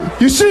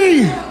You see,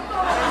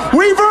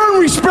 we've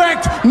earned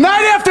respect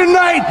night after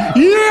night,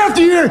 year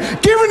after year,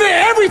 given it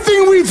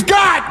everything we've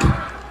got.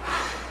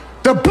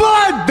 The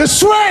blood, the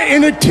sweat,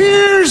 and the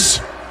tears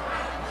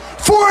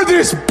for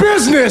this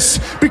business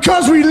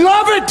because we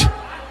love it.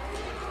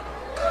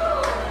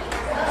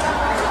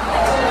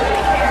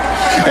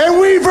 And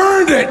we've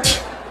earned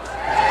it.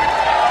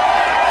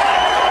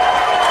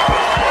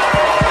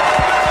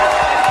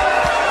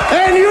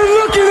 And you're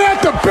looking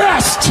at the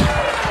best.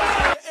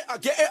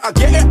 I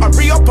get it, I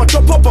re-up, I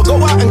drop up, I go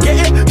out and get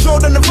it. Show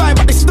them the vibe,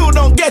 but they still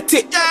don't get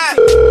it. Yeah.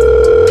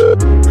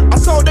 I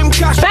sold them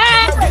cash.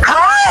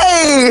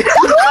 Hi!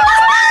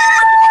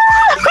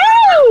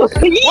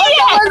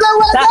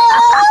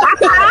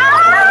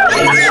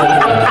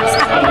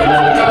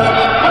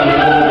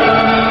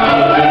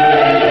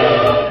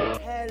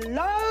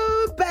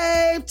 Hello,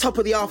 babe. Top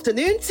of the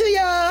afternoon to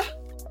ya.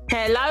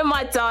 Hello,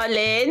 my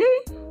darling.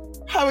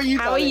 How are you?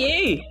 How are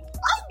you?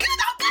 I'm good.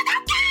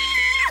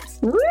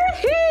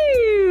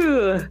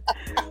 Woohoo!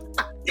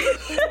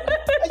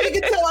 You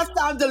can tell I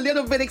sound a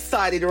little bit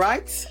excited,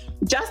 right?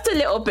 Just a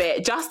little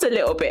bit,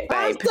 babe.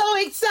 I'm so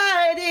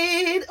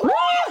excited.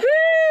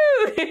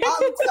 Woohoo!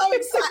 I'm so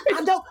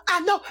excited. I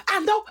know.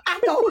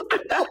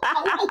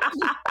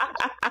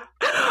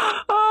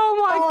 Oh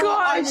my I'm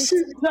gosh.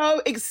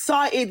 so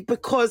excited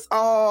because,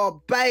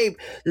 babe,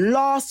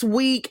 last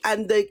week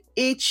and the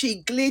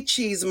itchy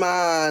glitchies,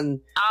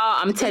 man. Oh,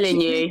 I'm telling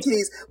you.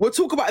 Glitchies. We'll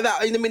talk about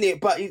that in a minute,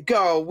 but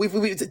girl,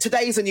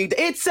 today's a new day.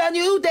 It's a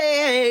new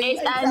day.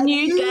 It's a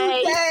new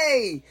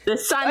day. The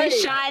sun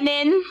is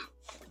shining.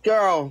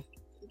 Girl.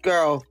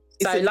 So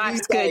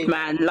life's good,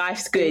 man.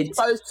 Life's good.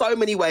 So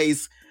many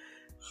ways.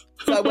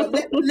 So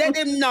let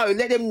them know,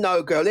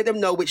 girl. Let them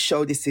know which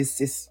show this is,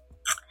 sis.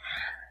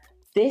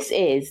 This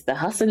is the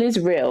Hustle is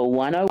Real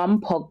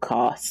 101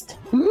 podcast.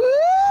 You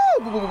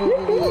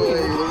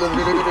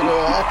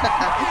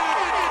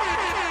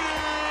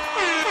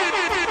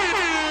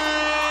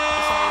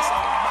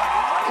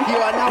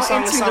are now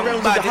entering the realm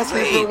of the Hustle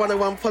is Real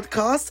 101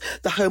 podcast,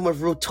 the home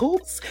of real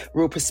talks,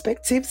 real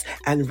perspectives,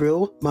 and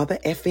real mother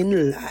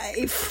effing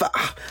life.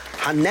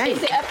 Her name.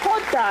 Is it a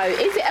pod though?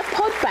 Is it a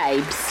pod,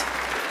 babes?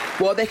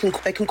 Well, they can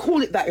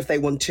call it that if they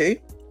want to.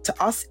 To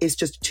us, it's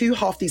just two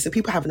half-decent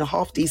people having a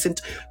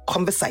half-decent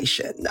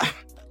conversation.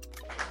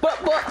 What?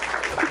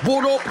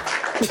 What up?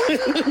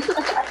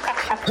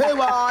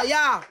 Who are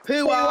ya?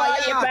 Who are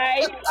you,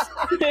 babe?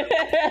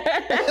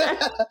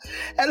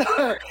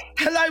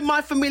 Hello,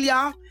 my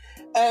familiar.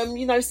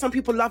 Some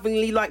people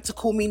lovingly like to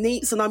call me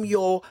Neats, and I'm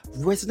your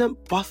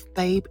resident buff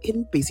babe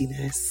in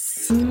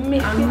busyness. I agree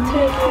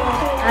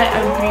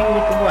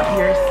with what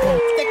you're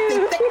saying.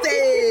 Sexy.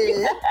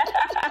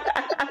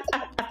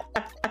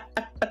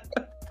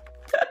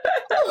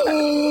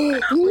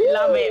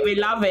 We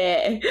love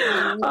it.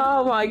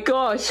 Oh my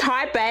gosh.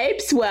 Hi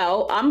babes.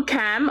 Well, I'm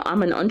Cam.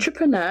 I'm an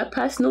entrepreneur,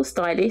 personal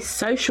stylist,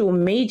 social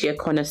media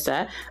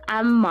connoisseur,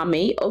 and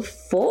mummy of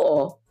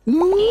 4. So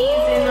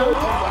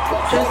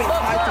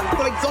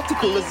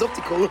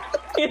exotical.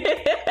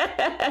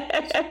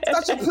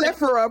 Such a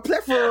plethora of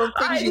things.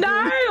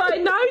 I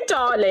know,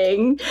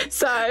 darling.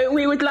 So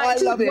we would like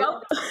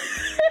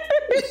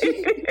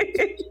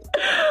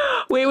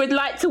we would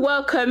like to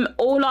welcome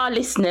all our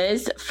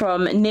listeners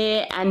from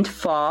near and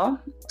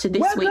far to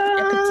this week's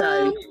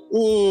episode.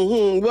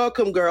 Mm-hmm.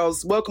 Welcome,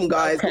 girls. Welcome,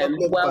 guys.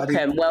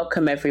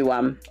 Welcome,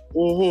 everyone.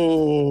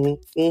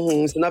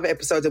 It's another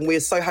episode, and we're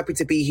so happy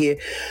to be here.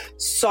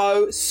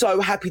 So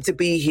happy to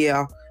be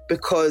here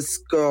because,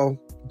 girl.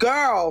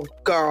 Yeah.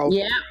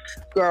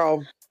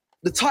 Girl.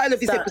 The title of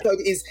this episode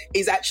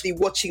is actually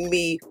Watching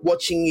Me,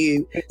 Watching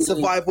You.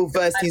 Survival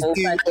versus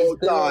Do or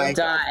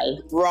Die.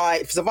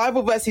 Right.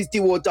 Survival versus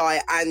Do or Die.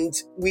 And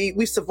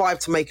we've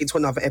survived to make it to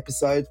another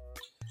episode.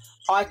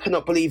 I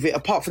cannot believe it,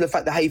 apart from the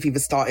fact that hay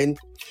fever's starting.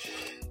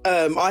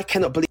 I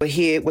cannot believe we're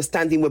here, we're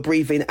standing, we're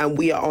breathing, and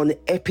we are on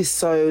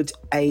episode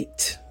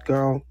 8,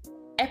 girl.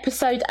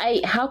 Episode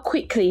 8, how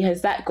quickly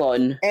has that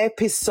gone?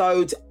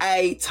 Episode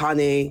 8,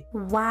 honey.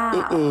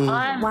 Wow.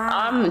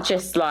 I'm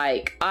just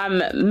like,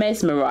 I'm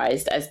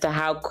mesmerised as to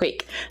how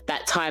quick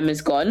that time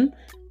has gone.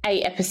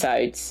 8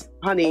 episodes.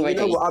 Honey, already.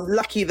 You know what? I'm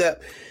lucky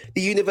that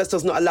the universe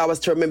does not allow us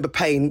to remember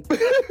pain.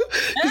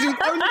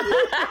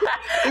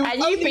 And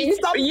you've been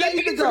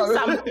through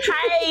some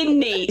pain,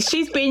 Neat.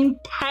 She's been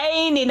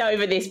paining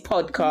over this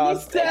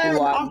podcast. I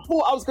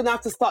thought I was going to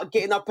have to start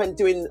getting up and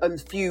doing a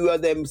few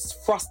of them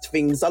thrust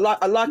things. I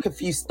like a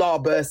few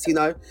starbursts,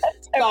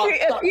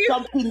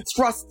 jumping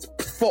thrust,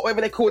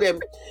 whatever they call them.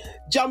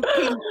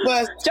 Jumping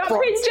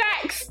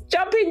jacks.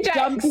 But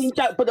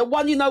the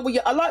one, I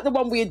like the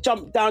one where you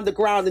jump down the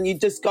ground and you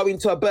just go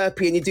into a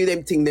burpee and you do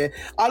them thing there.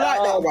 I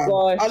like that one.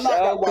 Gosh, I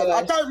like that one.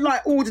 Gosh. I don't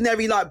like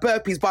ordinary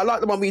burpees, but I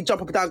like the one where you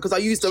jump up and down because I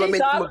use the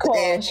momentum of the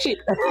air.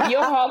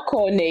 You're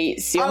hardcore,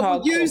 Neats. I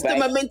will use the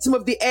momentum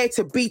of the air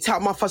to beat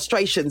out my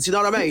frustrations. You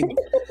know what I mean?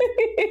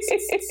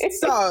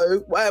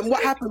 So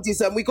what happened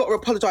is we got to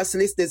apologise to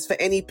listeners for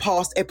any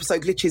past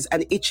episode glitches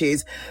and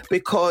itches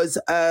because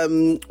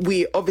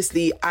we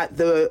obviously at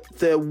the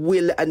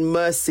will and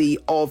mercy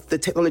of the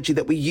technology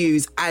that we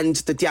use and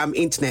the damn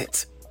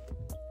internet.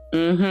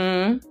 Mm-hmm.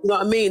 You know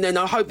what I mean? And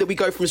I hope that we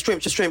go from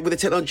strength to strength with the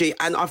technology.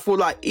 And I feel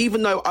like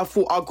even though I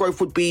thought our growth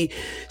would be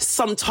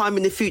sometime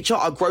in the future,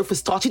 our growth has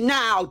started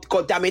now.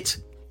 God damn it.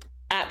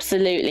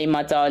 Absolutely,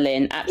 my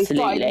darling.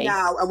 Absolutely.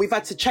 Now, and we've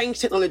had to change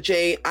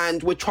technology,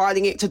 and we're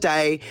trialing it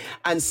today.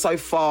 And so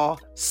far,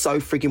 so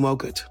frigging well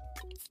good.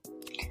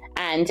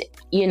 And,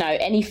 you know,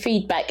 any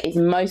feedback is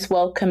most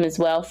welcome as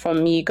well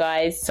from you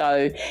guys.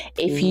 So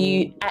if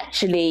you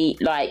actually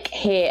like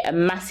hear a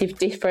massive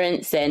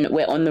difference, then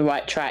we're on the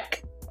right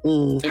track.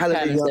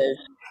 Hallelujah.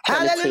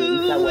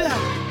 Hallelujah.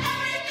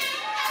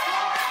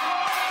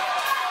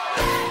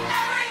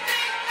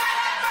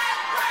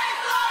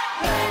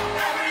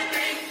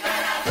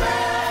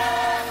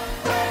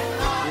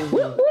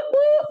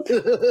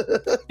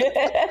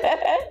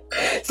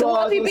 So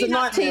what have you been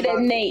up to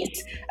then,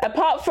 Neat?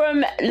 Apart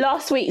from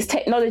last week's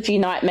technology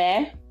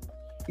nightmare?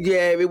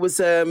 Yeah, it was,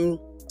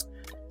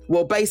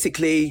 well,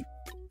 basically,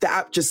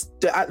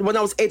 when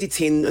I was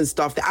editing and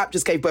stuff, the app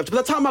just gave birth. By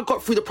the time I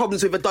got through the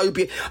problems with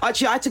Adobe,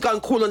 actually, I had to go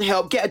and call on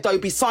help, get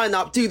Adobe, sign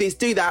up, do this,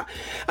 do that,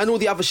 and all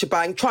the other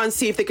shebang. Try and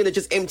see if they're going to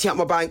just empty out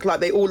my bank like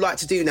they all like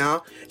to do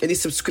now in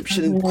this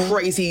subscription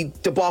crazy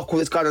debacle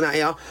that's going on out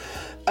here.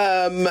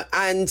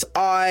 And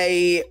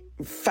I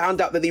found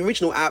out that the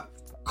original app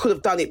could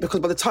have done it because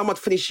by the time I'd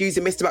finished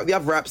messed about the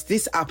other apps,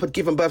 this app had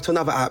given birth to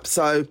another app.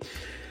 So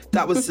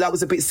that was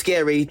a bit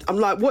scary. I'm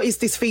like, what is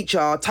this feature?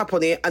 I tap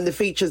on it and the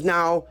feature's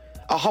now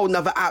a whole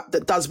nother app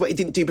that does what it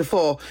didn't do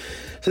before.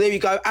 So there you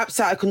go, apps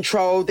out of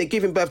control. They're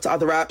giving birth to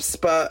other apps,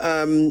 but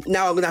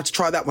now I'm gonna have to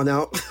try that one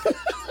out.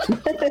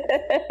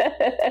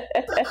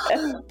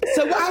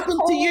 So what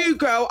happened to you,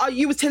 girl?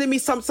 You were telling me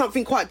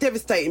something quite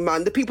devastating,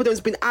 man. The people that has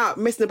been out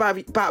messing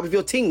about with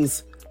your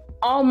things.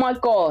 Oh my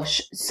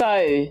gosh.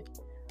 So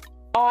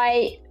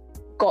I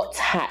got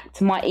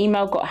hacked. My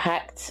email got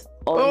hacked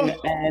on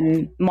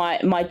my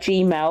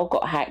Gmail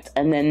got hacked,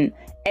 and then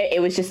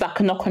it was just like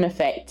a knock-on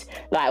effect.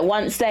 Like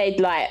once they'd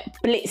like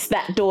blitzed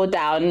that door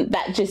down,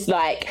 that just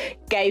like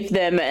gave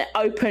them an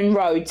open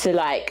road to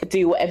like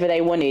do whatever they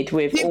wanted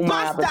with all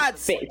my other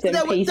bits and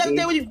pieces.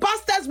 The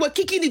bastards were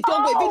kicking the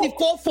door within the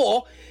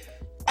 4-4,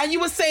 and you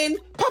were saying,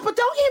 "Papa,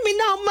 don't hit me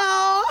no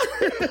more."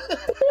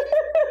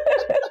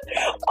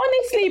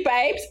 Honestly,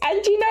 babes,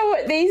 and do you know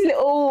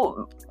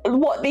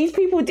what these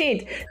people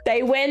did?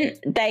 They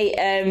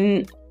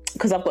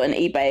because I've got an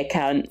eBay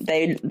account,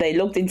 they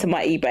logged into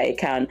my eBay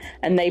account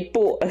and they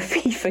bought a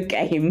FIFA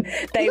game.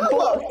 They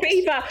bought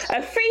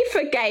a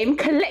FIFA game,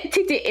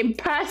 collected it in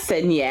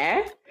person,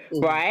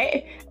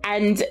 right?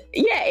 And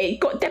it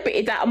got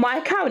debited out of my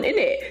account,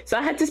 innit? So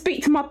I had to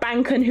speak to my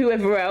bank and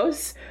whoever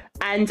else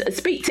and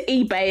speak to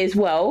eBay as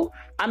well.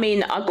 I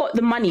mean, I got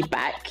the money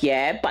back,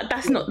 but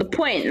that's not the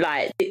point.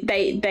 Like,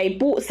 they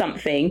bought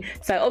something,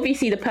 so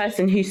obviously the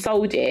person who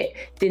sold it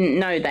didn't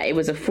know that it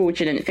was a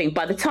fraudulent thing.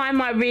 By the time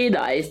I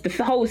realised,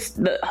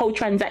 the whole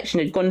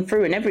transaction had gone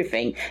through and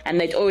everything, and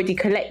they'd already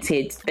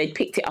they'd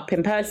picked it up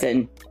in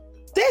person.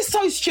 They're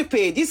so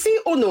stupid. You see,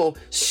 Ono,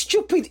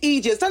 stupid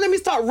idiots. Don't let me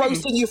start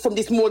roasting you from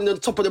this morning on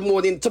top of the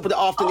morning, top of the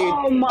afternoon.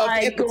 Oh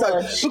my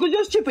gosh. Because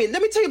you're stupid.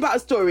 Let me tell you about a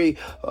story.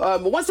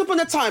 Once upon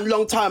a time,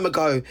 long time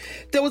ago,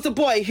 there was a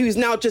boy who's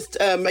now just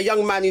a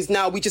young man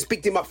we just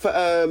picked him up for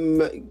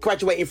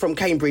graduating from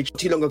Cambridge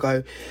too long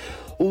ago.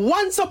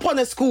 Once upon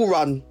a school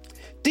run,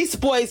 this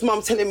boy's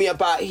mum telling me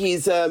about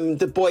his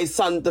the boy's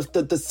son,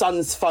 the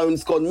son's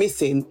phone's gone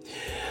missing.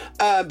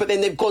 But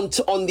then they've gone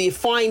on the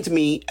Find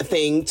Me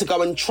thing to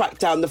go and track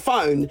down the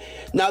phone.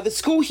 Now, the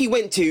school he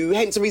went to,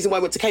 hence the reason why I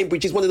went to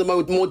Cambridge, is one of the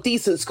more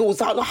decent schools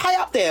high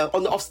up there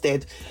on the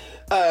Ofsted,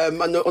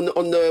 on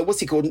the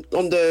what's it called,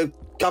 on the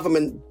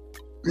government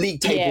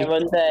league table.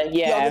 On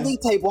the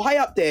league table, high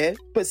up there,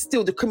 but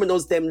still the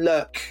criminals them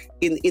lurk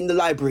in the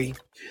library.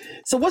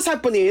 So what's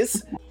happened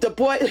is the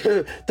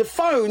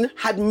phone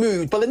had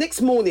moved, but the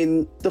next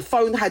morning the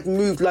phone had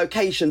moved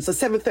location. So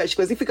 7:30, she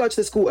goes, if we go to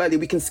the school early,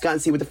 we can scan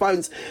and see where the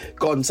phone's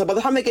gone. So by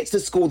the time they get to the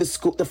school,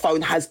 the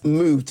phone has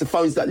moved. The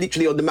phone's like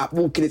literally on the map,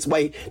 walking its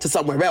way to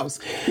somewhere else.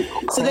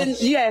 So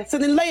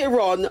then later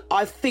on,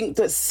 I think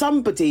that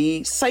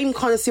somebody, same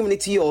kind of similar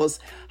to yours,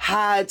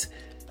 had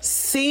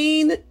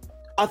seen,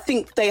 I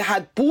think they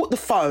had bought the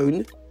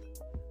phone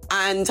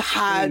and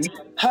had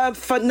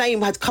her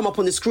name had come up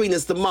on the screen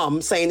as the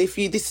mum saying,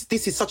 this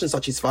is such and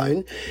such his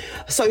phone.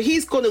 So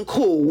he's gone and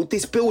called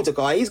this builder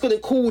guy. He's gone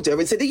and called her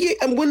and said,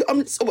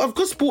 I've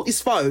just bought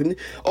this phone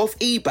off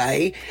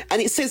eBay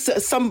and it says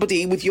that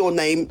somebody with your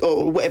name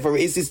or whatever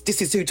it is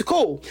this is who to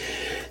call.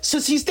 So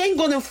she's then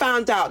gone and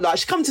found out, like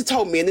she come to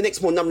tell me, and the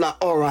next morning I'm like,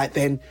 all right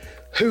then,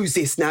 who's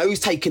this now? Who's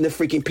taking the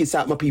freaking piss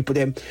out of my people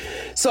then?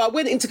 So I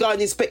went in to go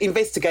and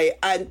investigate,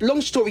 and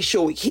long story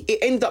short, it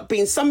ended up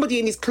being somebody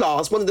in his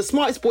class, one of the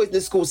smartest boys in the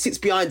school, sits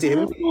behind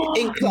him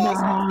in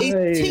class. He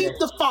teased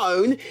the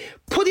phone,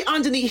 put it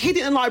underneath, hid it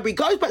in the library,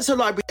 goes back to the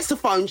library, gets the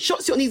phone,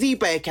 shots it on his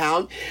eBay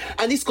account,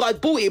 and this guy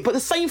bought it. But the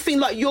same thing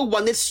like your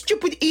one, this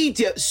stupid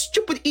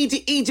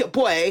idiot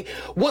boy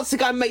wants to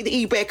go and make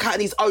the eBay account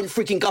in his own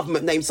freaking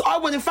government name. So I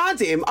went and found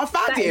him. I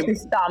found him. That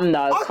is dumb,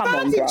 though. I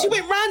found him. Bro. She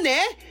went round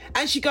there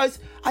and she goes,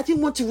 I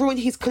didn't want to ruin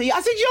his career. I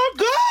said, you're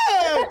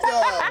good.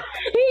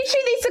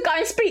 She needs to go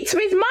and speak to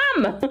his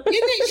mum.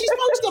 She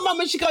spoke to the mum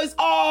and she goes,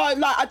 oh,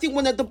 like, I didn't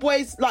want to, the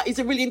boy's, like, he's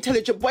a really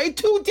intelligent boy.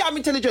 Too damn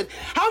intelligent.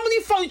 How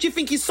many phones do you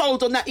think he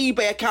sold on that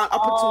eBay account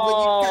up until when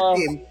you kept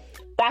him?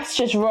 That's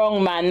just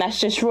wrong, man. That's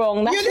just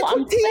wrong. That's what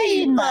I'm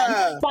saying,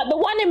 man. But the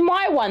one in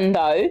my one,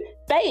 though,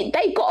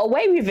 they got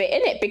away with it,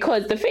 innit?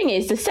 Because the thing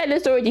is, the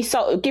seller's already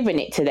given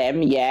it to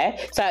them, yeah?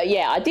 So,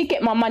 yeah, I did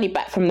get my money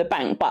back from the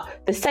bank, but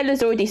the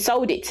seller's already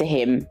sold it to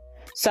him.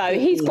 So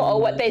he's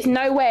got there's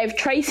no way of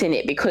tracing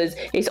it because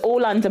it's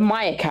all under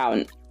my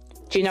account.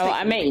 Do you know what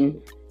I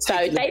mean?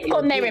 So they've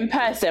gone there in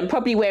person,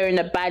 probably wearing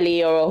a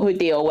bally or a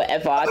hoodie or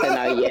whatever, I don't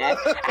know, yeah.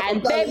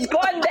 And they've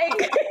gone,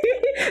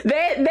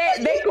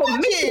 they've got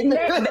missing.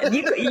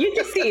 You're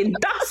just seeing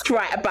dust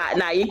right about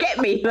now. You get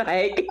me,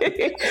 like.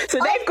 So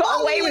they've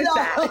got away with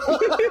that.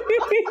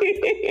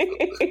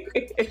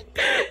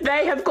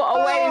 They have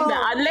got away with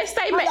that, unless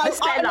they met the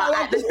seller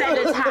at the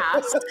seller's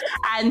house,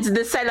 and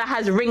the seller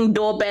has Ring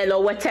doorbell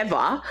or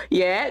whatever.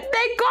 Yeah,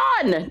 they're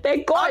gone.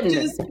 They're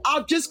gone.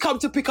 I've just come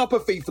to pick up a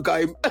FIFA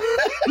game.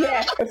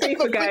 Yeah. A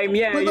FIFA game,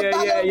 yeah. Oh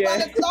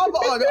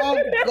God,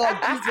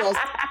 Jesus!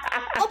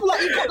 I'm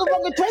like, you got the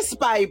wrong address,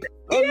 babe.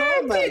 Oh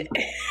no, man.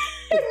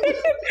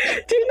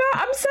 Do you know what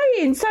I'm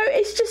saying? So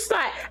it's just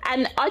like,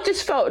 and I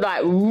just felt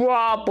like,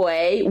 raw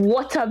boy,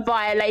 what a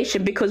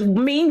violation. Because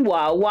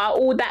meanwhile, while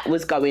all that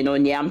was going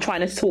on, yeah, I'm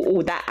trying to sort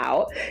all that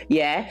out.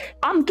 Yeah,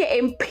 I'm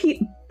getting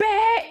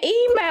bare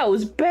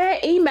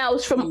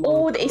emails from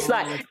all. It's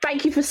like,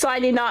 thank you for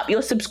signing up,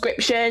 your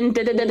subscription.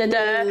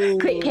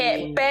 Click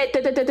here.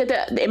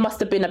 It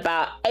must have been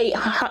about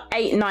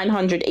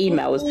 900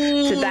 emails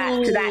to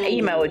that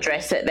email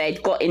address that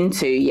they'd got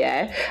into.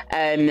 Yeah,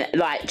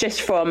 like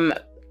just from,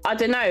 I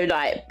don't know,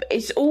 like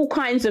it's all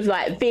kinds of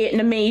like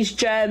Vietnamese,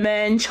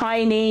 German,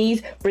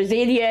 Chinese,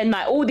 Brazilian,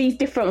 like all these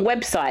different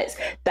websites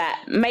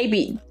that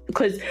maybe,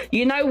 because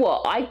you know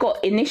what, I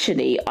got an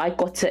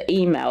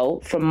email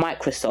from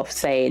Microsoft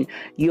saying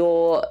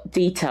your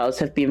details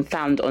have been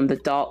found on the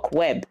dark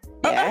web.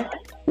 Yeah.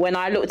 When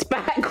I looked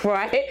back,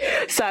 right?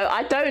 So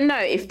I don't know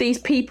if these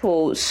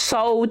people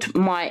sold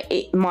my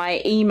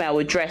email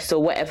address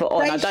or whatever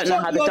on. I don't know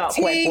how the dark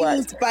web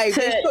works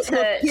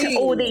to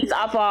all these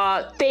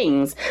other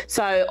things.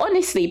 So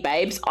honestly,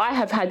 babes, I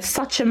have had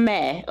such a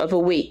mare of a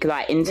week,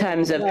 like in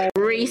terms of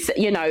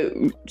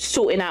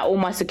sorting out all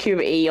my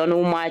security on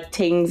all my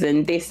things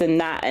and this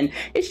and that, and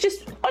it's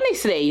just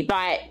honestly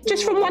like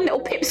just from one little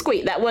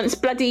pipsqueak that wants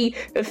bloody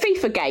a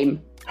FIFA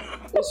game.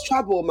 It's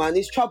trouble, man.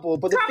 It's trouble.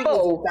 But the thing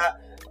is that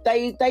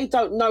they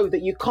don't know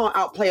that you can't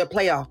outplay a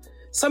player.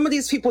 Some of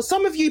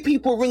you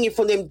people ringing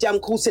from them damn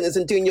call centers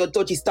and doing your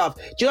dodgy stuff.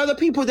 Do you know the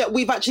people that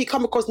we've actually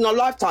come across in our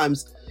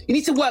lifetimes? You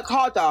need to work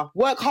harder.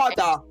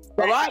 Exactly.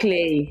 All right?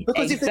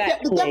 Because if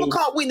the devil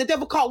can't win, the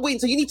devil can't win.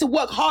 So you need to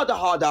work harder.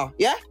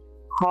 Yeah?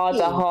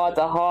 Harder.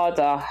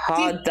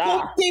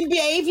 Team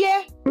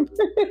behavior.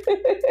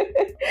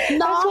 That's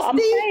what I'm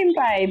saying,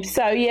 babe.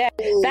 So yeah,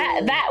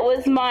 that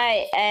was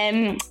my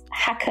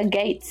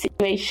Hackergate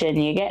situation.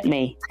 You get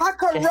me?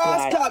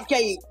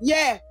 Hackergate.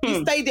 Yeah,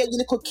 you stay there, you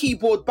little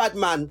keyboard bad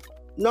man.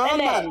 No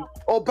man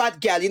or bad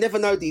gal. You never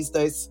know these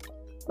days.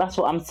 That's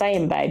what I'm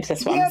saying, babes.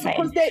 That's what I'm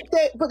saying.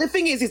 But the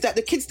thing is that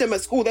the kids them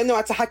at school, they know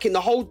how to hack in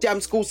the whole damn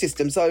school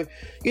system. So,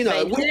 you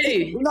know, they do.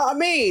 You know what I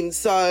mean?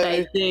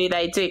 So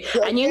they do.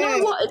 And you know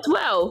what as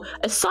well?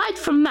 Aside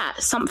from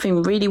that,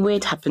 something really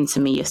weird happened to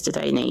me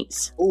yesterday,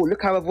 Neats. Oh,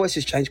 look how her voice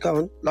has changed. Go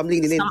on. I'm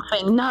leaning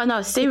in.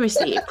 No,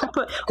 seriously.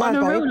 On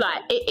a real,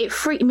 like, it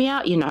freaked me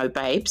out, you know,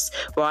 babes.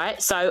 Right?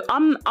 So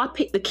I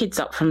picked the kids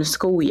up from the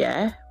school,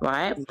 yeah,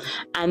 right?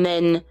 And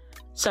then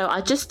so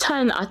I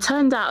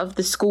turned out of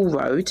the school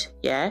road,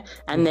 yeah,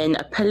 and then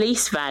a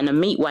police van, a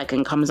meat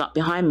wagon comes up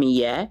behind me,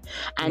 yeah,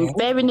 and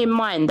bearing in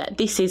mind that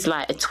this is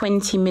like a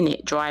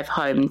 20-minute drive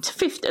home to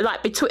 50,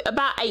 like between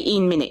about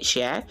 18 minutes,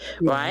 yeah,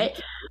 right?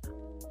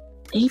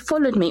 He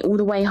followed me all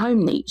the way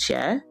home, Neach,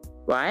 yeah,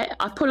 right?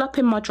 I pull up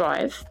in my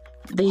drive.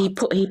 He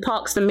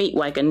parks the meat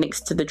wagon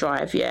next to the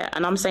drive, yeah,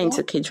 and I'm saying to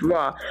the kids,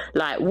 rah,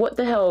 like, what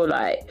the hell,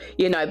 like,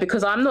 you know,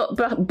 because I'm not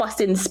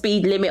busting the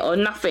speed limit or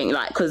nothing,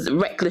 like, because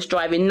reckless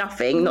driving,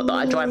 nothing, not that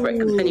I drive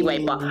reckless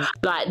anyway, but,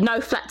 like, no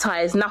flat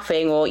tires,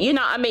 nothing, or, you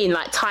know what I mean,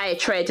 like, tire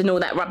tread and all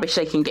that rubbish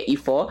they can get you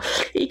for.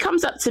 He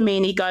comes up to me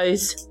and he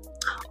goes,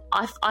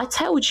 I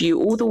told you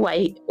all the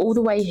way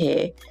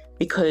here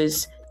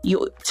because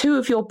two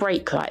of your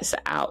brake lights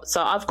are out.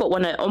 So I've got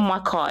one on my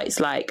car. It's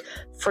like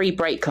 3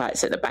 brake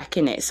lights at the back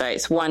in it. So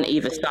it's one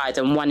either side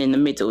and one in the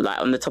middle, like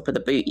on the top of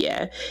the boot.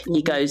 Yeah.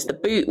 He goes, the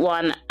boot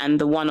one and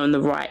the one on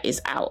the right is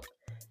out.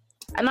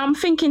 And I'm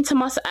thinking to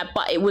myself,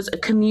 but it was a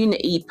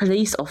community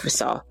police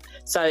officer.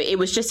 So it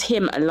was just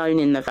him alone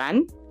in the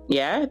van.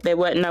 Yeah, there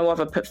weren't no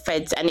other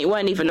feds, and it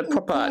weren't even a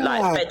proper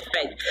fed,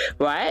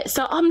 right?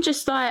 So I'm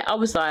just like, I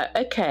was like,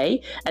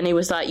 okay. And he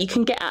was like, you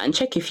can get out and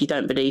check if you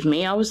don't believe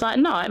me. I was like,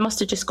 no, it must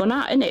have just gone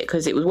out, innit?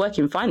 Because it was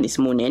working fine this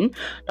morning.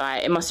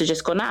 Like, it must have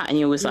just gone out. And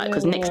he was like,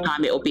 because next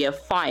time it'll be a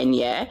fine,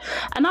 yeah?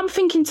 And I'm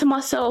thinking to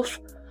myself,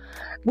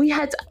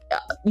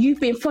 you've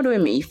been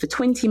following me for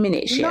 20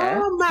 minutes, yeah?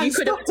 No, man,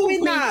 stop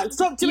doing that.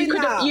 Stop doing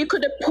that. You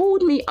could have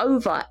pulled me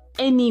over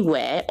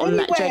anywhere on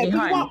that journey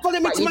home.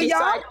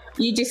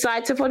 You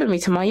decide to follow me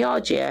to my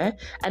yard, yeah?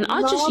 And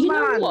I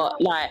know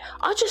what? Like,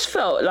 I just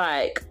felt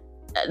like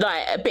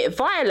a bit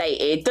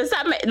violated. Does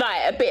that make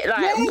a bit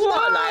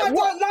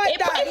what?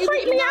 It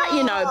freaked me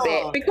out, a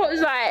bit,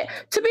 because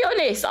to be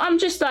honest, I'm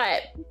just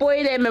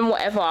boy them and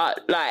whatever,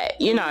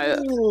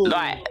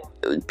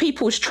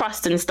 people's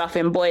trust and stuff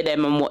in boy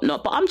them and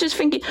whatnot. But I'm just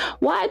thinking,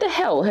 why the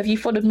hell have you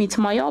followed me to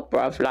my yard,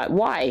 bruv?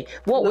 Why?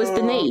 What was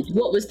the need?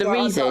 What was the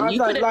reason?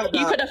 You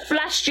could have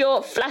flashed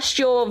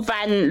your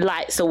van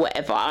lights or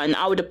whatever, and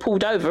I would have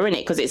pulled over in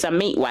it, because it's a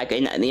meat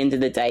wagon at the end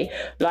of the day.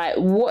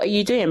 What are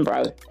you doing,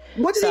 bro?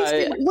 What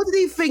did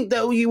he think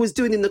that you was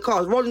doing in the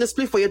car? Rolling a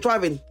spliff while you're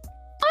driving?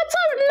 I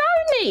don't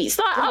know, Neats.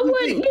 I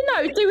wouldn't,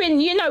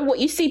 doing, what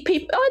you see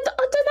people. I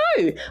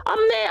don't know.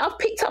 I'm there. I've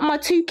picked up my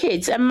 2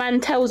 kids, and man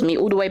tells me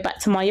all the way back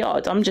to my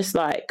yard. I'm just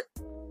like.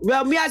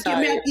 Well, me I give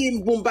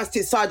him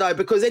bombastic side eye,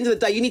 because at the end of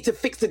the day, you need to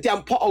fix the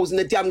damn potholes in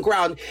the damn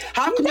ground.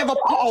 How can you have a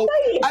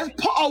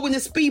pothole in a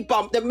speed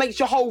bump that makes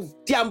your whole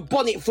damn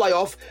bonnet fly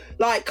off?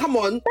 Come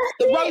on,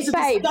 the roads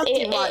are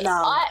disgusting right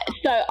now.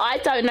 I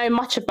don't know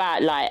much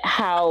about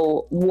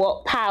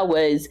what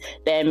powers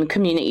them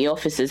community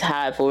officers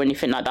have or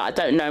anything like that. I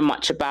don't know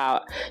much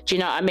about. Do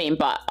you know what I mean?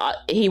 But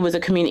he was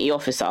a community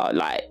officer,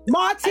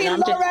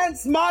 Martin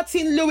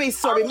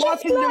Lewis.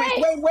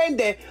 When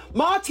there,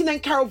 Martin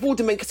and Carol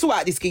Vorderman can sort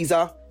out this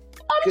geezer.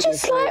 I'm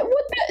just what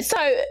the...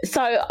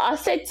 So I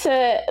said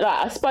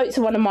I spoke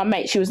to one of my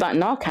mates. She was like,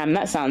 nah, Cam,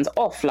 that sounds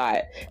off.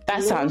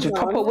 That sounds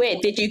proper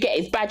weird. Did you get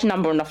his badge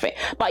number or nothing?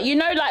 But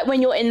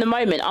when you're in the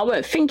moment, I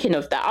weren't thinking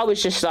of that. I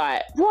was just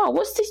like, wow,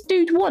 what's this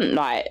dude want?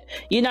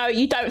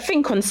 You don't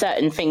think on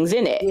certain things,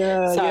 innit?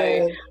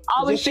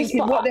 I was just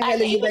thinking, what the hell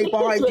are you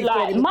behind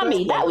you?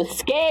 Mummy, that was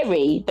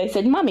scary. They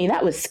said, Mummy,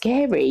 that was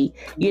scary,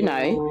 and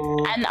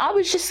I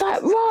was just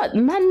like, right,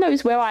 man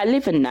knows where I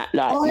live in that.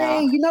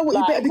 Hey, you know what?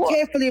 You better be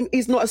careful.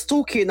 He's not a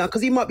stalker now,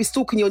 because he might be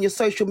stalking you on your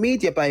social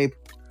media, babe.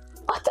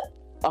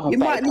 We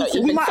might have to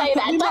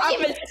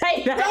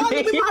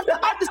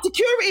up the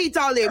security,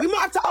 darling. We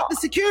might have to up the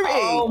security.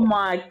 Oh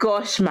my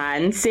gosh,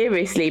 man.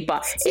 Seriously,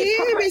 but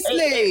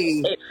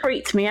it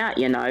freaked me out,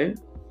 I'm not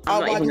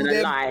even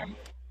gonna lie.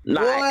 I'm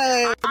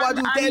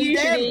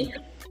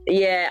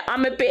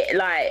a bit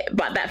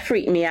but that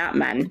freaked me out,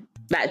 man.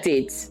 That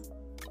did.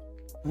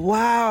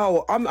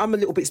 Wow, I'm a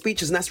little bit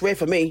speechless, and that's rare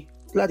for me.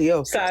 Bloody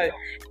hell. So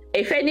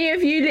if any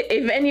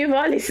of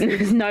our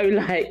listeners know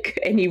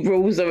any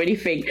rules or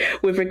anything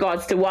with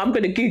regards to, I'm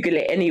going to Google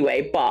it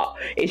anyway, but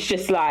it's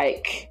just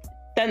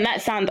doesn't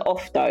that sound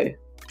off though?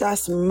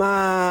 That's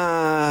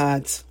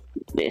mad.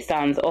 It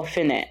sounds off,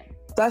 innit?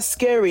 That's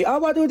scary. I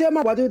do them.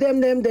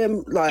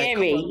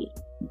 Scary.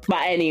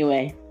 But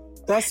anyway.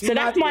 That's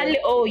my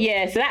little,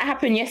 so that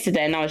happened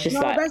yesterday, and I was just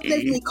that's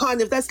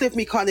left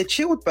me kind of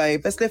chilled,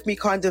 babe. That's left me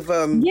kind of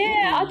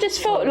I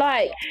just felt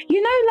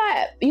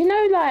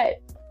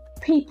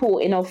people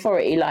in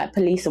authority,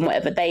 police and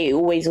whatever, they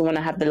always want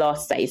to have the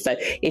last say. So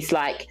it's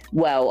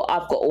well,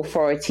 I've got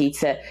authority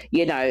to,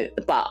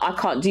 but I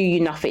can't do you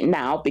nothing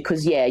now,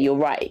 because you're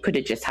right, it could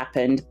have just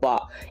happened,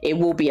 but it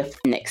will be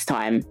next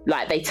time.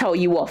 They tell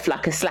you off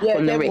like a slap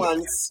on the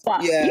wrist.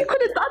 But you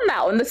could have done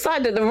that on the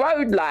side of the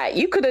road.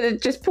 You could have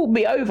just pulled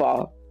me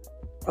over.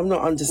 I'm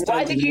not understanding.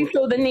 Why did you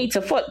feel the need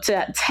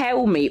to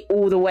tell me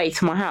all the way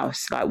to my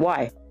house?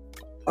 Why?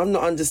 I'm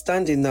not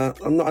understanding that.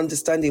 I'm not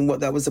understanding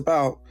what that was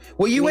about.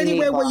 Were you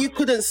anywhere where you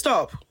couldn't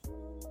stop?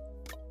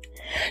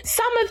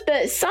 Some of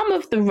the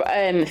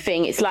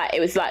thing, it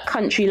was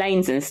country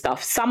lanes and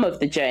stuff. Some of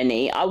the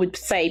journey, I would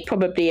say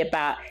probably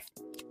about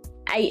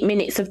 8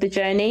 minutes of the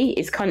journey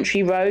is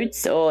country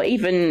roads, or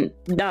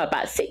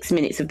about 6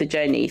 minutes of the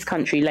journey is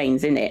country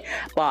lanes, innit?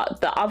 But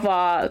the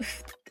other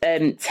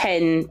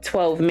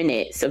 10-12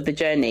 minutes of the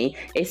journey,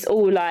 it's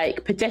all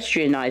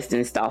pedestrianised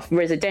and stuff,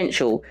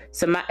 residential.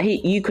 So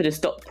you could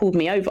have pulled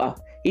me over.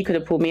 You could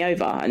have pulled me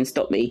over and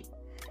stopped me.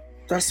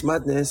 That's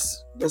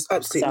madness. That's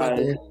absolute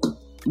madness.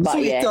 But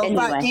Sort yourself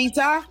anyway. out,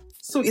 Geeta.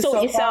 Sort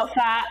yourself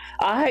out.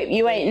 I hope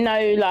you ain't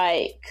no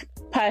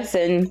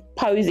person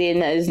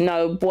posing as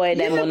no boy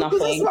them or nothing.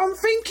 That's what I'm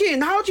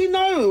thinking. How do you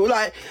know?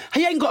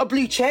 He ain't got a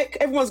blue check.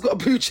 Everyone's got a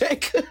blue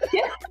check. How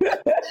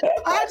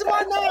do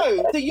I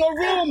know that you're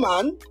real,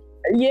 man?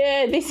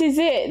 Yeah, this is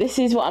it. This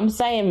is what I'm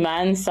saying,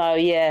 man. So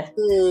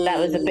that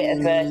was a bit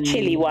of a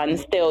chilly one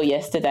still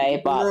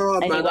yesterday. But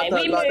anyway,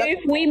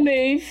 we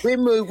move.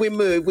 When we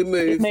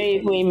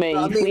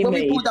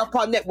build up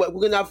our network,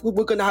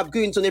 we're gonna have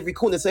goons on every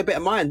corner, so they better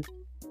mind.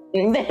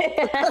 Innit?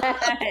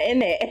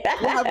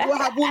 We'll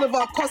have all of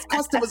our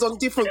customers on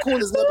different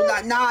corners, and they'll be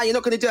like, nah, you're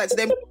not going to do that to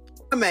them,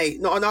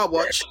 mate, not on our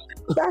watch.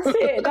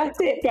 That's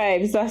it,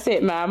 babes. That's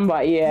it, man.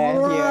 But yeah.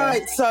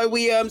 Right. So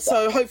we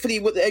so hopefully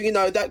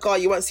that guy,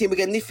 you won't see him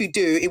again. And if you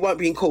do, it won't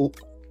be in court.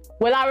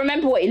 Well, I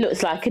remember what he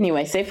looks like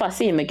anyway. So if I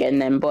see him again,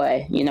 then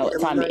boy, you know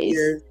what time it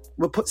is.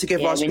 We'll put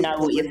together. Yeah, we know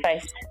what your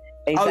face.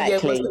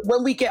 Exactly. Oh yeah.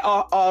 When we get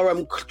our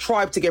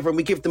tribe together and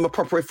we give them a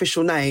proper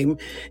official name,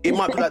 it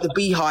might be like the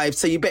Beehive.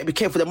 So you better be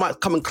careful. They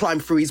might come and climb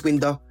through his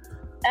window.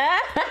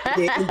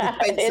 In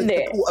defense and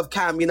support of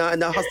Cam,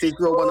 and the Hustlers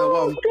Girl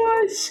 101.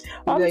 Oh gosh,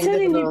 I'm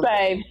telling you,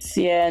 babes.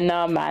 Yeah,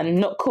 no, man,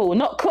 not cool.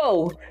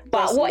 But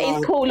that's what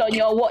is cool on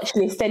your watch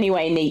list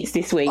anyway, Neats,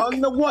 this week?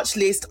 On the watch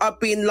list, I've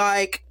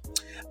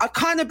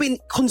kind of been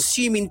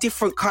consuming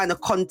different kind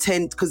of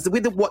content, because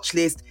with the watch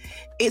list,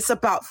 it's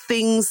about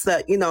things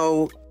that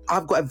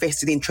I've got a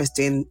vested interest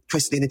in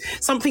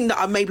something that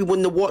I maybe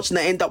wouldn't have watched and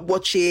I end up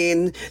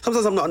watching.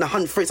 Sometimes I'm not on the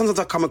hunt for it. Sometimes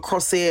I come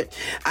across it.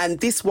 And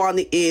this one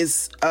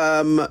is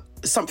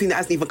something that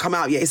hasn't even come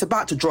out yet. It's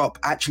about to drop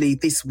actually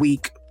this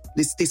week,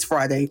 this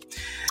Friday.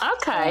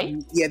 Okay.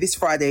 This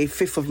Friday,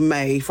 5th of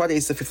May. Friday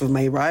is the 5th of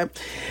May, right?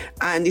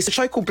 And it's a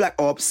show called Black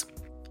Ops.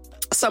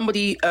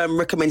 Somebody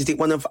recommended it,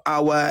 one of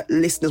our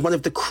listeners, one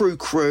of the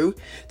crew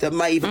that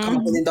may even come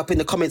up and end up in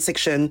the comment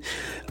section.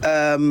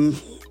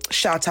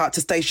 Shout out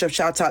to Stay Chef,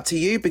 shout out to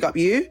you, big up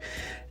you.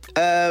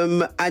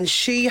 And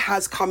she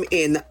has come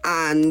in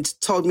and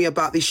told me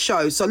about this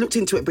show. So I looked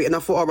into it a bit and I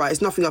thought, all right,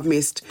 it's nothing I've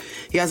missed.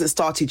 He hasn't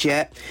started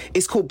yet.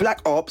 It's called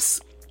Black Ops.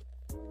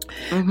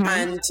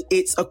 And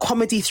it's a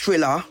comedy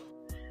thriller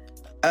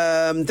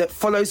that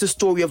follows the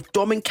story of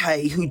Dom and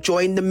Kay, who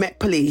joined the Met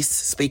Police.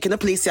 Speaking of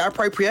police, how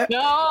appropriate.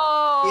 No!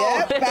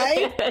 Yeah,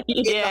 babe.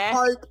 In the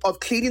hope of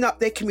cleaning up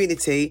their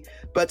community,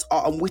 but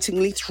are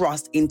unwittingly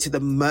thrust into the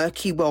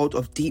murky world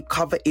of deep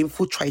cover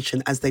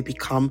infiltration as they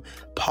become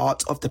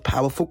part of the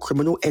powerful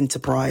criminal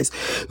enterprise.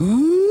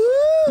 Ooh!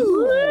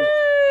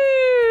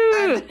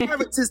 And the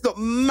characters look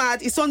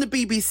mad. It's on the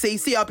BBC.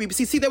 See our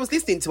BBC. See, they was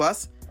listening to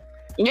us.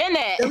 In They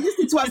it. were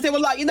listening to us. They were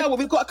like, you know what?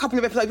 We've got a couple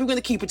of episodes. We're going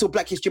to keep it till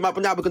Black History Month,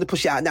 but now we're going to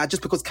push it out now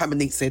just because Cameron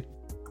needs it.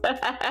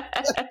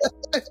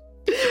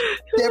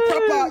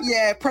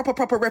 They're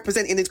proper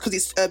representing it, because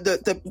it's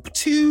the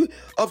two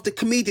of the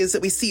comedians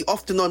that we see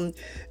often on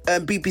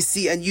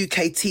BBC and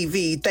UK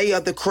TV. They are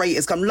the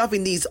creators. I'm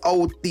loving these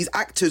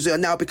actors who are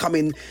now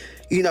becoming,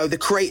 the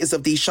creators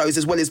of these shows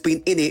as well as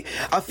being in it.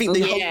 I think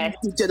the whole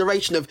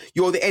generation of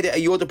you're the editor,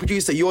 you're the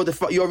producer, you're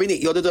in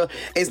it,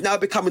 is now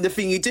becoming the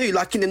thing you do,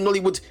 like in the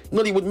Nollywood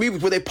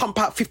movies where they pump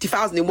out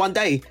 50,000 in one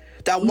day.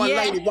 Down one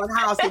lane, in one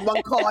house, in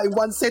one car, in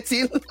one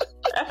setting.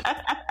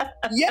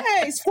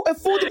 It's an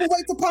affordable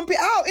way to pump it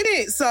out, isn't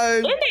it?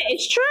 So,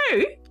 it's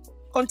true.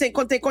 Content.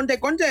 So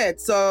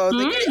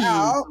they get it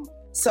out.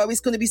 So it's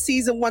going to be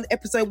season 1,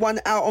 episode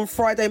 1 out on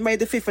Friday, May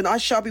the 5th, and I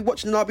shall be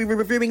watching and I'll be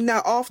reviewing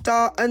now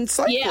after and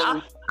so forth.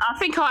 Yeah, I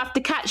think I'll have to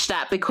catch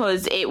that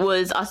because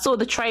I saw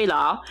the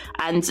trailer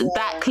and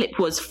that clip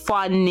was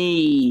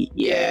funny.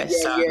 Yeah,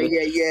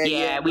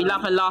 we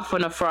love a laugh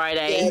on a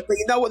Friday. Yeah, but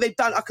you know what they've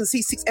done? I can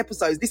see 6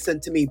 episodes. Listen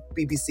to me,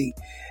 BBC.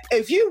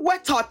 If you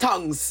wet our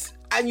tongues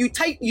and you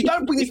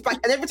don't bring this back,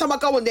 and every time I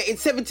go on there in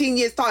 17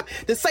 years' time,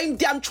 the same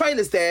damn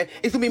trailer's there,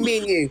 it's going to be me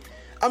and you.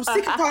 I'm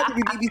sick and tired of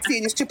you, BBC,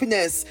 and your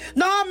strippiness.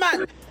 Nah, man.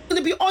 I'm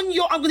going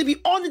to be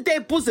on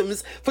their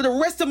bosoms for the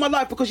rest of my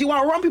life, because you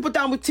want to run people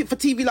down for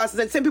TV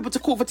license and send people to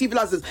court for TV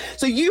license.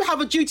 So you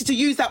have a duty to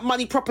use that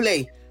money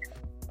properly.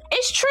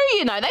 It's true,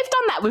 they've done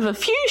that with a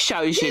few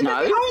shows, The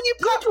only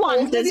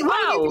platform, as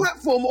well.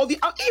 Platform, or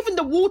even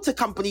the water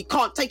company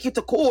can't take you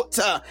to court.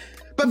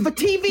 But for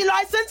TV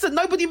license, and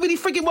nobody really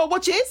frigging well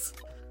watches.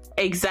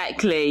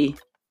 Exactly.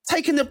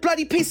 Taking the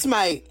bloody piss,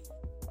 mate.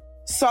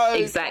 So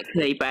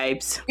exactly,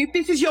 babes. If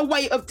this is your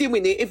way of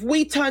doing it, if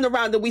we turn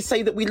around and we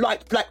say that we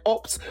like Black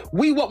Ops,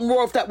 we want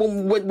more of that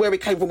where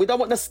it came from. We don't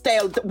want to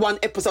stale one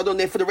episode on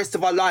there for the rest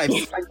of our lives.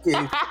 Thank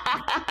you.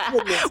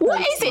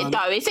 What is it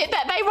though? Is it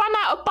that they run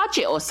out of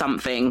budget or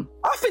something?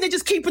 I think they're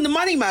just keeping the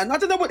money, man. I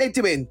don't know what they're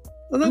doing.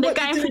 They're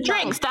going for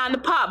drinks down the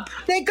pub.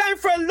 They're going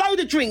for a load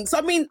of drinks.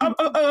 I mean,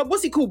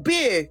 what's it called?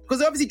 Beer. Because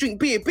they obviously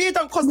drink beer. Beer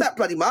don't cost that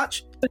bloody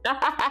much.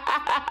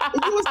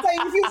 If you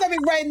was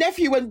having Ray and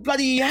Nephew and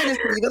bloody Hennessy,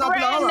 then I'd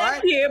be like, all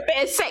right. Nephew, a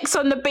bit of sex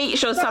on the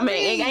beach or something.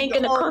 It ain't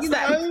going to cost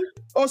that.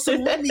 Or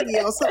some money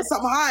or something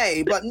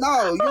high. But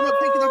no, you're not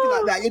drinking nothing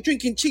like that. You're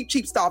drinking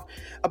cheap stuff.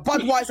 A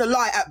Budweiser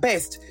Light at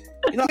best.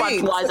 You know what I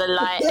mean? Budweiser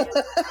Light.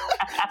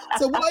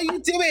 So what are you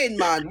doing,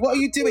 man? What are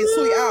you doing?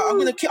 Sort it out.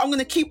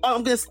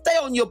 I'm gonna stay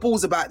on your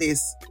balls about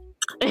this.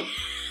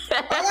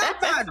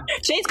 Right,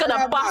 she's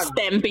gonna bust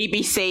them,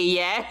 BBC.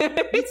 Yeah.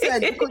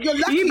 Listen,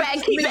 you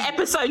better keep the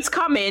episodes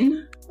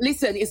coming.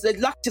 Listen, it's the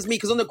luck to me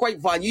because on the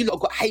grapevine, you lot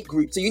got hate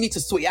groups, so you need to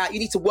sort it out. You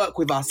need to work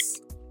with us.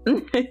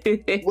 Work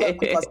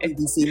with us,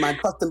 BBC, man.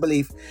 Trust and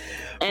believe.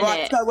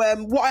 Right, so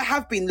what I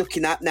have been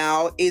looking at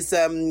now is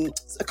a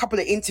couple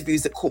of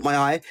interviews that caught my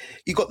eye.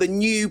 You got the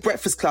new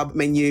Breakfast Club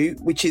menu,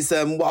 which is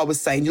what I was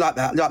saying. You like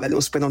that? You like that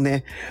little spin on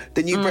there?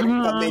 The new Breakfast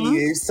Club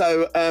menu.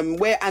 So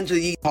where Angela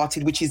Yee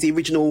parted, which is the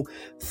original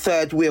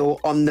third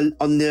wheel on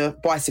the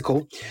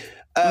bicycle.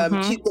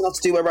 She's going to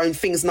do her own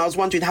things, and I was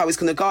wondering how it's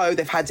going to go.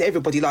 They've had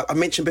everybody, like I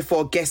mentioned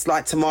before, guests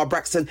like Tamar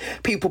Braxton,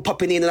 people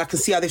popping in, and I can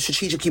see how they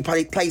strategically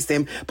placed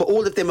them, but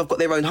all of them have got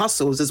their own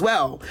hustles as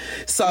well.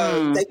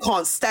 So they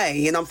can't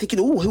stay, and I'm thinking,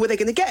 who are they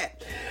going to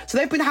get? So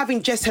they've been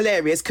having Jess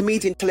Hilarious,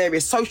 comedian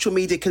Hilarious, social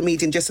media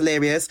comedian Jess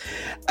Hilarious,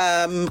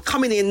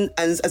 coming in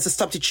as a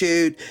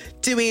substitute,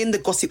 doing the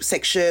gossip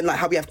section, like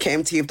how we have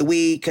KMT of the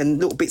week and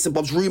little bits and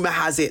bobs. Rumour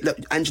has it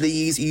that Angela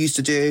Yee used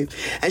to do.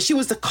 And she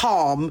was the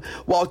calm,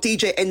 while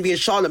DJ Envy and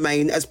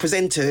Charlemagne as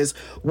presenters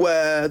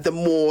were the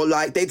more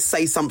like, they'd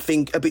say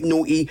something a bit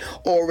naughty,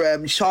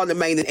 or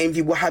Charlemagne and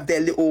Envy will have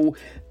their little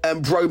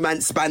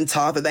bromance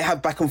banter that they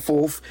have back and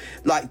forth,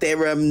 like their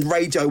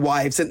radio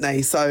wives, aren't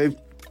they? So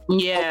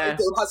yeah,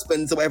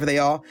 husbands or whatever they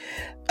are.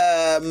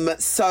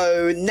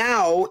 So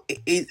now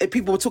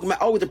people were talking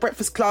about, the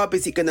Breakfast Club,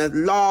 is it going to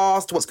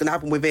last? What's going to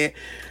happen with it?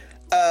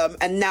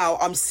 And now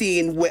I'm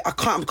seeing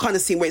I'm kind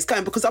of seeing where it's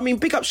going, because I mean,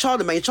 big up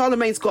Charlemagne.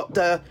 Charlemagne's got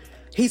a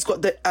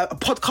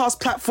podcast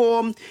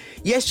platform.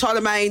 Yes,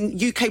 Charlemagne,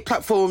 UK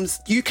platforms,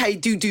 UK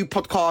do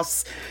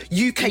podcasts,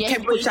 UK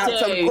can push out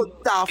some good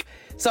stuff.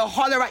 So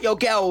holler at your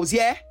girls,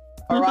 yeah?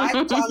 All right?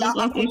 Charla,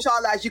 Uncle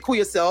Charla, as you call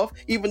yourself,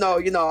 even though,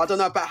 I don't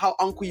know about how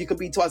uncle you can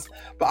be to us,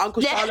 but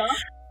Uncle Charla,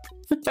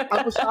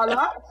 Uncle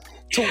Charla,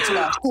 talk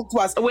to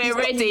us. We're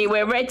ready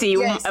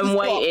and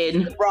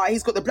waiting.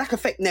 He's got the Black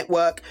Effect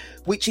Network,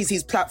 which is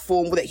his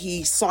platform that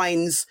he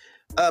signs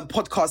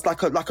podcasts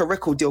like a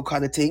record deal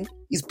kind of thing.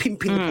 He's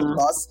pimping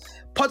the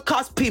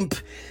podcast pimp,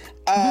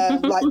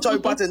 like Joe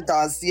Budden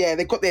does. Yeah,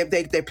 they've got their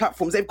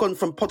platforms. They've gone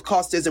from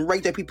podcasters and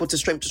radio people to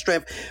strength,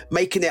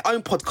 making their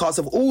own podcasts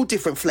of all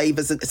different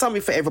flavours and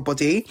something for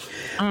everybody.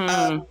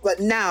 But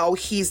now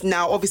he's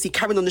obviously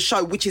carrying on the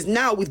show, which is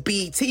now with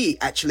BET,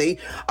 actually.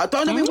 I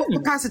don't know in what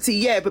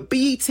capacity, but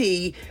BET,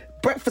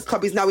 Breakfast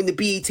Club is now in the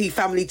BET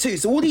family too.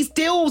 So all these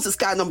deals that's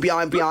going on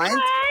behind. Okay.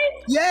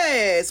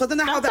 Yeah, so I don't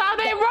know that's how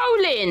they're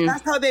rolling.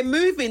 That's how they're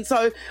moving.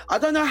 So I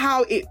don't know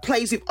how it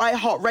plays with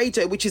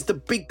iHeartRadio, which is the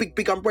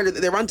big umbrella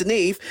that they're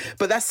underneath.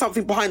 But that's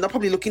something behind. I'll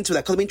probably look into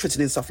that because I'm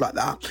interested in stuff like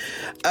that.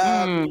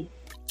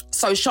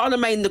 So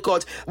Charlemagne the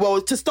God,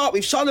 well, to start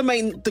with,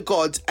 Charlemagne the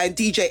God and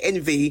DJ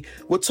Envy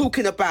were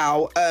talking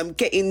about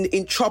getting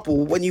in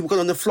trouble when you were going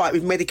on a flight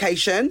with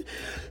medication.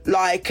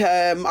 Like,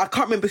 I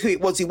can't remember who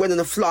it was who went on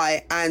a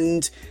flight,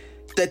 and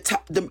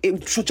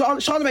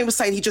Charlemagne was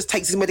saying he just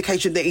takes his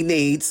medication that he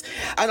needs.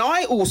 And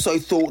I also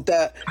thought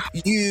that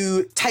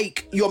you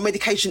take your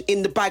medication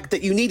in the bag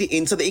that you need it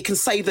in, so that it can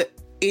say that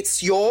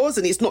it's yours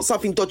and it's not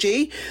something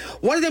dodgy.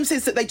 One of them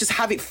says that they just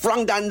have it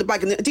flung down in the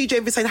bag, and the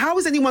DJ was saying, how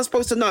is anyone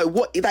supposed to know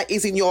what that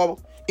is in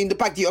the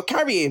bag that you're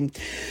carrying?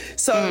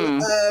 So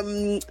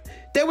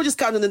they were just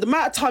going on, and the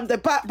amount of time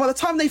by the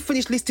time they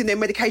finished listing their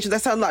medications, they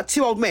sound like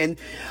two old men.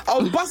 I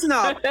was buzzing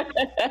up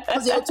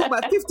because they were talking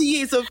about 50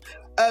 years of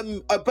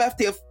a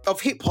birthday of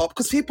hip-hop,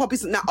 because hip-hop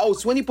isn't that old.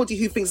 So anybody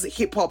who thinks that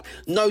hip-hop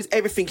knows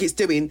everything it's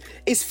doing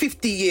is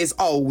 50 years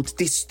old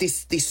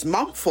this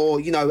month, or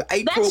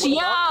April. That's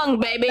young,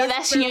 baby.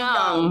 That's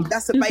young.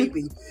 That's a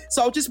baby.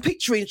 So I'm just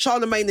picturing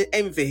Charlemagne and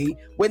Envy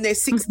when they're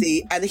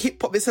 60 and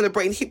they're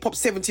celebrating hip-hop's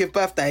 70th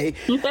birthday,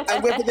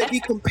 and whether they be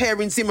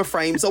comparing Zimmer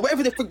frames or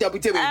whatever they think they'll be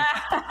doing.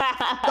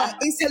 But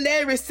it's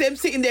hilarious, them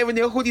sitting there in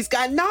their hoodies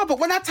going, no, but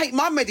when I take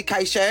my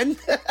medication...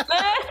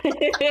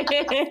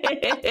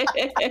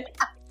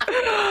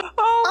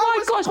 Oh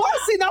my gosh,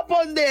 bossing up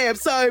on there.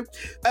 So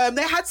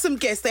they had some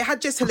guests. They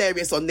had Jess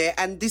Hilarious on there,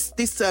 and this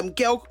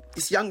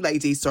young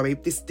lady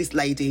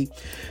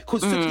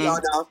called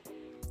Sukihana.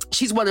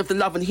 She's one of the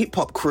Love and Hip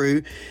Hop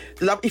crew.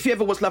 If you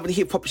ever watch Love and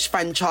Hip Hop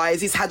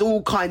franchise, it's had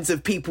all kinds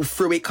of people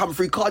come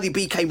through. Cardi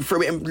B came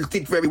through it and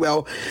did very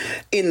well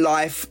in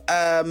life.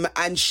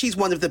 And she's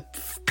one of the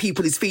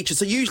people is featured.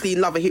 So usually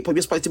in Love and Hip Hop,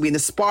 you're supposed to be an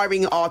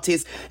aspiring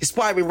artist,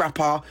 aspiring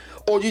rapper,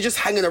 or you're just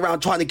hanging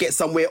around trying to get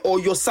somewhere, or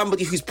you're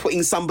somebody who's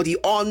putting somebody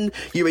on,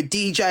 you're a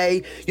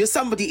DJ, you're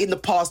somebody in the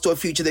past or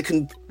future that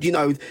can,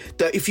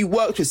 that if you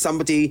worked with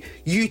somebody,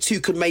 you two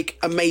could make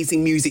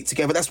amazing music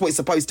together. That's what it's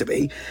supposed to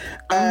be.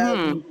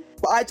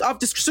 But I've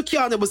just,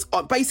 Sukihana was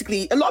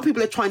basically, a lot of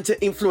people are trying to,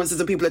 influencers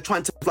and people are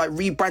trying to like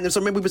rebrand them. So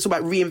remember we were talking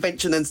about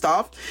reinvention and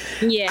stuff.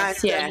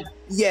 Yes,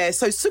 yeah.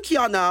 So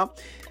Sukihana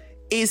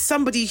is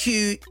somebody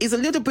who is a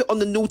little bit on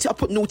the naughty, I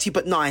put naughty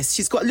but nice.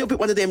 She's got a little bit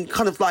one of them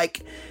kind of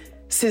like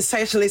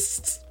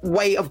sensationalist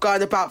way of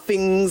going about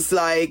things,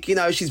 like,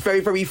 she's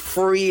very, very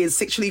free and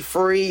sexually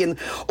free and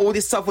all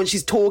this stuff when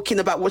she's talking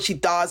about what she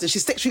does, and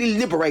she's sexually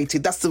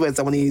liberated. That's the words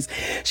I want to use.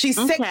 She's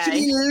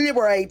sexually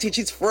liberated.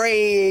 She's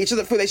free. She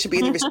doesn't feel they should be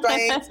any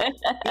restraints.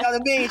 You know what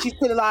I mean? She's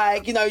feeling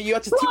like, you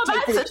have to tiptoe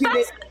for the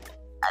cutest.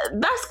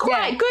 That's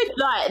quite good.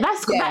 Like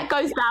that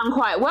goes down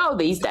quite well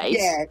these days.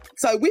 Yeah.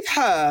 So with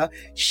her,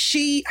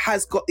 she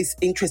has got this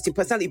interesting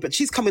personality, but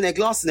she's come in their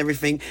glass and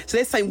everything. So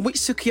they're saying, which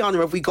Sukihana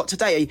have we got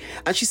today?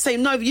 And she's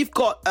saying, no, you've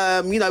got,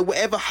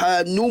 whatever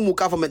her normal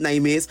government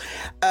name is.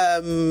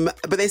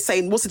 But they're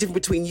saying, what's the difference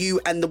between you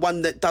and the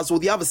one that does all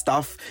the other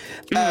stuff?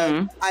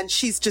 And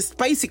she's just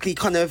basically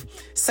kind of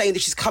saying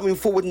that she's coming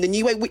forward in the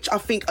new way, which I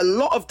think a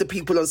lot of the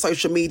people on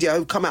social media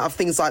who come out of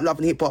things like Love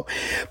and Hip Hop.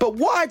 But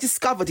what I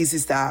discovered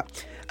is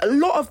that a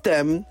lot of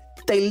them,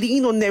 they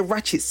lean on their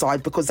ratchet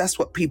side because that's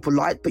what people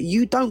like, but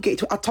you don't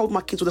get it. I told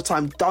my kids all the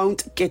time,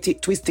 don't get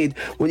it twisted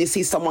when you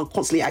see someone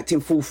constantly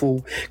acting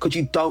fool because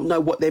you don't know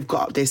what they've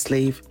got up their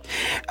sleeve.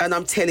 And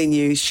I'm telling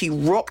you, she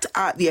rocked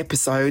out the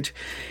episode.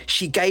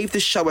 She gave the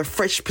show a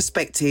fresh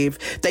perspective.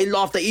 They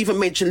laughed. They even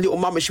mentioned Little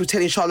Mama. She was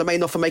telling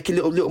Charlamagne off for making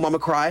Little Mama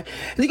cry.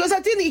 And he goes, I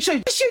didn't. He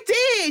showed, yes,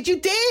 you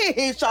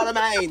did,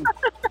 Charlamagne.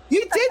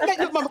 You did make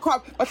Little Mama cry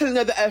by telling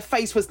her that her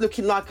face was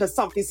looking like a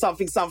something.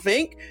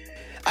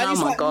 And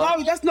he's like, God.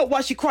 No, that's not why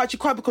she cried. She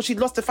cried because she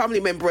lost a family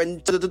member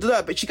and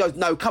da-da-da-da. But she goes,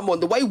 no, come on.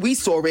 The way we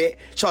saw it,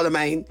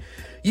 Charlamagne,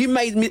 you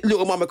made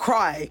Little Mama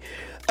cry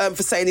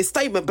for saying this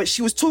statement. But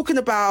she was talking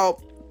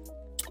about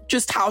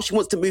just how she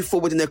wants to move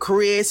forward in her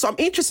career. So I'm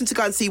interested to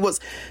go and see what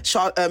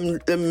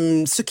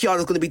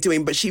Sukihana's going to be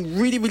doing. But she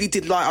really, really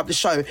did light up the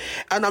show.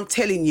 And I'm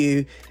telling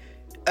you,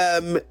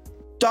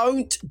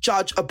 don't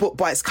judge a book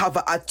by its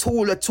cover at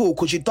all,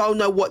 because you don't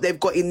know what they've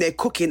got in their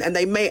cooking, and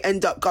they may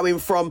end up going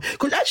from...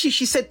 Because actually,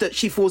 she said that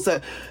she feels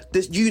that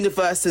the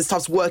universe and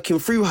stuff's working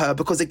through her,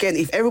 because again,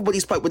 if everybody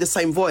spoke with the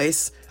same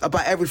voice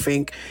about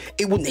everything,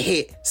 it wouldn't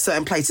hit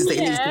certain places that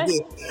it needs to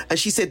hit. And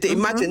she said that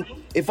imagine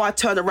if I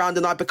turn around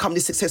and I become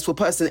this successful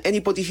person,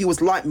 anybody who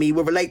was like me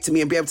will relate to me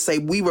and be able to say,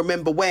 we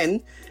remember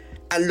when,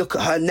 and look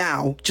at her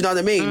now. Do you know what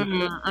I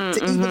mean?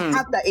 To even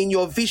have that in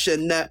your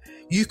vision that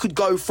you could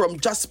go from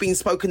just being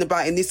spoken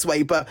about in this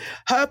way, but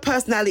her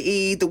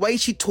personality, the way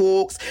she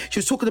talks, she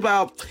was talking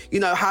about,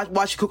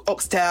 why she cooked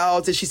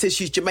oxtails, and she says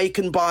she's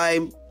Jamaican by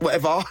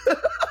whatever.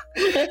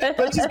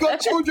 But she's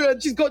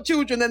got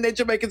children and they're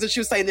Jamaicans, and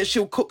she was saying that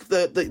she'll cook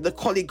the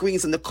collard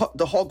greens and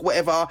the hog,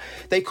 whatever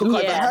they cook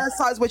over her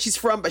side's where she's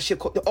from, but she'll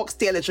cook the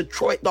oxtail and she'll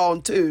throw it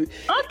down too.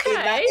 Okay. In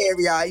that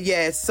area,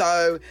 yeah.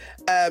 So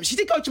she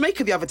did go to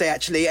Jamaica the other day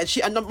actually,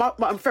 and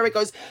and Ferry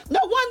goes, no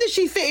wonder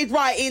she fitted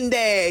right in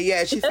there.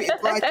 Yeah, she fitted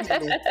right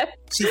in there.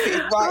 She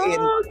fitted right in.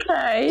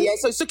 Okay. Yeah,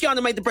 so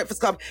Sukihana made the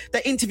Breakfast Club.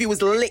 That interview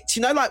was lit.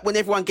 Like when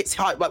everyone gets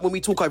hyped, like when we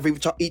talk over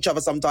each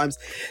other sometimes.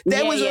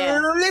 There was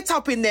lit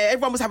up in there.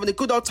 Everyone was having a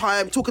good old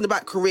time talking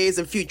about careers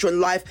and future and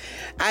life.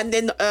 And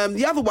then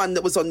the other one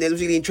that was on there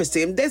was really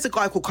interesting. There's a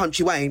guy called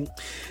Country Wayne.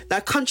 Now,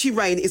 Country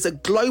Wayne is a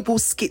global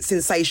skit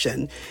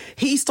sensation.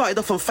 He started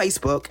off on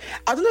Facebook.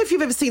 I don't know if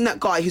you've ever seen that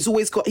guy who's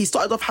always he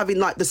started off having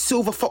like the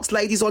Silver Fox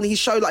ladies on his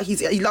show. Like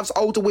he loves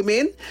older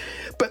women,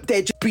 but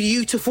they're just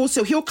beautiful.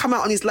 So he'll come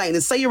out on his lane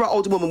and say you're an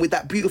older woman with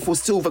that beautiful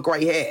silver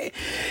grey hair.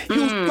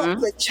 He'll stop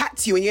to chat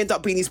to you and you end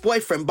up being his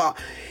boyfriend. But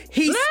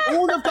he's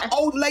all of the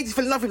old ladies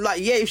fell in love with him.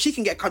 Like, yeah, if she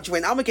can get a Country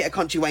Wayne, I'm gonna get a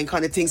Country Wayne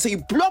kind of thing. So you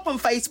blow up on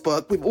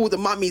Facebook with all the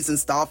mummies and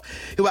stuff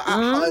who are at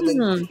home,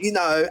 and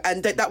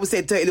and that was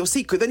their dirty little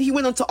secret. Then he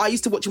went on to, I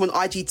used to watch him on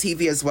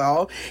IGTV as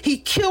well. He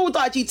killed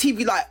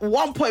IGTV, like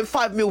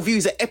 1.5 mil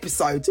views an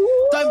episode.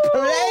 Don't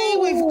play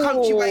with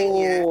Country Wayne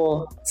yet.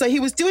 So he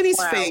was doing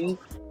his thing.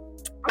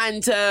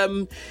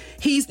 And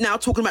he's now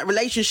talking about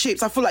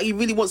relationships. I feel like he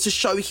really wants to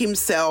show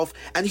himself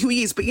and who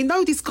he is. But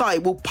this guy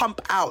will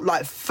pump out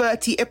like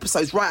 30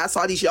 episodes right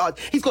outside his yard.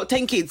 He's got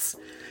 10 kids.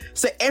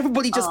 So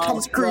everybody just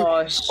comes through.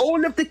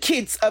 All of the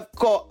kids have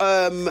got,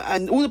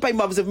 and all the baby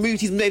mothers have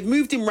moved. They've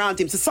moved him around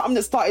him. So something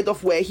that started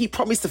off where he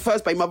promised the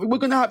first baby mother, we're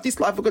going to have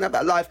this life, we're going to have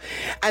that life.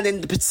 And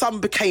then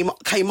some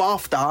came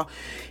after.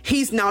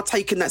 He's now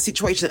taken that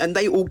situation and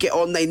they all get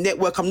on, they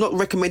network. I'm not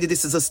recommending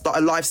this as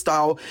a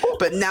lifestyle,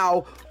 but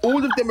now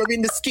all of them are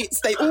in the skits.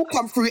 They all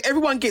come through.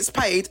 Everyone gets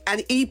paid,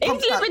 and he's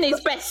living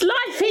his best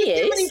life. He's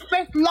living his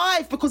best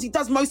life because he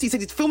does mostly. He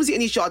said he films it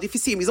in his yard. If you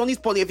see him, he's on his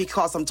Bonnie every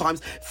car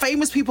sometimes.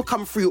 Famous people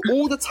come through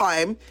all the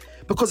time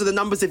because of the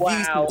numbers of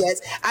views he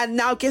gets. And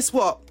now, guess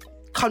what?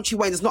 Country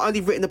Wayne has not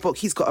only written a book,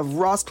 he's got a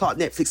Ross Clark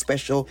Netflix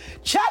special.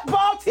 Chat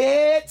about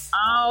it!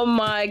 Oh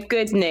my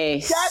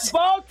goodness. Chat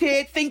about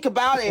it. Think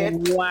about it.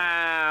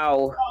 Wow.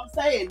 You know what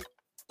I'm saying?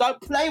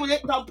 Don't play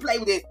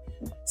with it.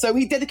 So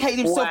he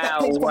dedicated himself that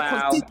place for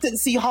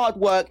consistency, hard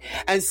work,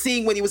 and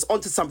seeing when he was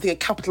onto something and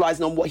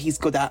capitalising on what he's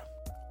good at.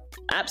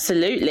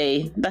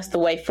 Absolutely. That's the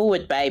way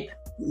forward, babe.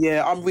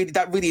 Yeah,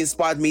 that really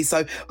inspired me.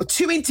 So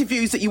 2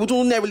 interviews that you would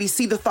ordinarily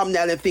see the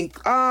thumbnail and think,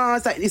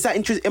 is that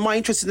interesting? Am I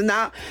interested in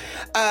that?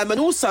 And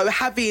also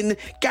having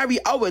Gary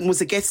Owen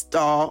was a guest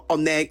star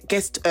on there,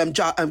 guest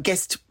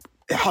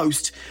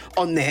host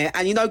on there,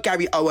 and you know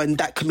Gary Owen,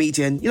 that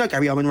comedian. You know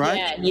Gary Owen,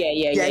 right?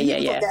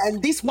 Yeah.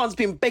 And this one's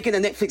been begging a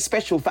Netflix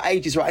special for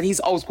ages, right? And he's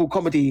old school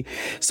comedy.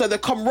 So the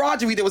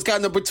camaraderie that was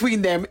going on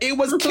between them, it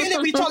was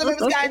killing me. Charlie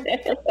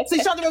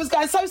was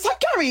going, so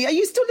Gary, are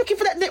you still looking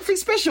for that Netflix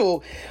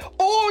special?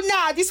 Oh,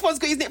 nah, this one's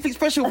got his Netflix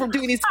special from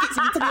doing his skits.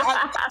 And he's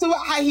talking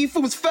about how he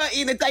films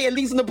 30 in a day and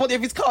leaves on the body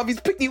of his car of his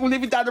picnic, all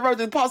living down the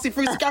road and passing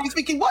through. So Gary's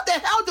thinking, what the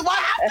hell do I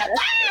have to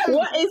do?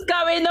 What is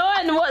going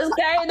on? What's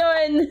going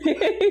on?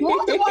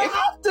 What do I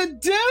have to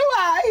do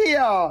out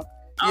here?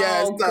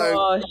 Yeah, oh,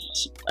 gosh.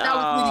 That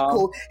was really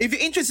cool. If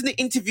you're interested in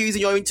interviews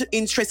and you're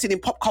interested in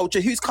pop culture,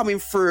 who's coming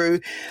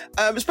through,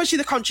 especially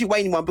the Country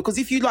Wayne one, because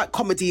if you like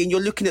comedy and you're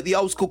looking at the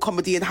old school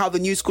comedy and how the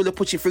new school are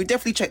pushing through,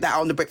 definitely check that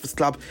out on the Breakfast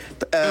Club.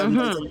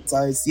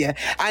 Those, yeah.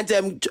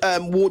 And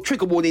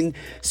trigger warning,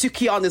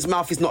 Sukiana's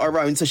mouth is not her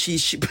own, so she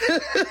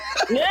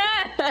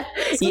yeah.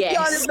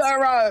 Sukiana's not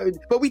her own.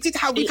 But we've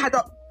had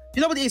our...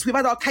 You know what it is? We've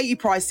had our Katie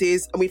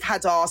Prices and we've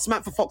had our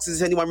Samantha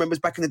Foxes, if anyone remembers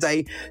back in the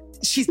day.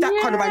 She's that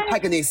kind of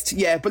antagonist,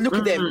 yeah. But look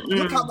at them.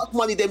 Look how much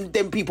money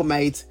them people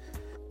made.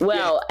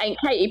 Well, ain't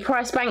Katie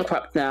Price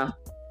bankrupt now?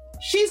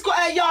 She's got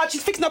her yard.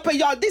 She's fixing up her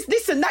yard.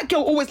 Listen, that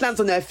girl always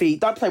lands on her feet.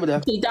 Don't play with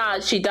her. She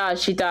does.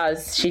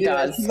 She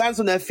lands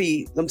on her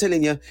feet. I'm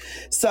telling you.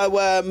 So,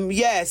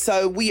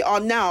 so we are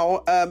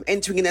now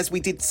entering in as we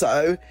did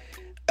so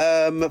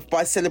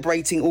by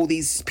celebrating all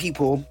these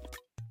people.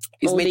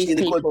 All these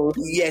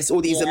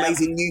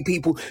amazing new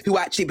people who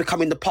are actually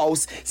becoming the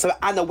pulse. So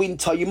Anna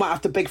Wintour, you might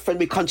have to beg friend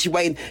with Country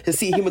Wayne to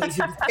see him and his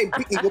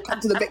picnic will come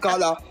to the Met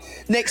Gala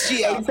next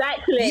year.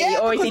 Exactly.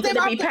 Yeah, or is he going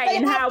to be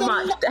paying how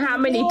much? How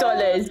many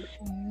dollars?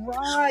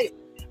 Right.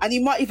 And he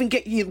might even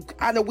get you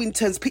Anna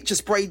Wintour's picture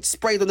sprayed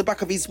on the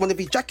back of one of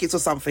his jackets or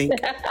something.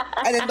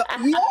 And then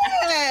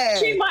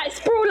she might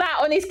sprawl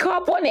out on his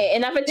car bonnet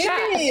and have a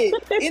chat. In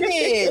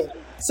it.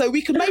 So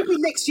we could maybe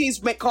next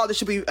year's Met Gala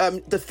should be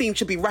the theme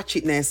should be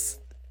ratchetness.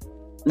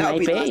 That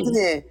would be nice, isn't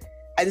it?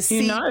 And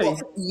see,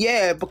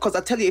 because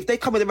I tell you, if they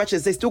come with the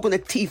ratchets, they're still going to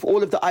teeth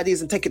all of the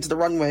ideas and take it to the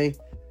runway.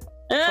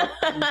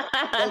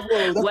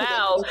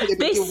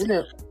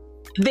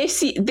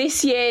 This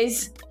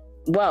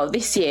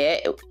year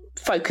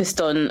focused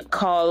on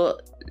Karl.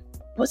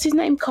 What's his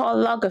name? Karl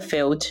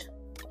Lagerfeld.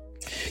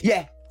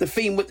 Yeah. The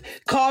theme with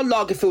Karl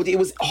Lagerfeld, it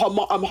was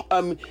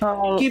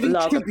giving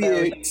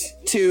tribute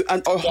to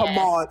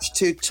homage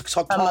to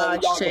Karl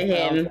Lagerfeld. To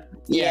him.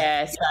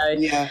 Yeah.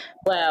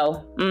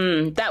 Well,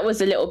 that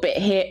was a little bit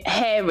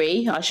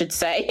hairy, I should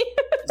say,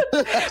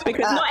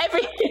 because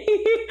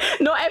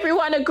not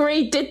everyone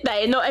agreed, did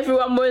they? Not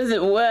everyone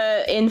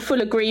were in full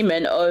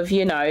agreement of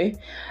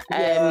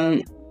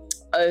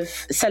of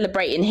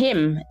celebrating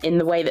him in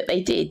the way that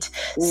they did.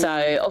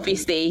 So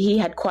obviously he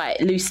had quite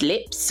loose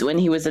lips when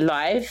he was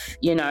alive,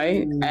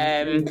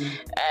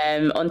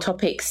 on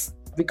topics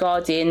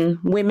regarding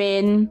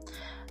women,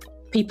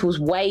 people's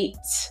weight,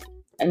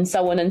 and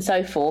so on and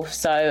so forth.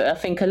 So I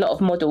think a lot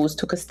of models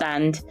took a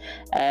stand,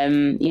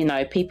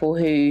 people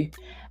who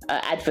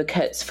are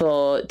advocates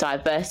for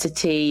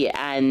diversity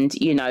and,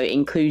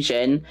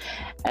 inclusion,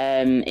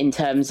 in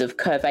terms of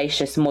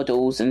curvaceous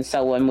models and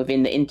so on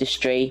within the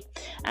industry,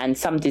 and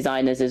some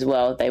designers as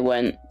well, they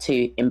weren't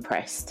too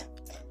impressed.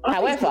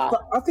 However,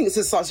 I think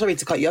sorry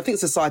to cut you. I think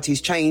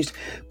society's changed,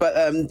 but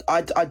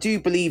I do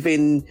believe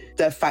in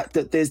the fact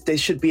that there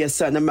should be a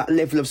certain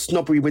level of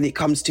snobbery when it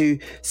comes to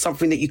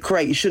something that you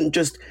create. You shouldn't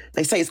just.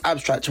 They say it's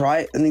abstract,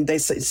 right? I mean, they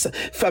say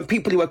for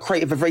people who are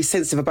creative are very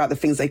sensitive about the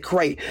things they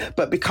create,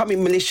 but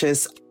becoming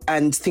malicious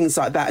and things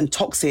like that and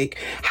toxic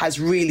has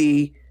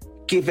really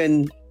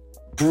given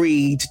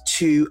breed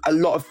to a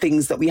lot of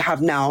things that we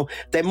have now.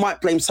 They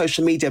might blame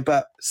social media,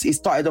 but it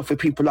started off with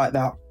people like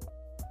that.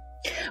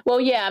 Well,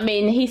 yeah, I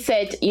mean, he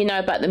said,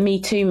 about the Me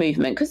Too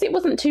movement, because it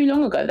wasn't too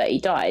long ago that he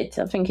died.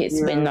 I think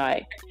it's been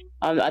I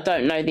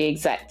don't know the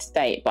exact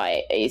date,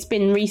 but it's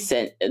been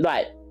recent. It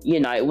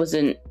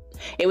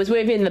was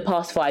within the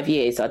past 5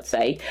 years, I'd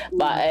say.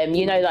 But,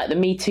 like the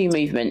Me Too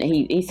movement,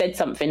 he said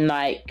something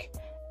like,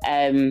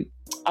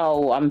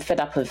 I'm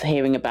fed up of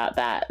hearing about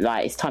that.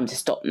 Like, it's time to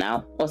stop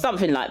now, or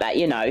something like that,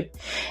 and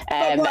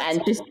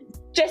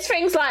just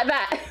things like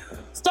that.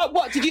 Stop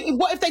what?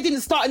 What if they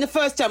didn't start in the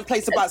first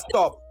place about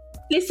stop?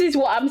 This is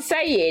what I'm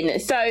saying.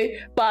 So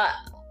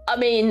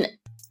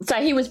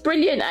he was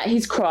brilliant at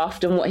his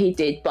craft and what he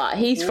did, but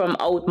he's from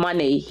old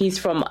money. He's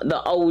from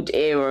the old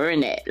era,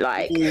 innit?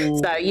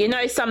 So,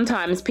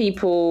 sometimes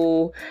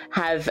people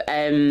have,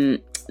 their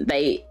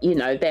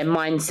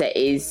mindset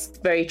is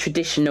very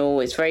traditional.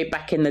 It's very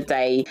back in the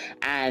day,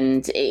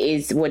 and it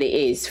is what it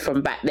is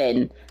from back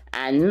then.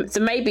 And so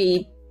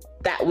maybe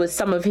that was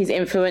some of his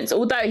influence,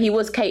 although he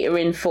was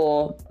catering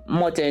for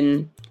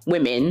modern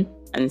women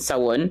and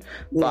so on.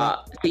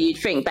 But you'd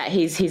think that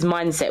his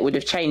mindset would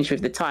have changed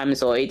with the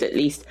times, or he'd at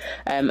least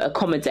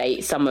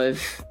accommodate some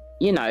of,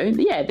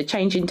 the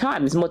changing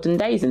times, modern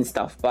days and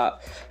stuff.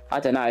 But I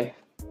don't know.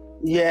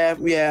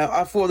 Yeah.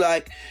 I feel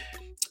like,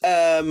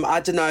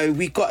 I don't know.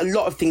 We've got a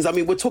lot of things. I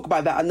mean, we'll talk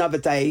about that another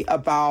day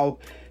about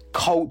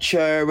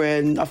culture,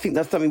 and I think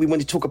that's something we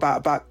want to talk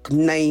about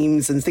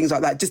names and things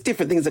like that, just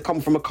different things that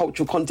come from a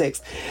cultural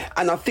context.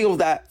 And I feel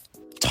that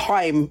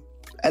time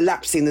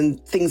elapsing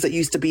and things that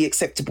used to be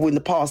acceptable in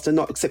the past are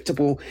not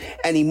acceptable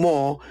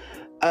anymore.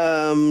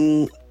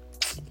 I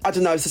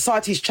don't know,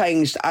 society's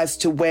changed as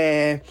to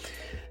where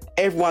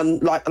everyone,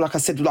 like I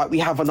said, like we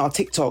have on our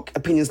TikTok,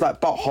 opinions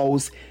like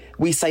buttholes,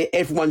 we say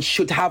everyone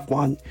should have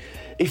one.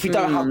 If you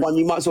don't have one,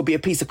 you might as well be a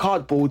piece of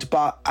cardboard.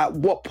 But at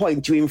what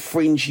point do you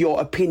infringe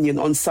your opinion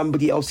on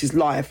somebody else's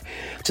life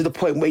to the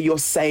point where you're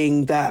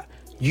saying that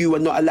you are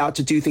not allowed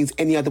to do things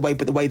any other way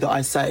but the way that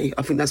I say?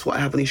 I think that's what I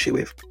have an issue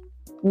with.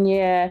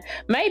 Yeah,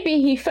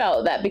 maybe he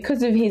felt that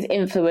because of his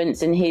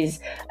influence and his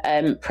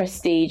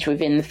prestige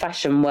within the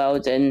fashion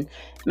world, and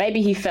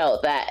maybe he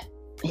felt that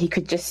he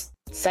could just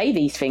say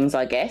these things.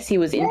 I guess he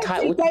was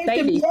entitled to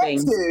say these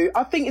things.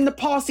 I think in the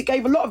past it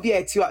gave a lot of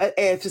air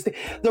to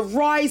the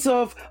rise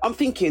of, I'm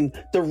thinking,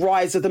 the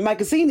rise of the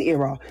magazine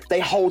era.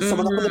 They hold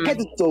someone up on the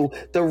pedestal.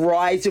 The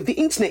rise of the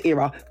internet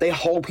era. They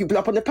hold people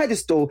up on the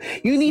pedestal.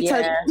 You need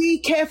to be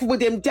careful with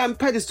them damn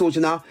pedestals,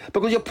 you know,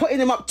 because you're putting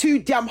them up too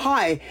damn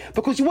high.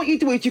 Because what you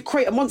do is you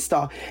create a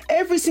monster.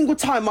 Every single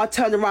time I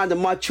turn around and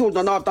my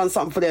children, I know I've done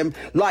something for them,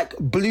 like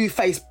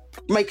Blueface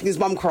making his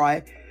mum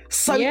cry.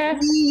 So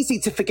easy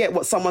to forget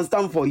what someone's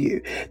done for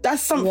you.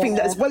 That's something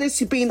that, as well as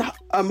you being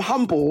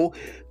humble,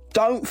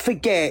 don't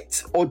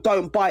forget or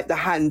don't bite the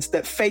hand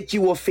that fed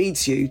you or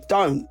feeds you.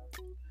 Don't.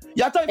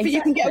 Yeah, I don't think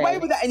you can get away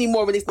with that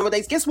anymore in this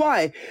nowadays. Guess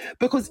why?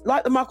 Because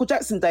like the Michael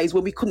Jackson days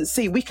when we couldn't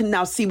see, we can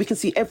now see. We can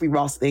see every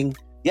last thing.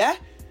 Yeah?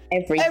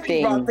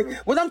 Everything.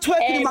 When I'm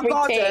twerking in my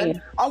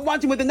garden, I'm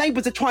wondering whether the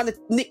neighbours are trying to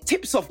nick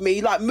tips off me,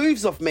 like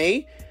moves off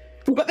me.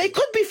 But they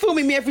could be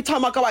filming me every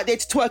time I go out there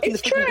to twerk in the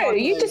true.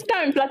 Garden. You just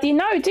don't bloody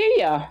know, do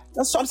you?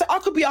 That's what I'm saying. I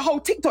could be a whole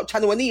TikTok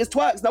channel and Nia's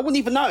twerks and I wouldn't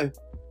even know.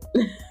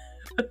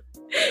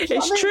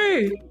 It's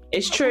true.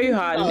 It's true,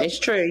 hon. It's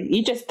true.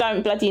 You just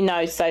don't bloody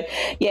know. So,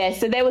 yeah,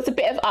 so there was a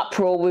bit of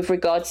uproar with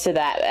regards to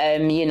that,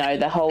 you know,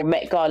 the whole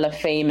Met Gala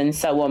theme and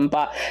so on.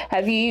 But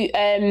have you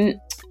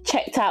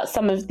checked out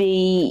some of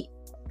the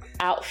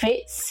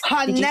outfits?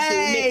 How Miss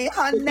Doja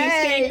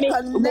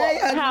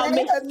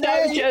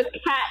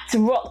Cat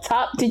rocked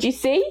up? Did you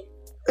see?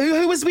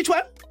 Who was which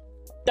one?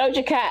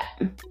 Doja Cat.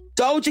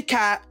 Doja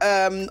Cat.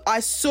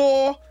 I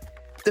saw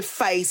the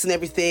face and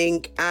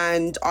everything,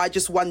 and I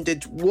just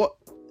wondered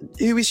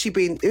who is she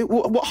being?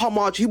 What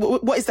homage?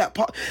 What is that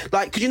part?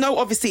 Like, because you know,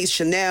 obviously it's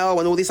Chanel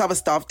and all this other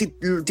stuff.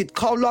 Did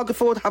Karl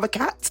Lagerfeld have a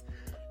cat?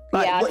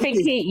 Like, I think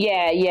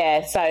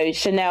So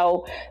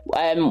Chanel,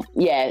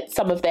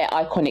 some of their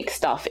iconic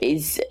stuff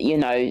is, you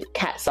know,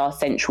 cats are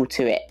central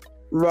to it.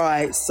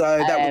 Right.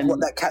 So that was what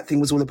that cat thing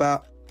was all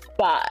about.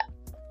 But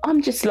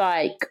I'm just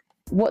like,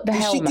 what the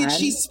hell, man? Did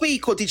she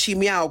speak or did she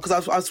meow?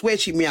 Because I swear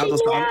she meowed.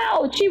 She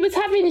meowed. She was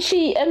having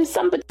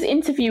somebody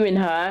interviewing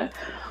her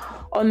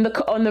on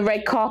the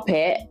red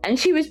carpet, and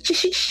she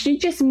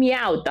just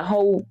meowed the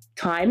whole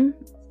time.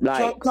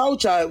 Like,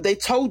 Jojo, they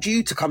told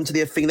you to come to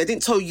their thing. They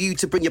didn't tell you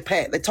to bring your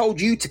pet. They told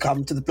you to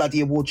come to the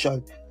bloody award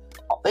show.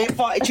 They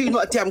invited you,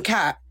 not a damn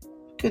cat.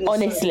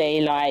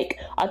 Honestly, like,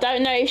 I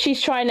don't know if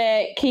she's trying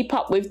to keep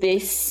up with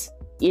this,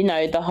 you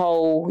know, the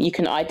whole you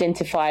can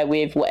identify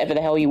with whatever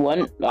the hell you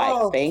want,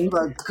 like, thing.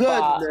 For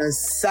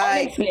goodness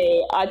sake.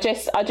 Honestly, I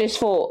just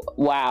thought,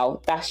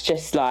 wow, that's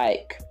just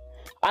like,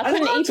 I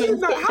couldn't even sit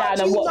down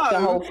and watch the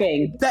whole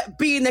thing. That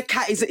being a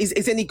cat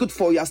is any good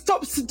for you.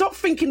 Stop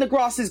thinking the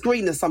grass is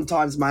greener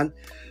sometimes, man.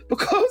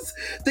 Because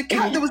the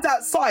cat that was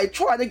outside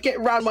trying to get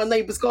around my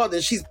neighbour's garden,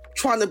 she's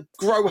trying to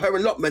grow her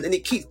allotment and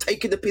it keeps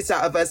taking the piss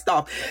out of her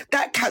stuff.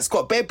 That cat's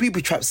got bare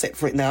booby traps set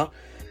for it now.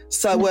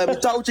 So,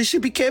 Doja,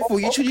 should be careful.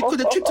 You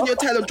could have tripped on your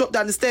tail and dropped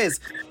down the stairs.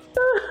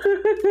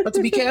 But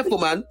to be careful,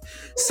 man.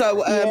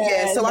 So,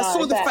 I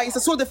saw the face. I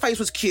saw the face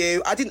was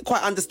cute. I didn't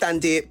quite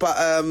understand it, but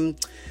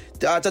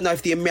I don't know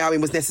if the meowing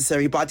was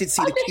necessary, but I did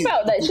see the cute.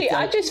 Felt that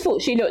I just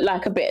thought she looked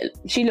like a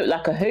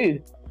who.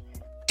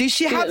 Did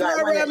she have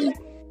her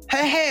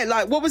hair?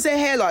 Like, what was her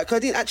hair like? I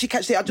didn't actually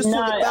catch it. I just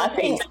saw the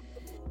piece.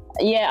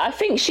 I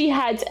think she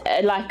had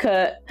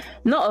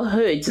not a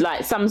hood,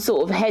 like some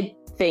sort of head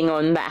thing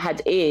on that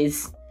had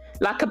ears.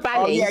 Like a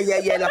bally. Oh,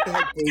 yeah, like a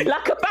head thing.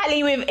 Like a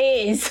bally with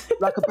ears.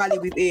 Like a bally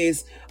with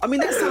ears. I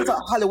mean, that sounds like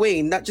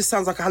Halloween. That just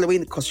sounds like a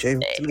Halloween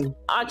costume to me.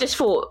 I just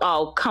thought,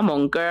 oh, come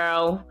on,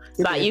 girl.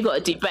 Like, you got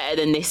to do better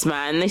than this,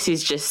 man. This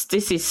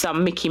is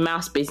some Mickey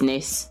Mouse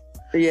business.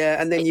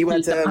 Yeah, and then you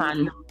had... the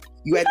pun.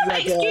 You had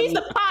excuse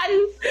the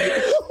pun.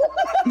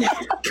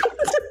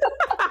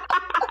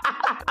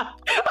 I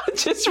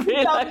just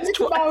realised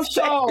what I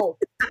said.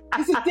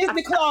 This is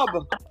Disney Club.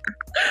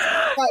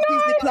 Like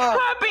Disney Club.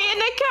 Her being a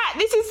cat.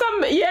 This is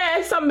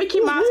some Mickey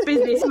Mouse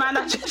business, man.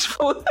 I just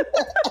thought.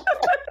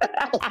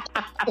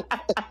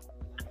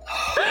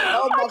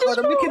 Oh my God!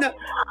 I'm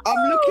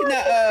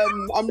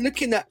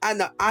looking at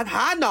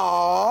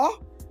Hannah.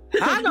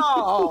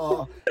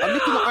 Anna. I'm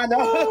looking at Anna,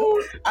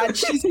 and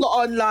she's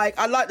got on like,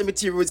 I like the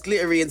material, it's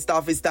glittery and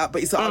stuff, it's that,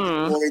 but it's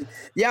boring.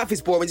 The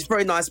outfit's boring. It's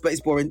very nice, but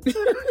it's boring.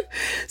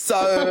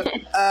 So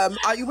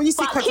when you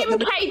see Kim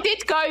K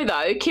did go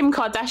though. Kim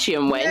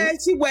Kardashian went. Yeah,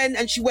 she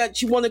went.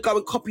 She want to go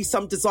and copy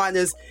some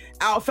designer's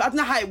outfit. I don't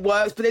know how it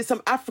works, but there's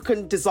some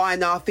African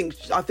designer. I think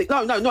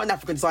no, not an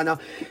African designer.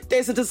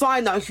 There's a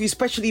designer who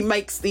specially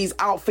makes these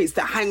outfits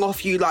that hang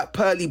off you like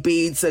pearly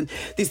beads, and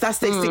that's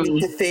their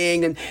signature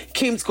thing. And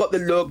Kim's got the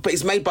look, but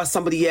it's made by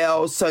somebody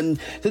else, and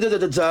blah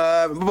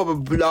blah blah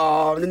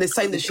blah. And then they're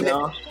saying that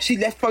she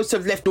supposed to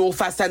have left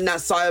North standing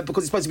outside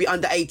because it's supposed to be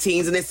under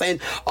 18s, and they're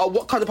saying, oh,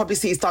 what kind of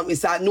publicity stunt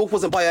is that? North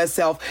wasn't by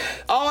herself.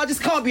 Oh, I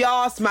just can't be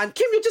asked, man.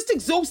 Kim, you're just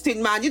exhausted,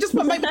 man. You just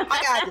want to make me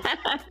tired.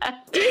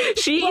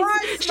 She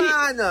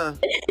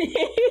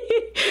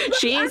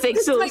is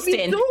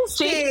exhausting.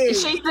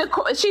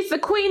 She's the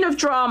queen of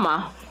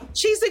drama.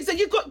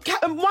 You've got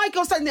my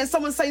girl standing there,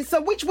 someone saying, so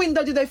which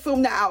window did they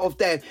film that out of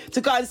then? To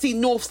go and see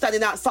North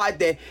standing outside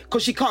there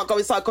because she can't go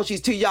inside because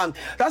she's too young.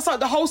 That's like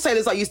the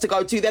wholesalers I used to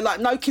go to. They're like,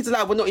 no kids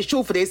allowed, we're not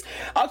insured for this.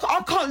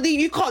 I can't leave,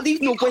 you can't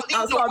leave North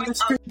outside the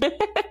street.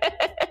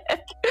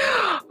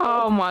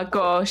 Oh my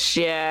gosh,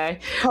 yeah.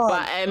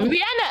 But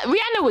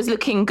Rihanna was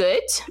looking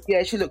good.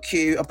 Yeah, she looked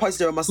cute. I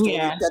posted her on my story.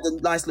 Yeah. She had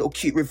a nice little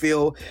cute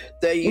reveal.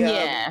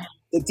 The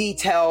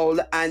detail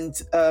and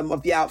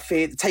of the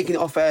outfit, taking it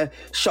off her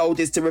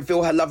shoulders to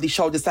reveal her lovely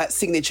shoulders, that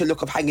signature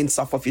look of hanging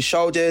stuff off your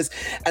shoulders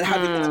and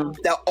having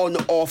that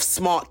on-off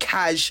smart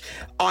cash,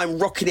 I'm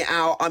rocking it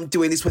out, I'm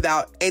doing this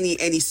without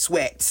any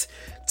sweat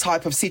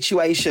type of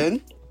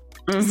situation.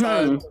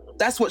 So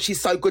that's what she's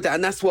so good at,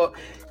 and that's what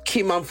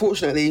Kim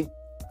unfortunately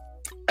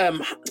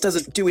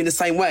doesn't do in the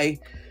same way.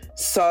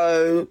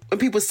 So when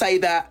people say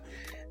that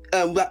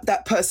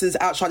that person's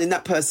outshining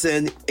that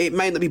person, it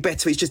may not be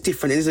better, it's just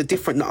different. There's a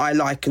different that I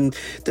like, and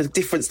the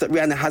difference that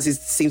Rihanna has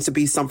seems to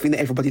be something that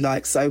everybody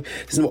likes. So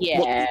there's what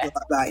people like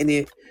that in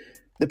it.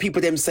 The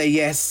people them say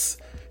yes,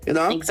 you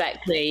know?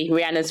 Exactly.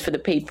 Rihanna's for the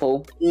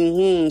people.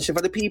 She's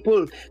for the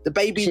people. The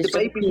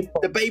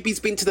baby's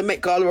been to the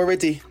Met Gala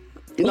already.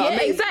 You know what I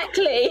mean?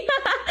 Exactly.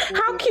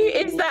 How cute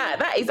is that?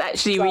 That is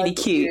actually really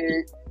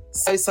cute.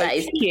 So that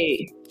is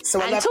cute.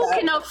 So and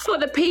talking of for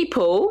the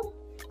people.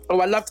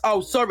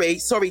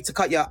 Sorry to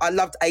cut you. I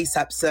loved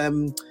ASAP's.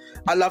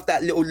 I love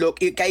that little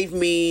look. It gave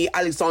me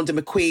Alexander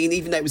McQueen,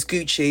 even though it was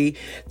Gucci.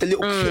 The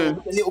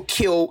little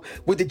kilt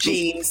with the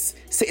jeans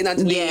sitting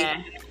underneath.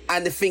 Yeah.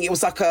 And the thing, it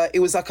was like a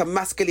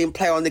masculine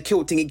play on the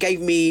kilt thing. It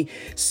gave me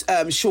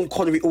Sean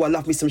Connery. Oh, I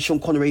love me some Sean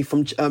Connery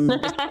from.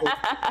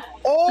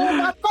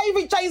 My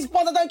favourite James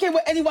Bond. I don't care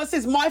what anyone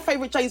says. My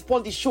favourite James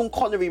Bond is Sean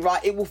Connery.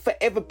 Right, it will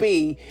forever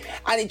be.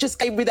 And it just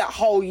gave me that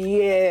whole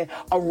I'm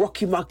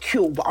rocking my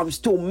kilt, but I'm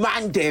still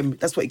mandem.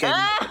 That's what it gave me.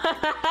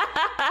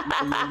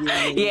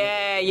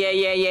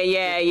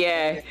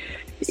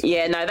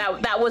 Yeah, no,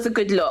 that was a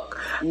good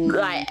look.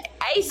 Like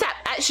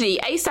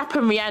ASAP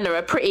and Rihanna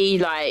are pretty,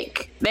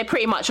 like, they're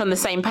pretty much on the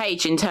same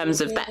page in terms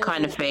of that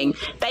kind of thing.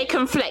 They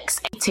can flex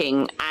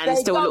acting and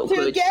still look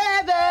good.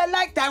 Together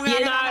like that. You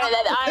know,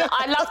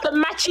 I love the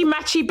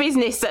matchy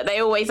business that they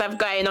always have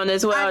going on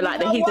as well, like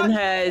the his and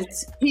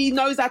hers. He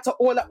knows how to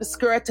all up the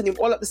skirt, and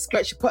all up the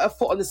skirt. She put her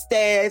foot on the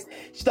stairs.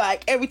 She's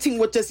like, everything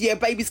was just,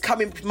 baby's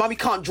coming, mommy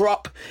can't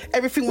drop.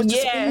 Everything was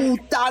just all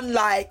done.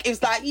 Like, it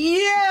was like,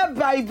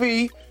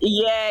 baby.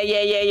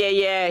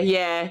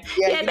 Yeah.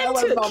 They're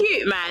too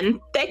cute, man.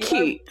 They're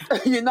cute.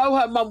 You know,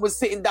 her mum was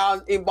sitting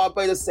down in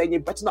Barbados saying, you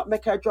better not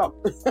make her drop.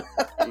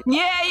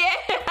 Yeah.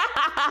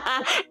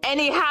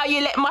 Anyhow, you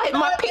let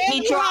my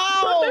pitney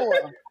drop.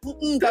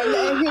 Don't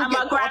let her and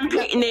my grand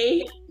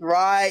pitney.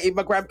 Right,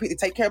 my grand pitney.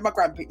 Take care of my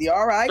grand pitney,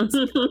 all right?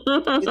 You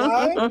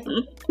know?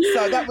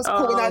 So that was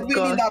cool. And I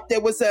really loved,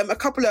 there was a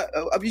couple of,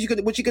 was you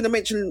going to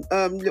mention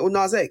Little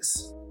Nas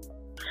X?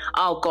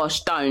 Oh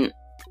gosh, don't.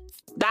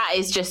 That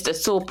is just a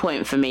sore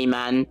point for me,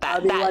 man.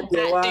 That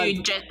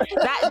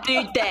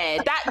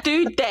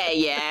dude there,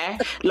 yeah.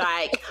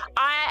 Like,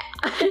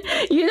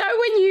 you know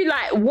when you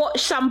like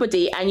watch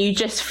somebody and you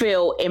just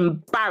feel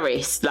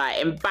embarrassed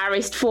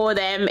for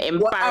them,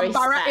 embarrassed.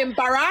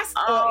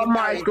 Oh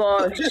my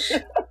gosh.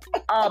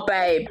 Oh,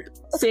 babe.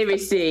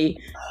 Seriously,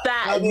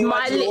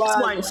 my lips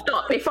won't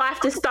stop. If I have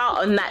to start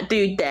on that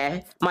dude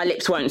there, my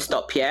lips won't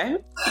stop, yeah?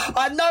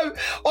 I know.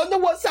 On the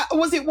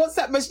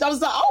WhatsApp message, I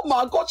was like, oh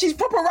my God, she's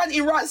proper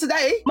ranting right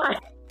today.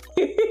 Properly.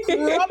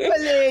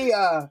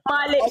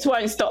 My lips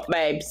won't stop,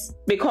 babes,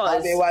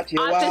 because I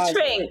just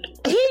think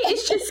he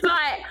is just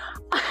like...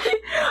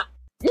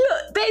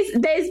 Look,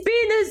 there's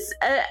being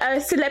a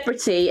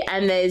celebrity,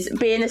 and there's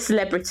being a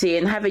celebrity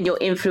and having your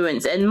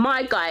influence, and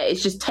my guy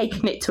is just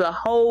taking it to a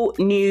whole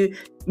new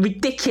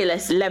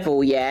ridiculous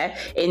level, yeah,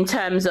 in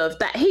terms of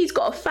that he's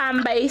got a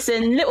fan base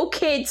and little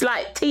kids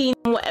like teens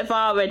and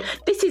whatever, and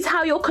this is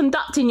how you're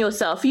conducting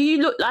yourself.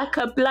 You look like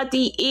a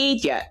bloody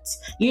idiot.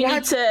 You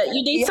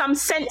need some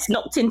sense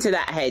knocked into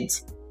that head.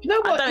 You know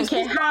what? I don't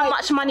care how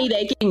much money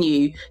they're giving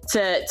you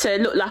to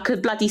look like a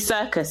bloody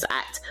circus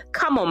act.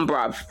 Come on,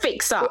 bruv,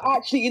 fix up.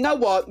 Actually, you know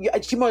what? You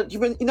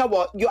know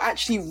what? You're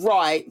actually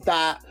right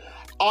that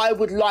I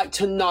would like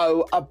to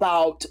know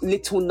about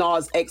Lil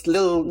Nas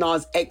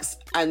X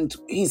and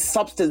his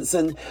substance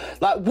and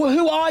like,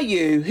 who are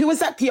you? Who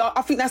exactly are?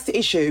 I think that's the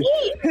issue.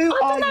 Who are you?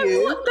 I don't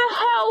know what the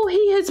hell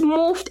he has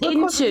morphed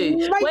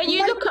into. When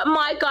you look at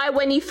my guy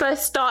when he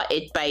first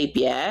started, babe,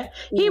 yeah,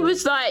 he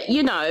was like,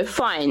 you know,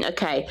 fine,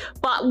 okay,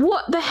 but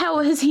what the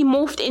hell has he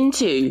morphed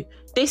into?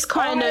 This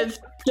kind of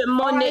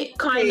demonic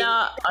kind of,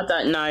 I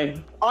don't know.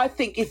 I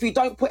think if you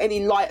don't put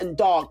any light and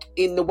dark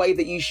in the way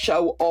that you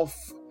show off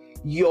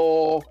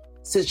your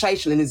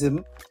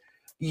sensationalism,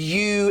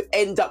 you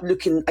end up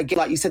looking again,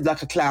 like you said,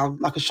 like a clown,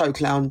 like a show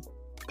clown,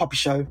 puppy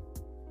show.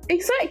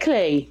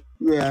 Exactly.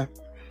 Yeah.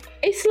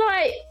 It's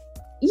like,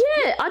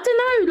 yeah, I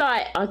don't know.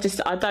 Like,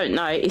 I don't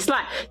know. It's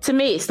like, to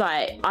me, it's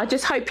like, I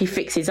just hope he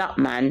fixes up,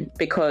 man,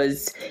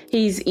 because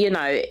he's, you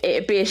know,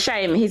 it'd be a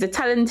shame. He's a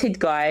talented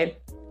guy,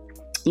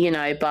 you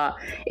know, but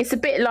it's a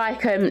bit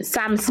like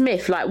Sam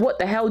Smith. Like, what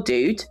the hell,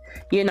 dude?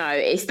 You know,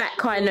 it's that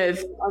kind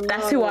of,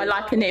 that's who I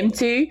liken him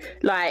to.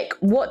 Like,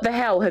 what the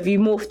hell have you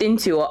morphed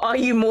into, or are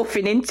you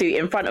morphing into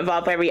in front of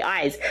our very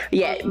eyes?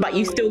 Yeah, but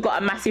you still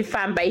got a massive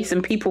fan base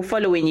and people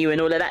following you and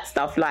all of that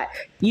stuff. Like,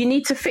 you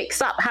need to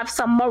fix up, have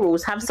some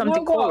morals, have some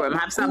decorum,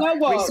 have some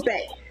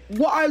respect.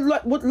 What I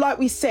like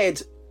we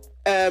said,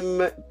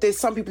 there's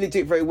some people who do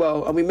it very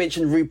well, and we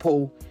mentioned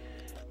RuPaul.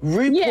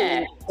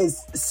 RuPaul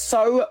is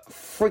so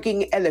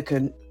frigging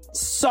elegant,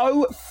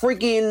 so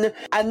frigging,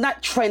 and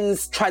that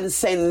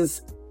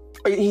transcends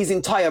his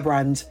entire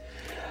brand.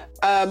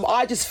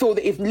 I just feel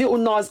that if Lil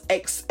Nas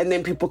X and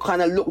then people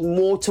kind of look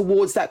more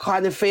towards that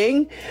kind of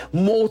thing,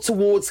 more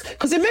towards,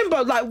 because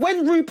remember, like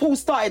when RuPaul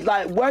started,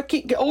 like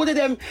working, all of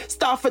them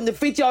stuff and the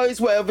videos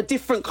were of a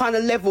different kind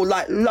of level,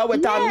 like lower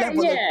down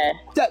level. Yeah.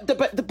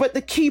 But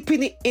the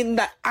keeping it in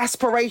that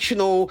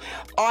aspirational,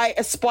 I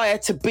aspire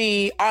to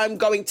be, I'm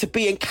going to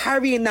be, and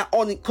carrying that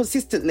on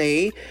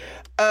consistently,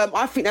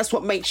 I think that's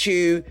what makes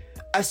you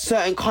a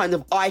certain kind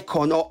of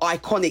icon or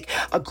iconic.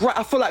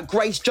 I feel like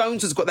Grace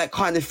Jones has got that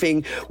kind of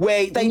thing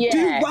where they do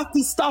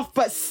wacky stuff,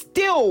 but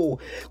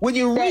still, when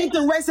you read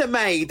the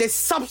resume, there's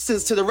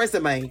substance to the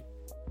resume.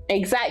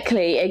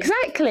 Exactly.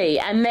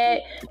 And they're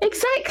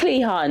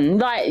exactly, hun.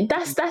 Like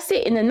that's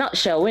it in a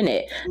nutshell, isn't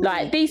it?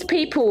 Like these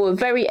people are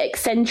very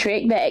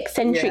eccentric. They're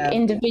eccentric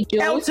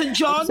individuals. Elton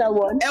John. So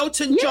on.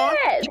 Elton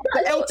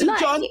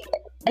John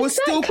will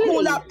still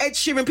call out Ed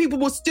Sheeran. People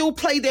will still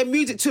play their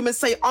music to him and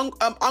say,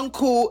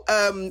 Uncle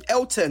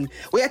Elton.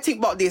 What do you think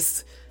about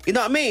this? You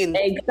know what I mean?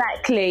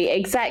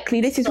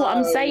 Exactly. This is what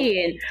I'm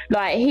saying.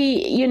 Like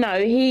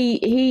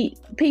he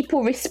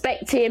people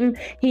respect him.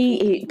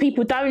 He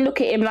people don't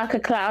look at him like a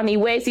clown. He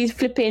wears his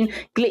flipping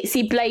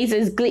glitzy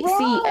blazers,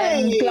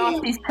 glitzy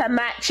glasses to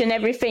match and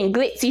everything.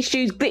 Glitzy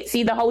shoes,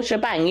 glitzy the whole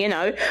shebang, you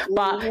know.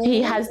 But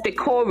he has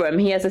decorum.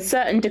 He has a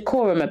certain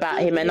decorum about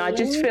him. And I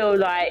just feel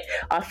like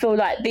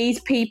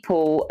these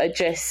people are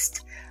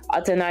just, I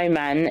don't know,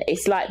 man.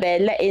 It's like they're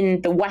letting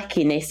the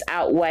wackiness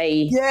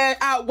outweigh the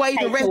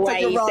rest of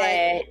the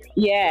ride.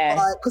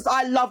 Because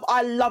I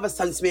love a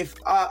Sam Smith.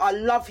 I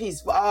love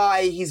his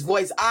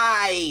voice.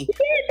 Yeah,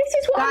 this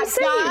is what I'm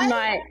saying.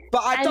 Like,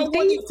 but I don't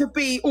want it to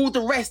be all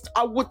the rest.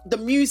 The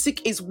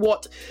music is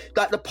what,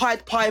 like the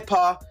Pied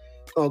Piper.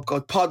 Oh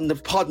God, pardon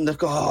the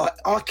God.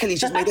 R.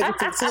 Kelly's just made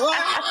everything.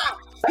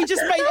 He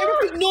just made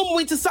everything normal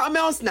into something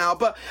else now.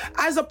 But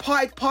as a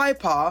Pied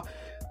Piper,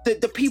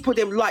 the people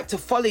them like to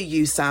follow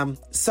you, Sam.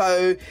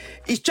 So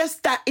it's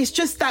just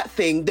that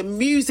thing. The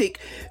music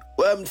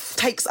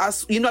takes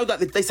us, you know, that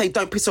they say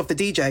don't piss off the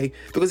DJ,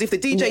 because if the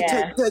DJ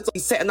turns on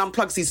his set and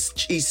unplugs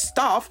his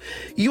stuff,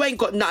 you ain't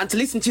got nothing to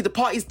listen to. The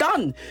party's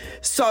done.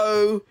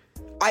 So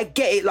I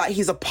get it, like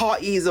he's a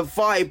party, he's a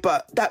vibe,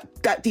 but that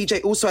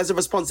DJ also has a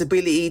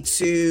responsibility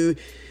to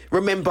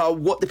remember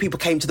what the people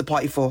came to the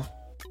party for.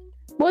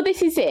 Well,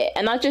 this is it.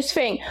 And I just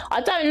think,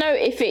 I don't know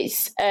if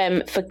it's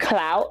for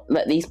clout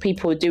that these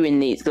people are doing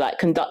these, like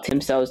conducting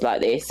themselves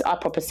like this. I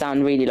proper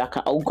sound really like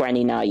an old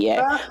granny now,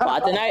 but I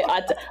don't know.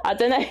 I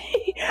don't know.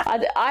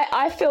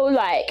 I feel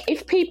like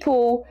if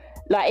people,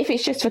 like if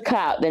it's just for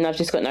clout, then I've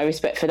just got no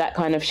respect for that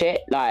kind of shit.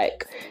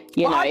 Like,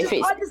 you know, if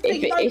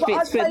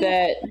it's for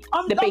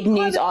the big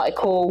news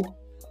article.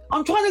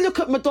 I'm trying to look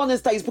at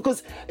Madonna's days,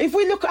 because if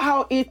we look at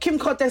how Kim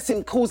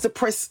Kardashian calls the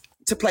press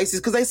to places,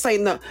 because they're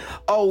saying that,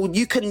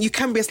 you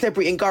can be a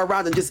celebrity and go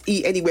around and just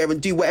eat anywhere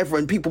and do whatever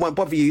and people won't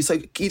bother you. So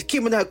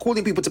Kim and her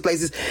calling people to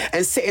places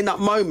and setting up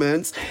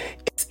moments,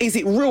 is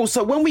it real?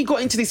 So when we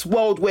got into this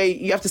world where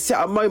you have to set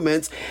up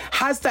moments,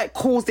 has that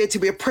caused there to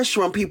be a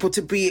pressure on people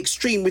to be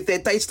extreme with their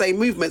day-to-day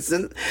movements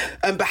and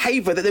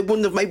behaviour that they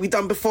wouldn't have maybe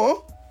done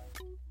before?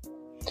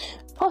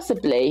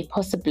 Possibly,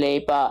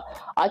 but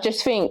I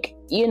just think,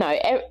 you know,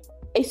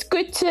 it's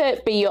good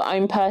to be your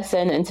own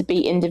person and to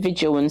be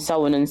individual and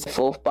so on and so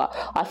forth. But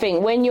I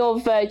think when you're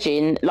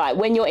virgin, like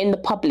when you're in the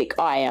public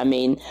eye, I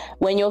mean,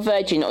 when you're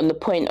virgin on the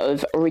point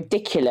of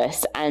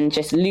ridiculous and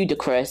just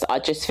ludicrous, I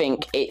just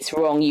think it's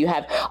wrong.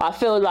 I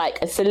feel like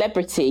a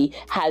celebrity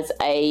has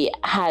a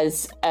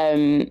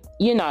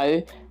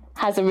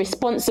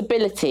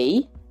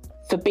responsibility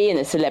for being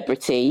a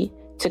celebrity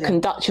to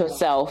conduct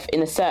yourself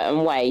in a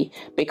certain way,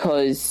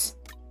 because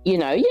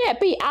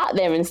be out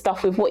there and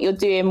stuff with what you're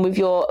doing with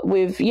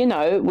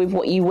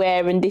what you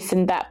wear and this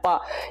and that,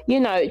 but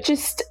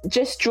just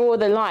draw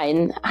the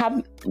line.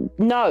 Have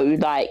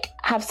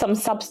some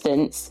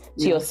substance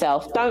to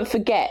yourself. Don't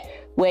forget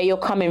where you're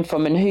coming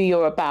from and who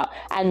you're about,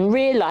 and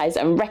realize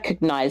and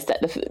recognize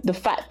that the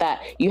fact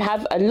that you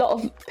have a lot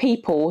of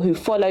people who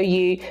follow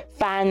you,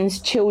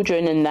 fans,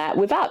 children, and that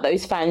without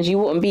those fans you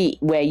wouldn't be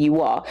where you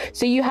are.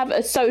 So you have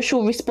a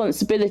social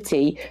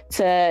responsibility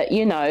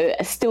to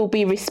still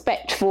be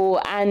respectful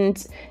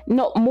and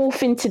not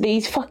morph into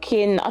these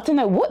fucking, I don't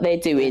know what they're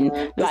doing,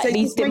 like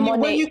these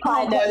demonic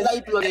kind of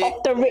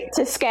off the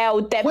Richter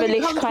scale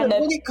devilish kind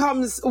of.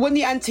 When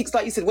the antics,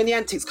 like you said, when the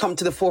antics come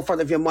to the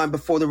forefront of your mind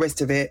before the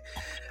rest of it,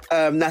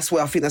 that's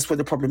where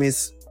the problem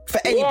is for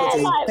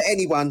anybody, for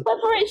anyone.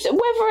 Whether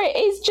it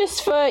is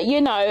just for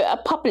a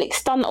public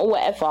stunt or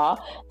whatever,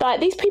 like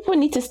these people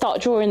need to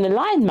start drawing the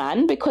line,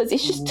 man, because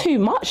it's just too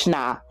much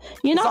now.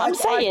 You know what I'm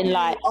saying?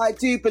 I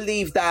do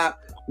believe that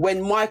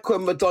when Michael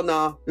and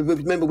Madonna,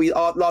 remember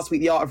last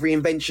week, The Art of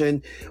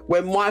Reinvention,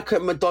 when Michael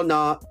and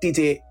Madonna did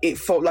it, it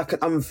felt like an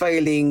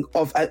unveiling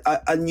of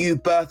a new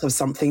birth of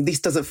something. This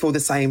doesn't feel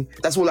the same.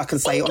 That's all I can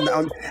say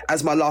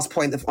as my last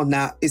point on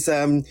that. Is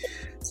it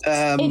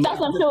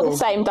doesn't feel the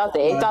same, does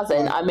it? It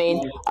doesn't. I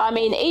mean,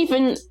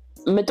 even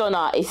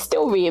Madonna is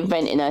still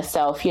reinventing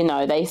herself.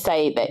 They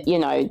say that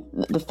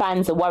the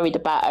fans are worried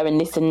about her and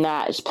this and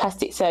that. It's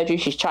plastic surgery,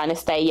 she's trying to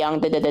stay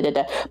young, but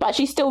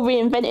she's still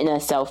reinventing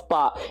herself,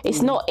 but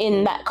it's not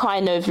in that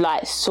kind of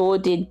like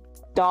sordid,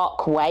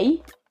 dark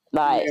way.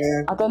 Like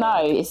I don't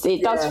know,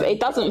 it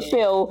doesn't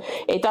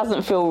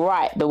feel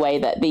right the way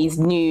that these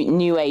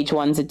new age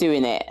ones are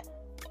doing it.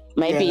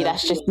 Maybe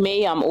that's just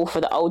me. I'm all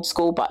for the old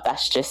school, but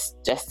that's just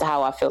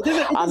how I feel.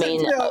 I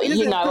mean,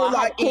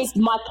 I had kids.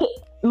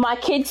 My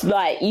kids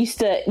used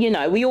to,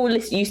 we all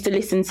used to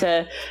listen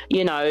to,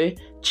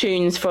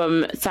 tunes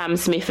from Sam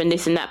Smith and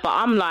this and that. But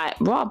I'm like,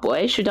 right,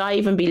 boy, should I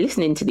even be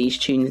listening to these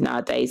tunes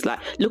nowadays?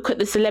 Like, look at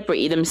the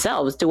celebrity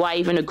themselves. Do I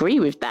even agree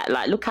with that?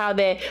 Like, look how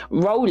they're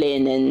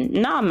rolling and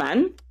nah,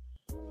 man.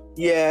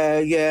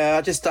 Yeah.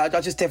 I just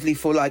definitely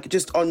feel like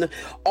just on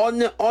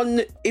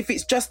if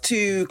it's just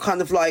to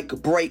kind of like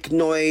break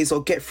noise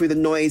or get through the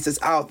noise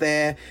that's out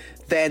there,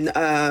 then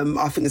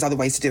I think there's other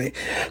ways to do it.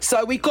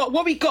 So we got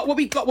what we got.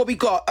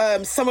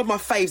 Some of my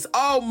faves.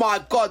 Oh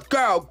my God,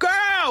 girl.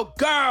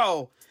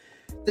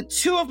 The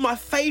two of my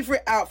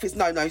favorite outfits.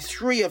 No,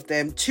 three of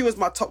them. Two is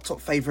my top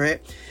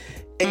favorite.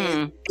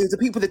 It was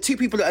the two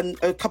people and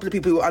a couple of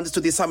people who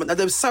understood the assignment. And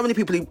there were so many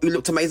people who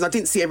looked amazing. I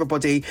didn't see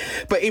everybody,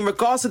 but in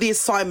regards to the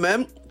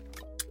assignment,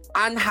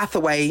 Anne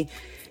Hathaway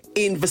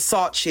in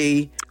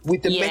Versace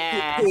with the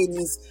metal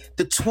pins,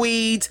 the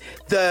tweed,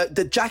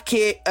 the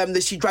jacket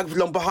that she dragged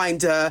along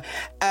behind her.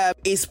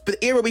 Is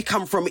the era we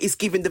come from is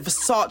giving the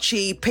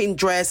Versace pin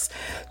dress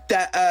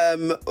that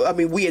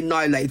we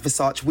annihilated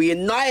Versace. We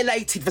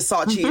annihilated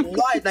Versace,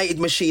 annihilated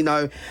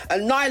Moschino,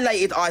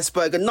 annihilated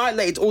Iceberg,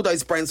 annihilated all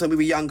those brands when we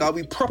were younger.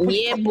 We properly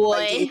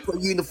it for a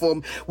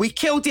uniform. We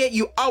killed it.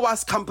 You owe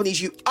us,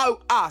 companies. You owe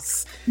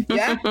us.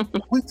 Yeah?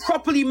 We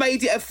properly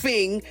made it a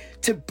thing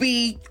to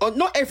be, or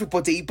not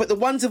everybody, but the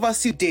ones of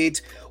us who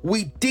did,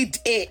 we did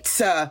it.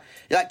 I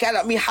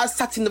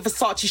sat in the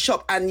Versace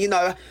shop and,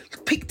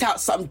 picked out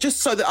something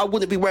just so that I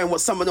wouldn't be wearing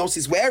what someone else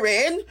is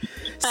wearing.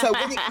 So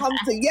when it comes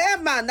to,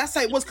 that's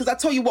how it was. Because I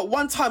tell you what,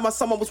 one time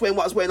someone was wearing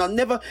what I was wearing. I'll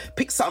never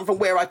pick something from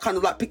where I kind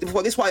of picked it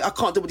before. This is why I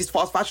can't do with this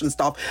fast fashion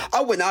stuff.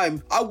 I went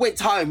home. I'm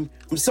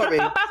sorry.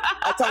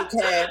 I don't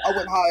care. I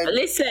went home.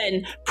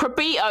 Listen,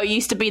 Probito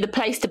used to be the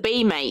place to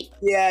be, mate.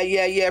 Yeah.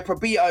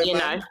 Probito, you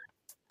know.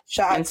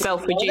 Shout and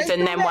Selfridges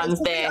and them ones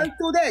there.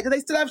 Still there? Do they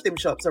still have them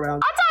shops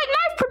around? I don't know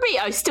if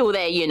Probito's still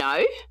there,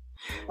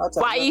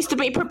 But it used to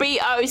be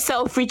Probito,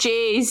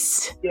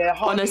 Selfridges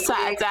on a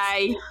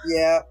Saturday.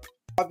 Yeah.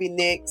 Harvey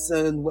Nicks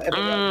and whatever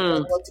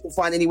you can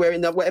find anywhere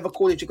in whatever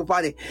college you can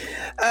find it.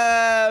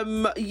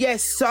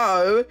 Yes,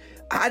 so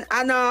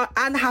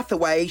Anne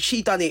Hathaway,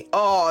 she done it.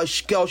 Oh,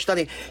 she done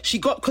it. She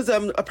got, because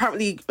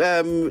apparently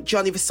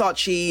Gianni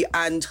Versace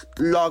and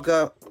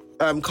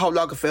Karl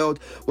Lagerfeld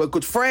were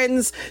good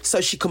friends,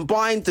 so she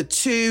combined the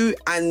two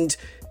and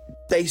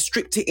they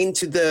stripped it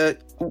into the,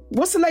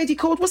 what's the lady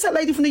called? What's that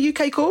lady from the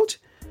UK called?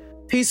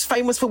 Who's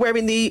famous for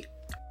wearing the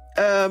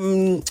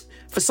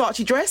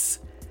Versace dress?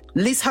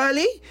 Liz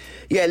Hurley?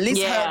 Yeah,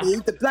 Liz Hurley,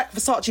 the black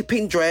Versace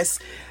pin dress.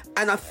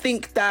 And I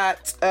think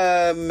that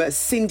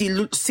Cindy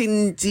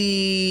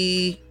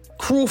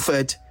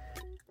Crawford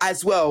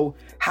as well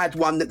had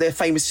one that they're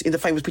famous in the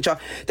famous picture.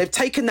 They've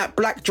taken that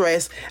black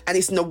dress and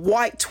it's in a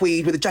white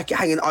tweed with a jacket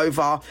hanging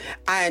over,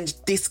 and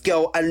this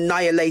girl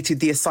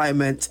annihilated the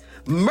assignment.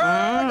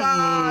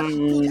 Murder!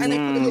 And they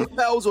put the little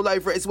pearls all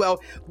over it as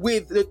well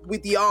with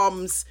the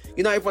arms.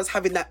 You know, everyone's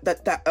having that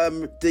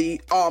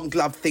the arm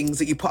glove things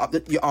that you put up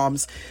your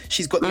arms.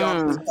 She's got the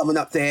arms coming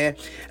up there.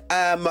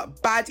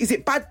 Is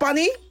it Bad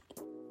Bunny?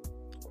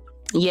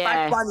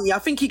 Yeah. Bad Bunny. I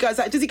think he goes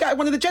out. Does he go out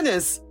one of the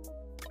Jenners?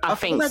 I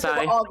think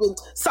so.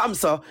 Something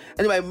so.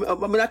 Anyway, I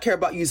mean, I care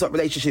about user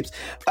relationships.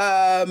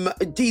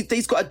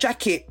 He's got a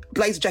jacket,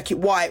 blazer jacket,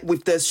 white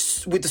with the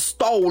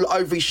stole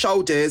over his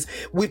shoulders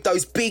with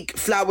those big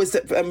flowers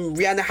that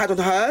Rihanna had on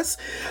hers.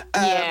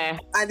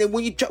 And then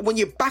when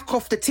you back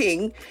off the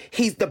ting,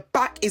 the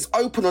back is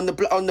open on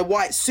the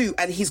white suit,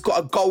 and he's got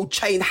a gold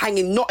chain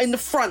hanging, not in the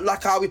front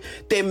like how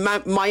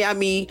the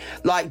Miami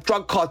like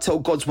drug cartel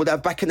gods would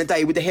have back in the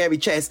day with the hairy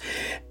chest.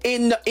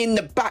 In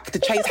the back, the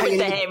chain's hanging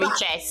with in the the hairy back.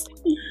 chest.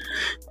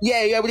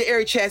 Yeah, with the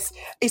hairy chest,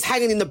 it's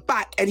hanging in the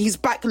back, and his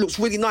back looks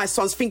really nice.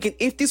 So I was thinking,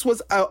 if this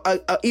was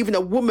even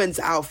a woman's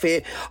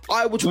outfit,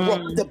 I would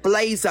rock the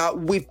blazer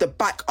with the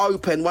back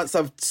open once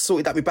I've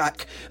sorted out my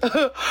back, with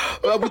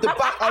the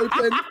back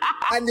open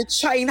and the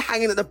chain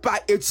hanging at the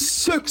back. It's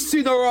sexy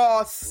in her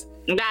ass.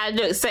 That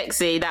looks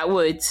sexy. That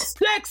would.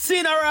 Sexy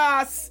in her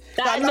ass.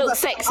 That looks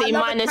sexy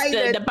minus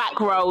the back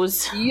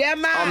rolls. Yeah,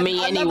 man. On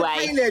me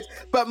anyway.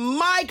 But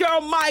my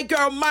girl, may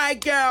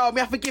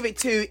I forgive it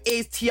to,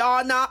 is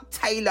Tiana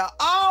Taylor.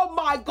 Oh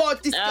my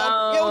God, this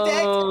girl killed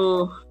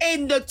it.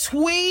 In the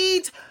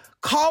tweed,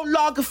 Karl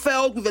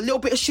Lagerfeld with a little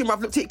bit of shimmer.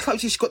 I've looked at it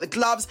closely. She's got the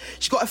gloves.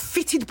 She's got a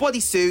fitted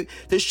bodysuit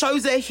that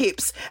shows her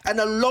hips and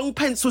a long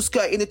pencil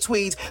skirt in the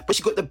tweed. But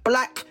she's got the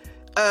black,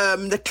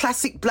 the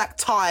classic black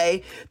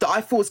tie that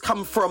I thought was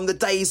come from the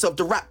days of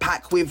the Rat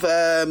Pack with,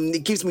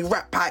 it gives me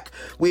Rat Pack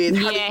with...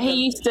 he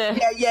used to...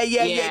 Yeah.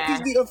 It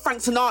gives me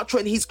Frank Sinatra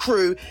and his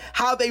crew,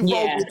 how they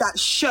rolled with that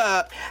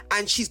shirt.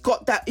 And she's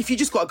got that, if you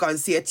just got to go and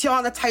see her.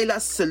 Tiana Taylor,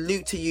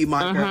 salute to you,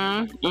 my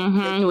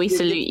girl. We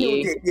salute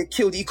you. You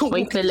killed it.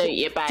 We salute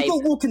you, babe. You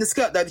can't walk in the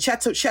skirt though. She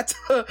had to,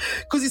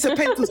 because it's a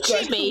pencil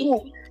skirt.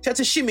 She had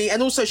to shimmy,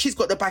 and also she's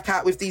got the back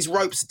out with these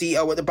ropes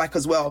detail at the back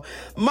as well.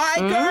 My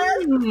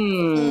girl,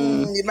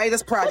 you made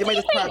us proud.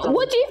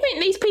 What do you think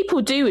these people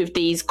do with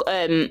these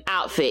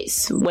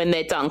outfits when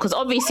they're done? Because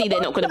obviously they're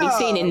not going to be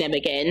seen in them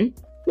again.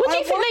 What do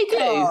you think they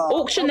do?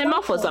 Auction them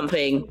off or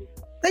something?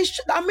 They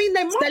should. I mean,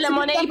 they might sell them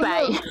on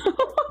eBay.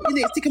 You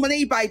need to stick them on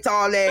eBay,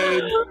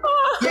 darling.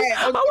 Yeah.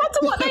 I wonder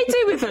what they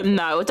do with them,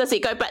 though. Or does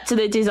it go back to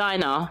the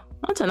designer?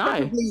 I don't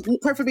know.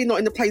 Preferably not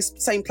in the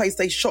same place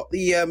they shot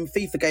the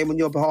FIFA game on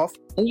your behalf.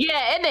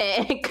 Yeah,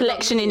 innit?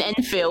 Collection in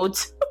Enfield.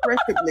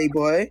 Preferably,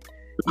 boy.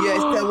 Yeah,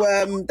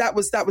 so that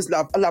was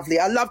lovely.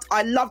 I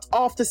loved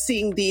after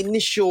seeing the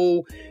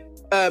initial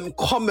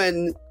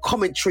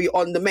commentary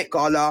on the Met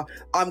Gala.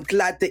 I'm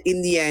glad that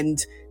in the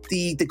end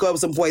the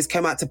girls and boys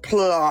came out to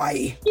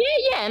play.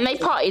 Yeah, and they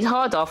partied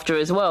hard after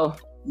as well.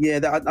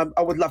 Yeah,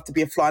 I would love to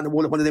be a fly on the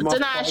wall at one of them. I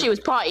don't know how she was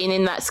partying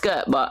in that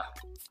skirt, but...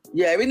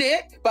 Yeah,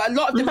 innit? But a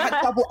lot of them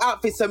had double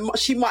outfits, so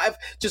she might have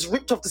just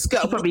ripped off the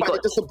skirt. Probably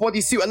got just a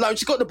bodysuit alone.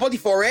 She got the body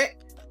for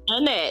it.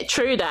 Innit?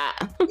 True that.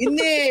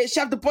 Innit? She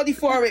had the body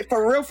for it,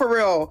 for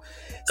real.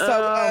 So,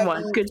 oh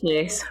my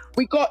goodness.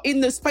 We got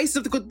in the space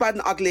of the good, bad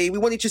and ugly. We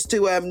wanted just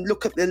to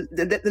look at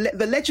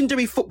the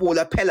legendary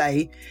footballer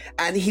Pele,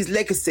 and his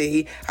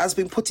legacy has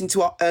been put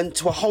into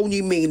a whole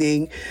new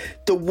meaning.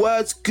 The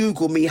words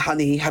 "Google me,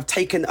 honey" have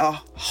taken a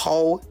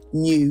whole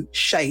new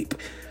shape.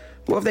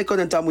 What have they gone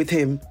and done with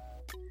him?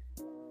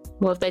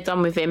 What have they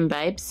done with him,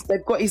 babes?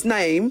 They've got his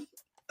name,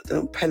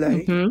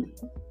 Pele.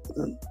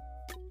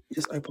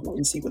 Just open up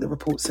and see what the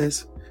report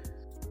says.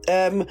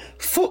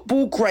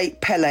 Football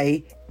great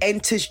Pele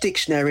enters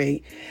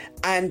dictionary,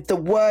 and the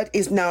word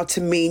is now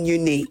to mean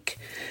unique.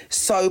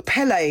 So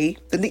Pele,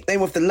 the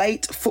nickname of the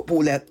late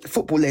football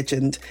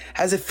legend,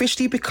 has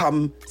officially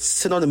become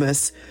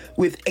synonymous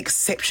with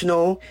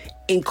exceptional,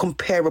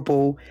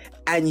 incomparable,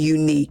 and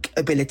unique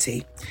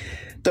ability.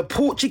 The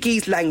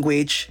Portuguese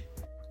language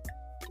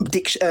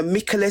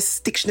Michaelis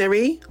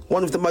Dictionary,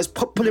 one of the most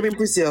popular in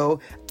Brazil,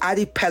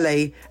 added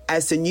Pele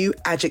as the new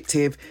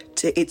adjective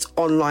to its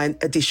online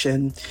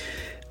edition.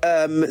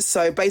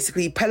 So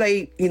basically,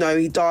 Pele,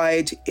 he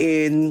died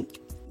in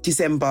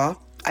December,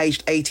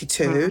 aged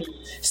 82.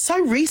 So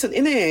recent,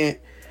 isn't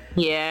it?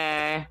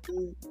 Yeah.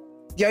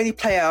 The only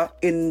player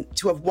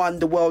to have won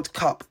the World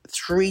Cup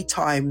 3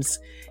 times.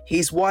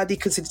 He's widely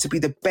considered to be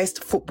the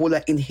best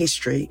footballer in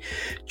history.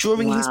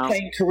 During his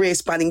playing career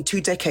spanning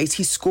 2 decades,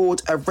 he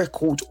scored a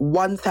record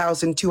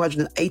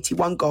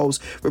 1,281 goals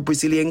for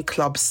Brazilian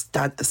club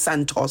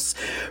Santos,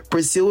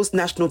 Brazil's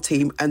national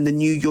team, and the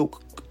New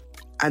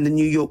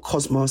York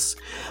Cosmos.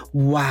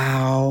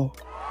 Wow.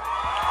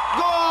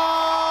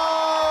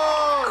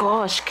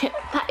 Gosh,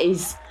 that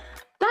is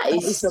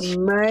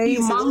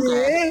amazing.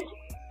 Humongous.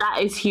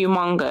 That is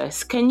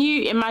humongous. Can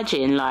you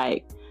imagine,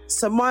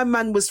 So my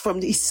man was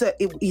from, he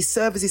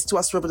services to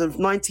us from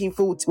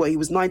 1940, well, he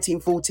was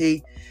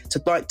 1940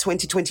 to like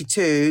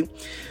 2022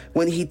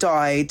 when he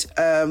died.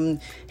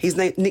 His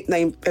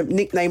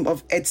nickname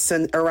of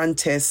Edson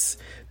Arantes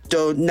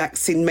do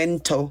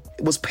Nascimento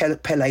was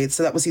Pele.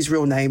 So that was his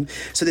real name.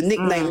 So the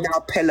nickname now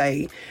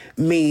Pele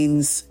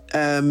means,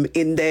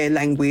 in their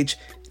language,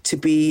 to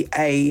be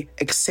a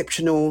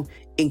exceptional,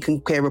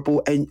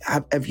 incomparable, and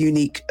have a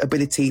unique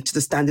ability to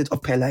the standard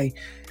of Pele.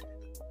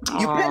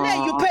 You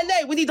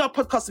Pele. We need our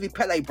podcast to be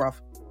Pele, bruv.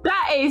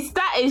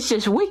 That is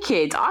just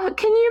wicked.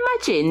 Can you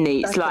imagine,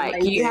 Neats? That's like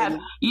amazing.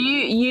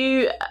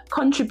 you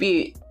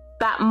contribute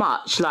that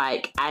much,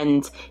 like,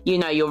 and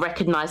you're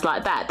recognised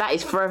like that. That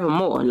is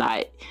forevermore.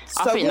 Like,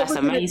 I think that's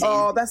amazing.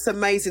 Oh, that's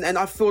amazing. And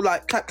I feel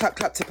like clap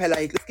to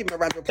Pele. Let's give him a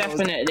round of applause.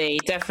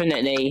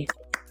 Definitely.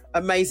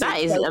 Amazing. That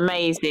is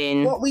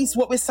amazing. What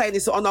we're saying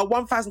is that on our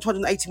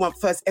 1,281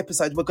 first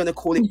episode, we're going to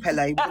call it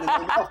Pele. We're gonna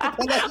name it after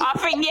Pele. I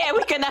think,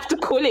 we're going to have to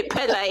call it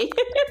Pele.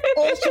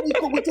 Or should we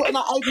call it?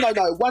 No,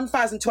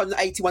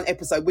 1,281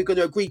 episode. We're going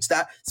to agree to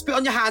that. Spit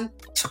on your hand.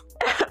 Put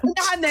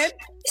your hand then.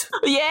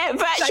 Yeah,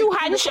 virtual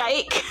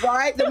handshake.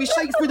 Right? Then we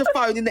shake through the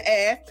phone in the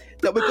air.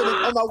 That we're going to,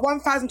 on our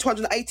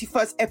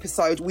 1,281st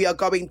episode, we are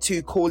going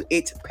to call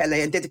it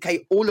Pele and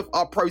dedicate all of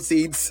our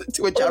proceeds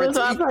to a charity.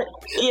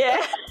 Yeah.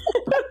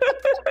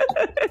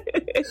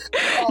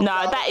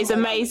 That is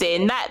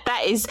amazing.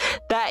 That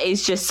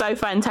is just so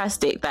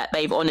fantastic that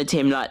they've honoured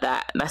him like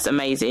that. That's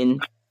amazing.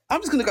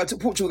 I'm just going to go to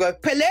Portugal and go,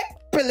 Pele.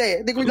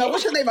 They're going to go,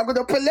 what's your name? I'm going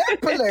to go, Pele.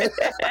 Pele.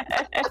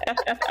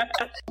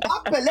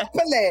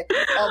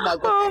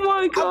 Oh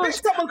my God. I bet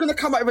someone's going to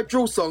come out with a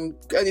drill song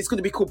and it's going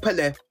to be called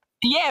Pele.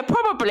 Yeah,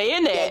 probably,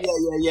 isn't it?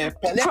 Yeah.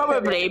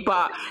 Probably,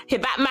 but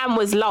that man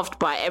was loved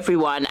by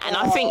everyone, and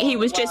I think he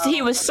was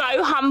he was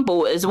so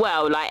humble as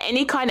well. Like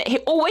he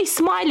always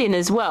smiling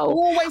as well.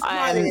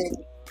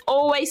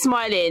 Always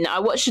smiling. I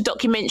watched a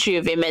documentary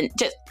of him and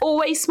just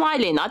always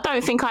smiling. I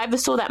don't think I ever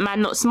saw that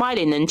man not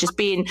smiling and just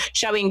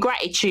showing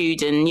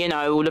gratitude and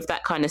all of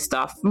that kind of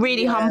stuff.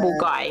 Really humble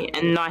guy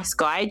and nice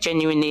guy,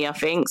 genuinely, I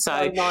think.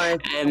 So, nice.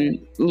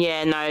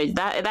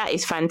 That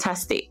is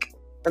fantastic.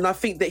 And I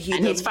think that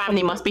his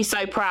family must be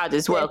so proud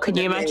as well. Can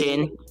you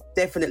imagine?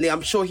 Definitely.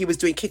 I'm sure he was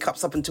doing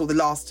kick-ups up until the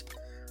last,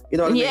 you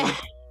know what I mean?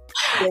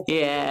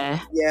 Yeah.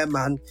 Yeah,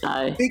 man.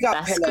 No, big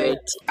up that's Pele. good.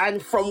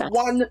 And from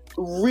one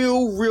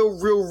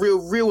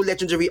real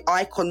legendary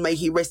icon, may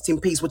he rest in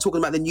peace. We're talking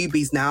about the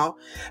newbies now.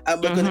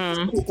 And we're going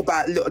to talk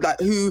about like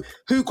who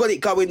got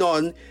it going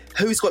on,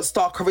 who's got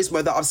star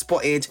charisma that I've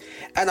spotted.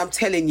 And I'm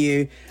telling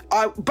you,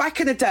 back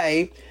in the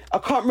day, I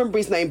can't remember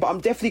his name, but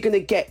I'm definitely going to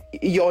get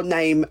your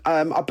name.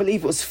 I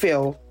believe it was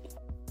Phil.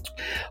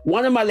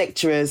 One of my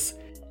lecturers,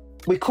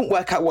 we couldn't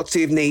work out what to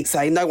do with Neat.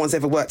 Say, no one's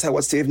ever worked out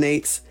what to do with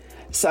Neat.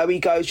 So he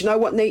goes, you know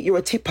what, Neat, you're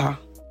a tipper.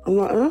 I'm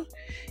like, huh?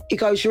 He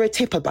goes, you're a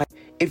tipper, babe.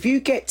 If you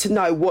get to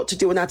know what to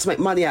do and how to make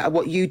money out of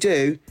what you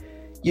do,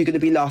 you're going to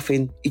be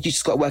laughing. You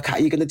just got to work out how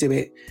you're going to do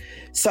it.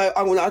 So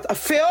I'm like,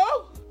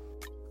 Phil,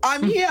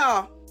 I'm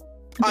here.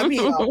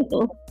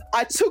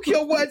 I took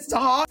your words to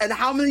heart, and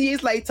how many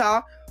years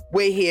later,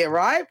 we're here,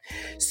 right?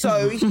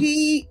 So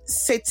he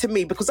said to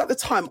me, because at the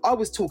time I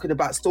was talking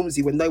about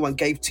Stormzy when no one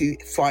gave two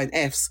flying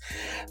Fs.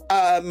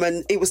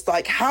 And it was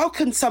like, how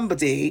can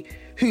somebody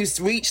who's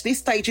reached this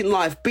stage in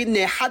life, been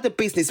there, had a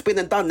business, been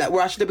and done that,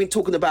 where I should have been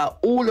talking about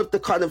all of the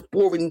kind of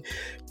boring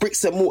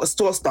bricks and mortar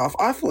store stuff.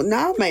 I thought,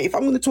 now, mate, if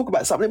I'm going to talk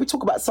about something, let me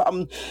talk about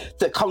something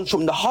that comes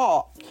from the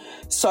heart.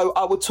 So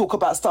I would talk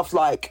about stuff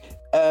like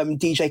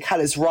DJ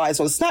Khaled's rise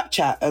on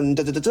Snapchat and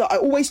I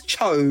always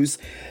chose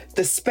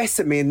the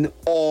specimen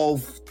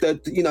of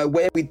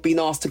where we'd been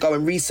asked to go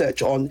and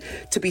research on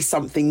to be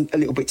something a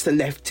little bit to the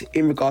left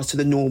in regards to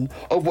the norm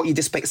of what you'd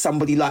expect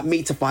somebody like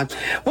me to find.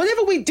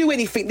 Whenever we do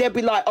anything, they'd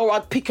be like,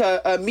 I'd pick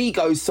a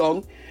Migos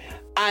song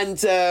and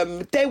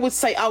they would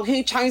say,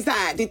 who chose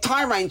that? Did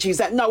Tyrone choose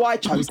that? No, I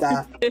chose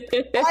that.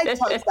 I chose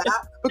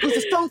that because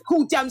the song's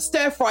called Damn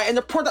Stir Fry and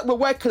the product we're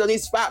working on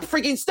is about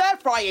frigging stir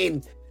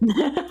frying. It's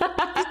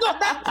not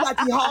that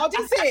bloody hard,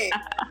 is it?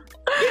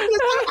 There's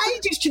no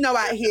ageist,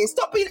 out here.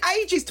 Stop being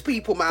ageist to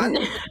people, man.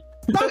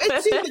 Don't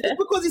assume that just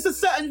because it's a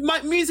certain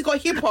music or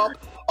hip hop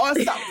or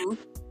something.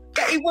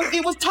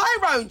 It was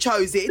Tyrone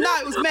chose it. No,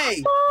 it was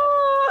me.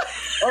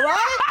 All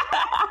right?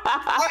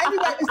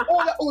 Anyway, it's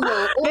all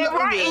They're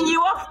writing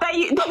you off.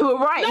 They were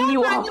writing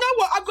you off. You know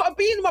what? I've got a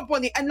bee in my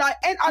bonnet, and I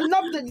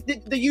love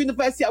the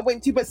university I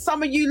went to, but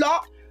some of you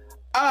lot,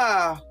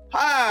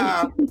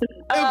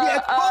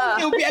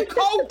 it'll be a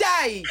cold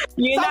day.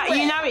 You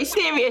know it's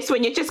serious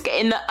when you're just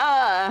getting the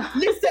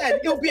Listen,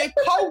 it'll be a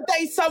cold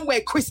day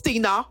somewhere,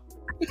 Christina.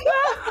 No,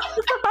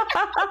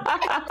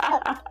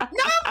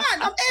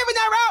 man, I'm airing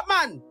her out,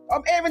 man.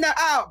 I'm airing her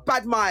out,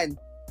 bad mind.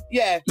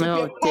 Yeah, it'll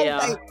be a cold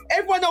day.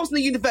 Everyone else in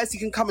the university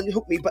can come and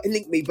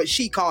link me, but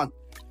she can't.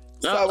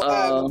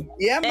 So,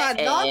 yeah, man.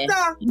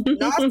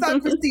 Nasta,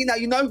 Christina,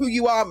 you know who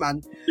you are,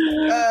 man.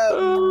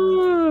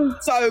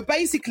 So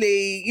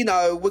basically,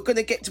 we're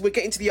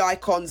getting to the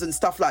icons and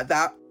stuff like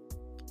that.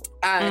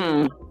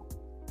 And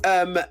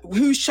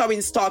who's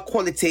showing star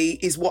quality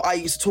is what I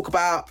used to talk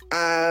about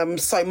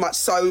so much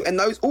so, and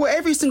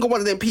every single one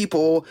of them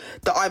people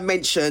that I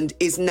mentioned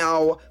is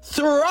now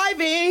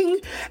thriving,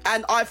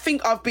 and I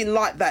think I've been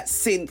like that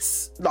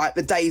since like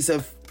the days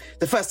of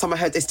the first time I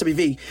heard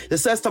SWV, the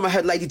first time I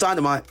heard Lady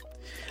Dynamite.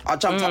 I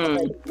jumped up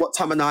at what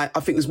time of night? I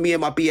think it was me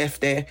and my BF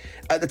there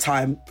at the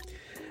time,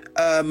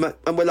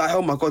 and we're like,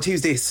 oh my god,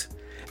 who's this?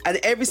 And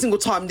every single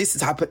time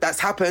that's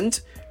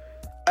happened.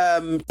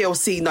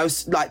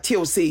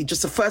 TLC,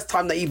 just the first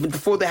time that even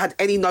before they had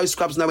any no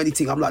scrubs, no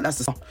anything, I'm like, that's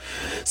the song.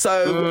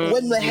 So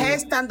when the hair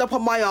stand up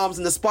on my arms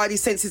and the spidey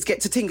senses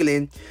get to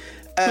tingling,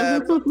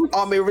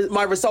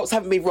 my results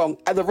haven't been wrong.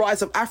 And the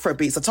rise of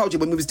Afrobeats, I told you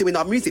when we was doing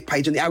our music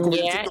page and the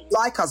algorithm didn't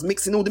like us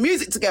mixing all the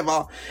music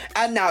together.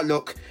 And now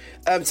look,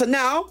 so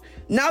now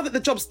that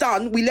the job's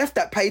done, we left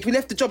that page. We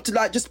left the job to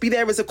like just be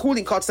there as a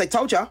calling card to say,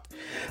 told ya.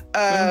 You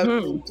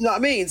know what I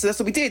mean? So that's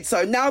what we did.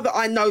 So now that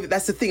I know that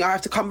that's the thing, I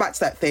have to come back to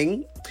that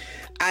thing.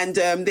 And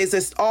there's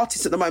this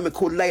artist at the moment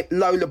called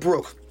Lola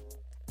Brooke,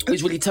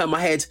 who's really turned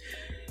my head.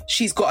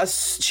 She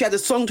had a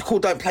song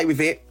called Don't Play With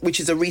It, which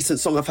is a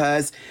recent song of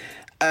hers,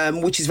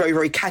 which is very,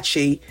 very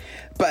catchy.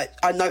 But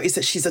I noticed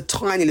that she's a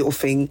tiny little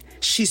thing.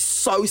 She's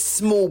so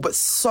small, but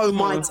so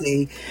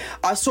mighty.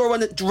 I saw her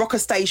on the Rocker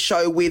Stage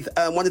show with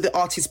one of the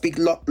artists, Big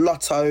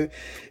Lotto,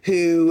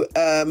 who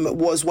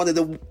was one of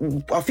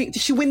the, I think,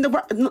 did she win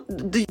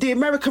the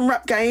American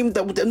rap game?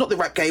 The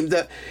rap game,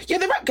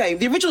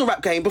 the original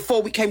rap game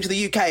before we came to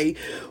the UK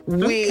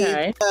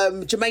with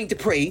Jermaine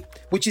Dupri,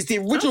 which is the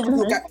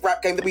original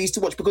rap game that we used to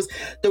watch, because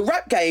the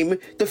rap game,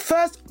 the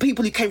first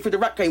people who came through the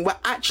rap game were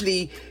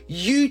actually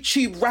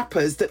YouTube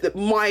rappers that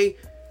my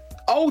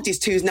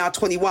oldest, who's now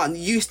 21,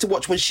 used to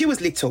watch when she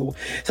was little.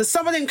 So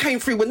some of them came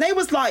through when they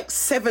was like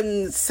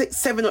 7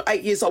 or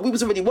 8 years old. We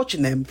was already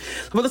watching them.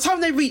 By the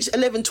time they reached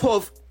 11,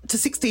 12 to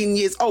 16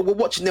 years old, we're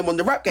watching them on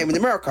the rap game in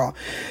America.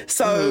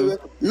 So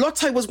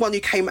Lotto was one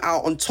who came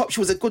out on top. She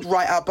was a good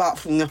writer,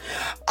 but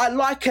I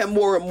like her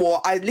more and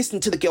more. I listen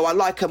to the girl. I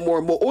like her more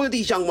and more. All of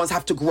these young ones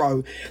have to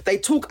grow. They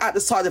talk out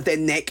the side of their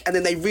neck, and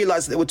then they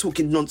realise that they were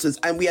talking nonsense,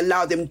 and we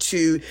allow them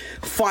to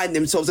find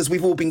themselves, as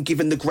we've all been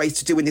given the grace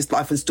to do in this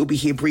life and still be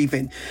here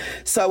breathing.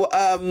 So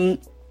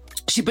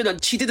she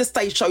did a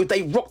stage show.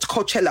 They rocked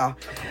Coachella.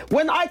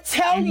 When I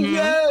tell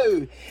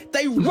you,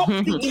 they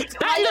rocked the entire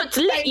that looked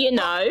lit, you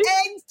know,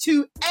 end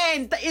to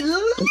end. It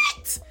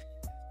lit.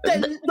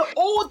 The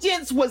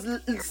audience was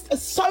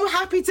so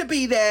happy to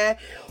be there.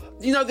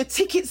 You know, the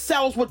ticket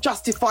sales were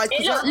justified.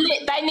 It looked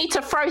lit. They need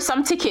to throw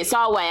some tickets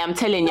our way, I'm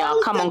telling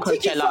you. Come on,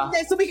 Coachella.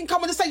 So we can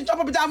come on the stage and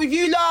jump up and down with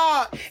you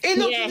lot. It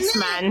looks lit.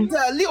 Man.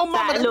 Little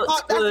mama,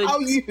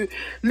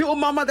 little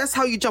mama, that's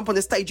how you jump on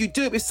the stage. You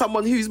do it with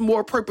someone who's more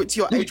appropriate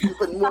to your age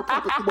group and more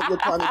appropriate to what you're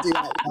trying to do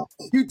right now.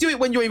 You do it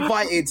when you're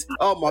invited.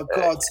 Oh my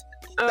God.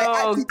 They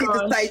actually did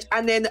the stage,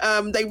 and then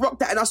they rocked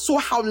that, and I saw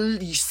how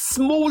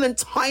small and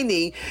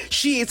tiny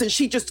she is, and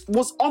she just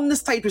was on the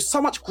stage with so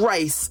much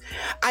grace.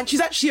 And she's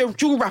actually a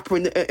dual rapper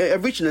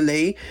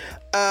originally,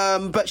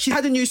 but she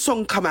had a new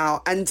song come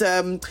out, and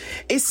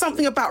it's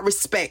something about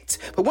respect.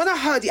 But when I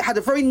heard it had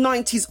a very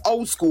 90s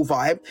old school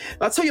vibe.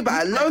 And I'll tell you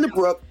about it. Lola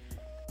Brooke,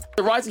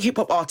 the rising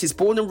hip-hop artist,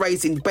 born and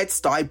raised in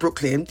Bed-Stuy,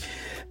 Brooklyn.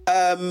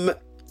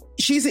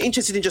 She's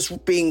interested in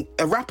just being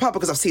a rapper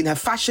because I've seen her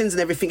fashions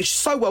and everything. She's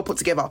so well put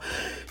together.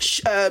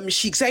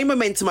 She gained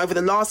momentum over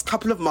the last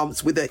couple of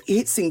months with a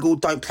hit single,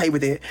 Don't Play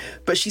With It.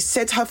 But she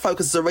said her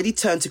focus has already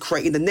turned to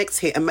creating the next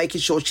hit and making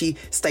sure she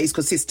stays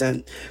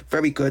consistent.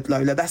 Very good,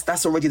 Lola.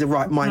 That's already the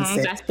right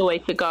mindset. That's the way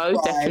to go,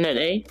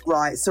 definitely.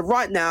 Right. So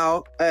right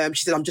now,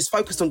 she said, I'm just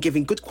focused on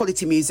giving good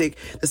quality music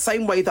the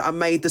same way that I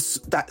made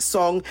that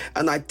song,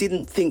 and I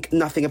didn't think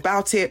nothing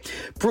about it.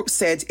 Brooke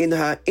said in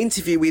her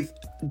interview with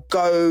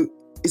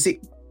I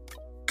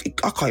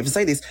can't even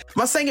say this.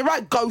 Am I saying it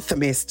right?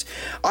 Gothamist.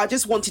 I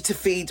just wanted to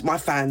feed my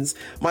fans.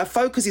 My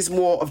focus is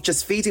more of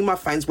just feeding my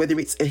fans, whether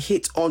it's a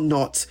hit or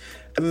not.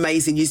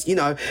 Amazing, you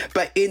know.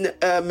 But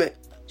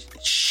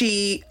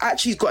she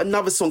actually's got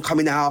another song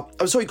coming out.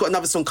 Got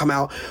another song come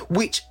out,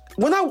 which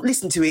when I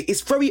listened to it,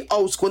 it's very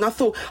old school, and I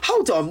thought,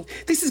 hold on,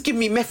 this is giving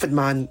me Method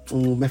Man.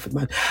 Method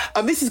Man.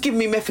 This is giving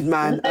me Method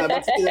Man. I'm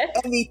thinking of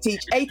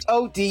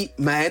METHOD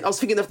Man. I was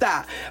thinking of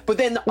that. But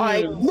then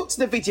I looked at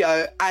the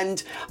video,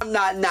 and I'm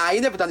like, nah,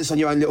 you never done this on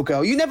your own, little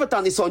girl. You never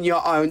done this on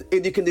your own.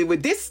 And you can do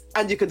with this,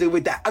 and you can do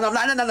with that. And I'm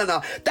like, no.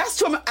 That's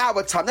from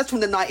our time. That's from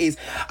the 90s.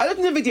 I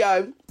looked at the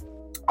video,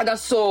 and I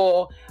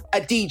saw a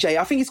DJ,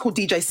 I think he's called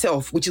DJ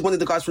Self, which is one of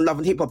the guys from Love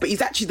and Hip Hop, but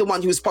he's actually the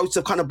one who was supposed to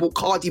have kind of brought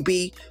Cardi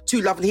B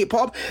to Love and Hip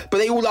Hop, but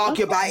they all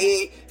argue about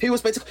it, who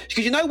was meant to,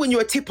 because you know when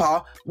you're a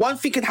tipper, one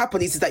thing can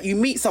happen is that you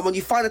meet someone,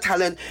 you find a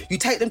talent, you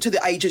take them to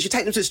the agents, you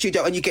take them to the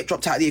studio, and you get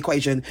dropped out of the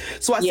equation.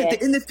 So I said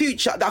that in the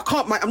future,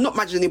 I'm not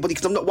managing anybody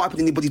because I'm not wiping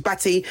anybody's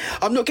batty,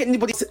 I'm not getting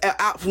anybody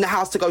out from the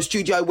house to go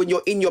studio when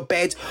you're in your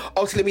bed,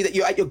 or telling me that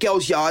you're at your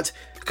girl's yard,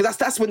 because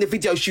that's when the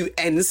video shoot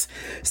ends.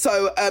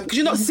 So because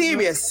you're not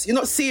serious,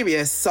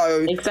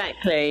 so exactly.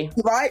 exactly.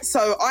 Right?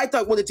 So I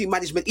don't want to do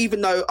management,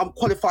 even though I'm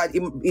qualified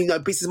in,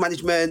 business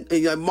management,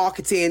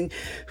 marketing,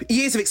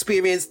 years of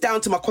experience,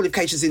 down to my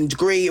qualifications in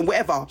degree and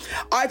whatever.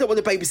 I don't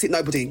want to babysit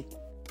nobody.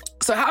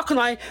 So how can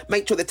I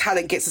make sure the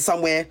talent gets to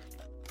somewhere?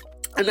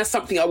 And that's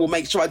something I will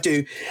make sure I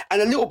do.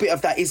 And a little bit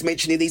of that is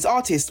mentioning these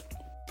artists.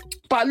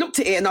 But I looked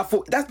at it and I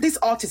thought that this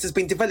artist has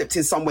been developed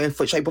in some way,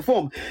 shape or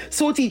form.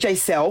 Saw DJ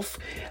Self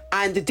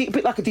and a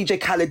bit like a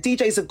DJ Khaled.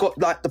 DJs have got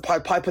like the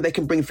Pied Piper, they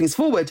can bring things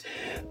forward.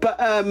 But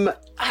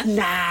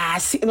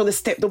sitting on the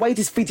step, the way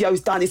this video is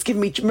done, it's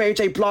giving me Mary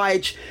J.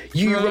 Blige,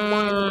 You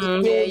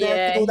Remind Me,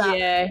 and all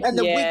that. And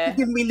the wig is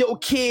giving me Little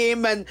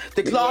Kim, and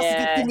the glasses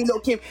is giving me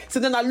Little Kim. So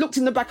then I looked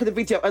in the back of the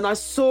video and I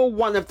saw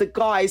one of the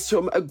guys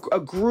from a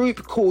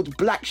group called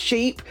Black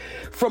Sheep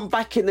from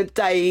back in the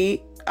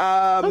day.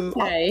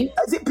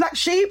 Is it Black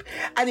Sheep?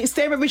 And it's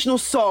their original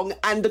song,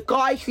 and the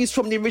guy who's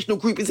from the original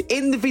group is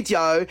in the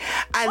video,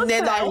 and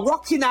they're like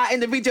rocking out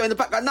in the video in the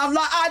background. And I'm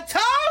like, I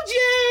told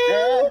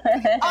you!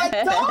 I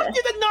told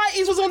you the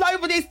 90s was all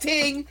over this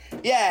thing.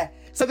 Yeah.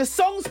 So the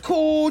song's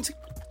called,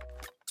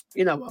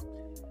 you know what?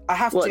 I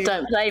have to.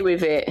 Don't Play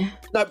With It?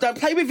 No, Don't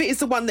Play With It is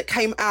the one that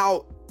came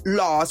out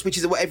last, which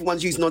is what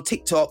everyone's using on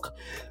TikTok.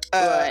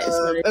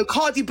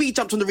 Cardi B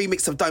jumped on the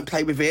remix of Don't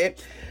Play With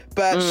It,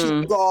 but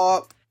she's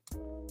got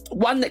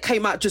one that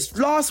came out just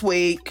last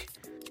week,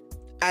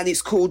 and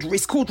it's called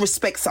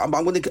Respect something.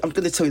 I'm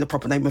gonna tell you the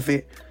proper name of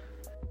it.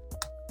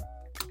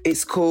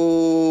 It's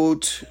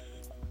called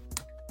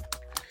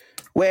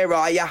Where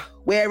Are Ya?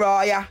 Where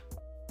Are Ya?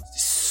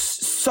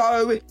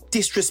 So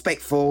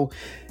disrespectful.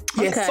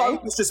 Yeah,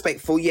 so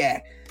disrespectful. Yeah.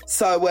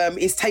 So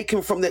it's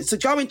taken from that. So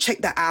go and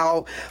check that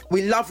out.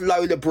 We love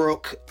Lola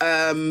Brooke.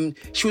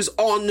 She was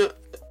on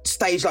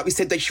stage, like we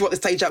said, she brought the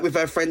stage out with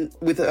her friend,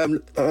 with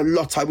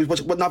Lotto, with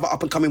another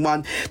up and coming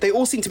one. They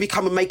all seem to be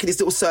coming, making this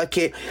little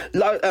circuit.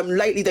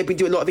 Lately, they've been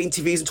doing a lot of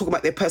interviews and talking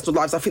about their personal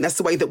lives. I think that's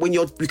the way that when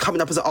you're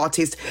coming up as an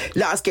artist,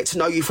 let us get to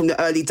know you from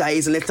the early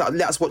days and let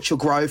us watch your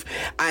growth.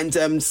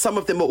 And some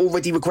of them are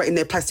already regretting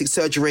their plastic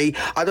surgery.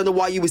 I don't know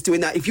why you was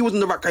doing that. If you was on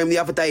the Rock Game the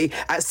other day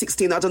at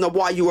 16, I don't know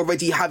why you were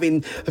already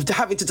having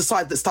to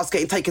decide that stuff's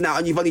getting taken out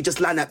and you've only just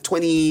landed at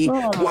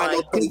 21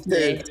 or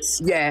 22.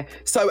 Yeah.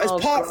 So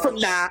apart from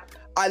that,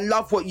 I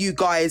love what you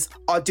guys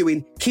are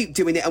doing. Keep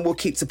doing it and we'll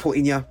keep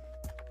supporting you.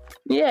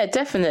 Yeah,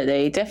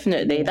 definitely.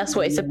 That's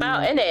what it's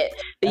about, isn't it?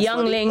 The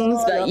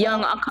younglings, the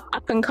young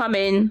up and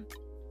coming.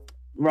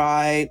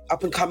 Right,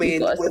 up and coming.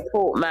 You've got to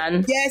support,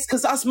 man. Yes,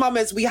 because us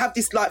mamas, we have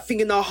this like thing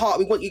in our heart.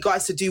 We want you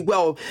guys to do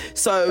well.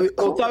 So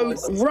although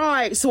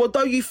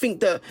you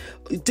think that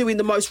doing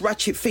the most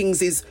ratchet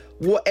things is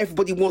what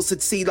everybody wants to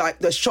see, like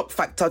the shock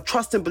factor,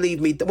 trust and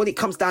believe me, that when it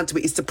comes down to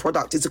it, it's the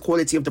product, it's the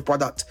quality of the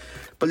product.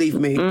 Believe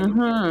me.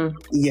 Mm-hmm.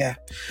 Yeah.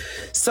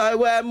 So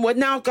we're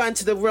now going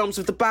to the realms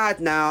of the bad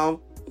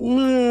now.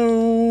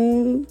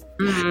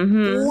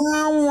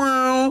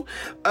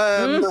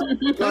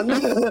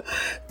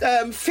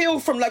 Phil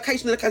from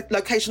location,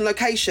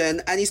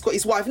 and he's got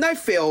his wife. No,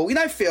 Phil. You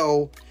know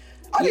Phil.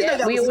 I didn't know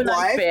that was his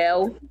wife.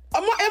 Phil.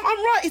 I'm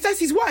right. That's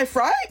his wife,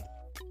 right?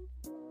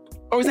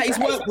 Or is that his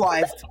work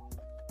wife?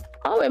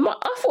 Oh, I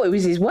thought it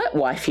was his work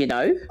wife, you know.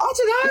 I don't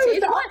know. Is it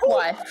his life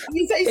wife?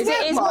 Is it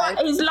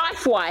his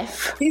life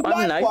wife? His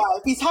life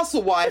wife, his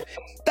hustle wife.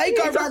 They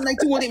go around and they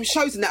do all them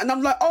shows and that, and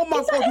I'm like, oh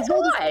my God. His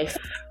wife?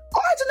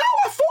 I don't know.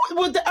 I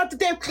thought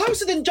they're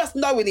closer than just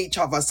knowing each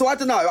other. So I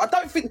don't know. I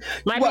don't think...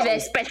 Maybe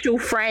they're special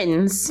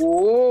friends.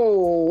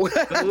 Oh.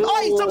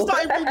 Stop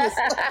starting rumors.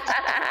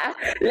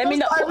 Let me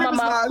not put my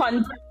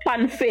mouth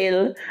pun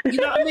Phil.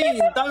 You know what I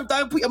mean?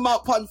 Don't put your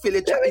mouth pun Phil. Who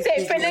is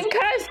it? Phil and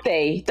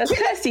Kirsty? That's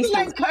Kirsty. Phil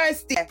and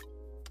Kirsty.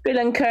 Phil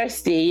and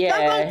Kirsty,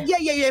 yeah.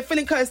 Yeah, Phil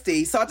and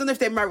Kirsty. So I don't know if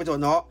they're married or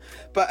not,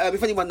 but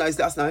if anyone knows,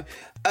 let us know.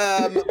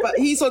 But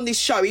he's on this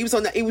show. He was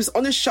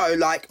on a show,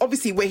 like,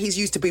 obviously where he's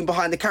used to being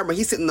behind the camera.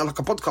 He's sitting on like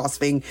a podcast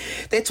thing.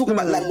 They're talking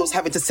about landlords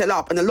having to sell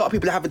up, and a lot of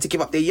people are having to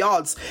give up their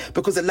yards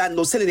because the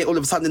landlord's selling it all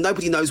of a sudden and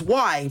nobody knows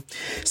why.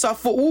 So I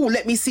thought,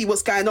 let me see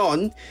what's going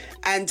on.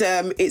 And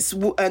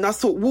I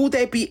thought, will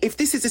there be, if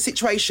this is the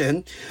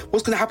situation,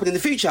 what's going to happen in the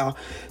future?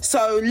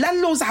 So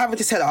landlords are having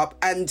to sell up,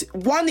 and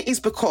one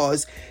is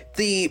because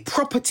the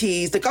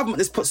government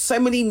has put so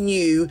many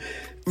new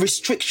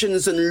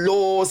restrictions and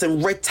laws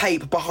and red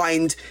tape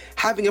behind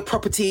having a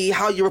property,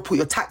 how you report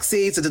your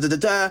taxes,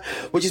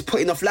 which is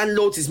putting off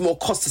landlords. Is more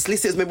cost to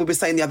solicitors. Remember we were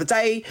saying the other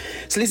day,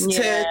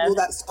 solicitors, all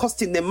that's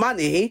costing them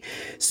money.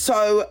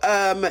 So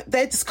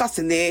they're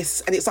discussing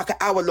this, and it's like an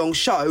hour-long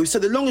show. So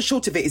the long and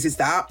short of it is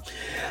that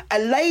a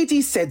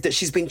lady said that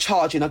she's been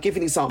charging. I'll give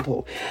you an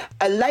example.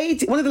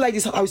 One of the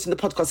ladies hosting the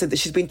podcast said that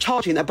she's been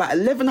charging about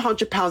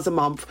 £1,100 a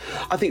month,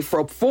 I think,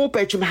 for a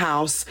 4-bedroom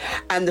house,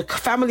 and the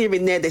family are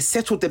in there. They're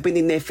settled. They've been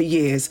in there for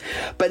years.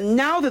 But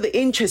now that the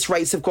interest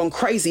rates have gone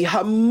crazy,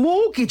 her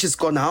mortgage has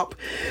gone up.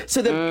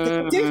 So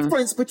the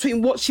difference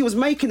between what she was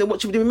making and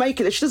what she would be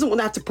making, she doesn't want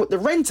to have to put the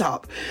rent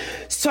up.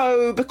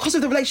 So because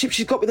of the relationship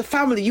she's got with the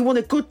family, you want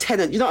a good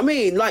tenant. You know what I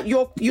mean? Like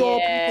your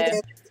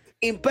people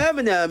in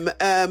Birmingham,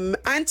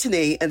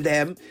 Anthony and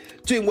them,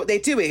 doing what they're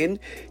doing,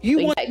 you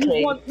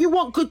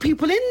want good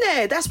people in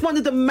there. That's one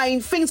of the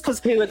main things, because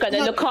who are going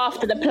to look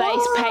after the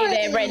place, pay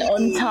their rent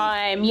on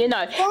time, you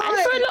know. And for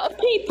a lot of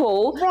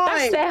people,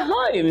 that's their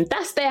home.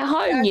 That's their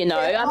home, you know.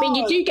 I mean,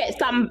 you do get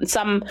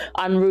some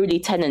unruly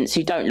tenants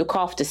who don't look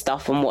after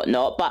stuff and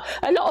whatnot, but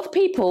a lot of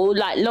people,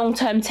 like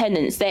long-term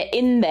tenants, they're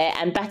in there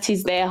and that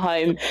is their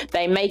home.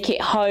 They make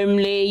it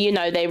homely, you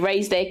know, they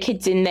raise their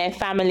kids in their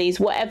families,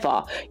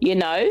 whatever, you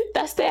know,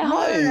 that's their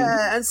home.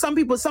 Yeah, and some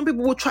people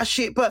will trash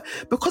it, but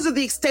because of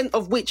the extent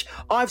of which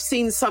I've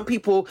seen some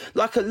people,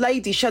 like a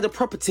lady, she had a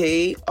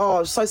property,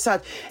 oh, so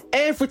sad.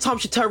 Every time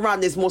she turned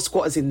around, there's more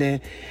squatters in there.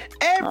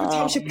 Every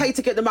time she paid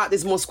to get them out,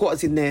 there's more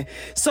squatters in there.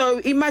 So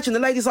imagine the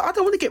lady's like, I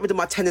don't want to get rid of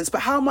my tenants,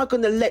 but how am I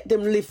going to let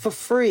them live for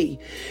free?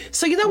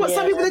 So you know what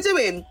some people are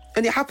doing?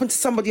 And it happened to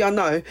somebody I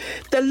know.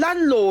 The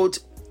landlord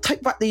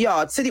took back the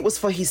yard, said it was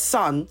for his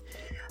son,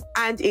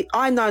 and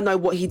I now know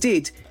what he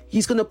did.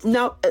 He's going to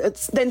now,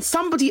 then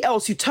somebody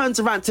else who turns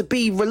around to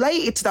be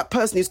related to that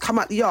person who's come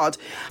out the yard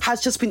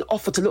has just been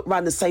offered to look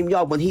around the same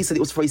yard when he said it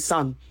was for his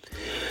son.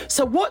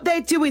 So what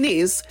they're doing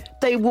is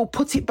they will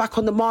put it back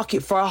on the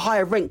market for a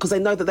higher rent because they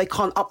know that they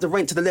can't up the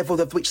rent to the level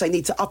of which they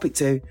need to up it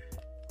to.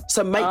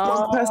 So make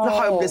one person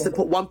homeless and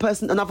put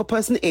another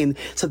person in.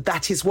 So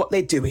that is what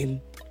they're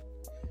doing.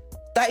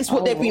 That is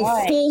what they've been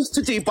forced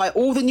to do by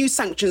all the new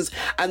sanctions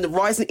and the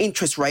rising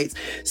interest rates.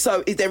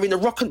 So they're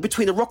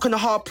between a rock and a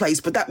hard place,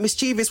 but that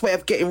mischievous way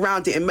of getting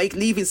around it and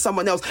leaving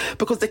someone else,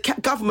 because the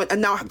government are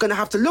now going to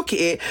have to look at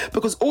it,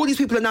 because all these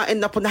people are now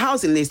ending up on the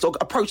housing list or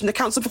approaching the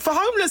council for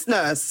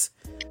homelessness.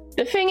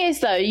 The thing is,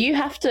 though,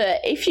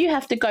 if you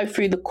have to go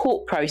through the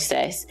court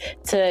process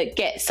to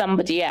get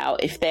somebody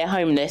out if they're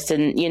homeless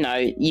and, you know,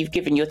 you've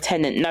given your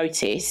tenant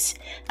notice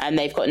and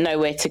they've got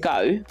nowhere to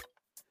go,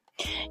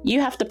 you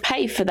have to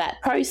pay for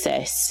that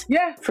process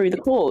through the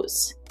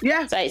courts.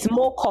 Yeah. So it's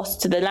more cost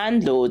to the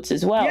landlords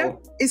as well. Yeah,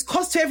 it's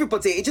cost to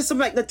everybody. It just doesn't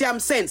make the damn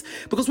sense,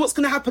 because what's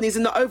going to happen is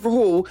in the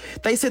overhaul,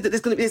 they said that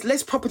there's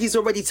less properties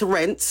already to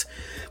rent,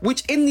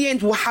 which in the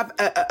end will have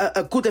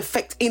a good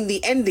effect in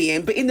the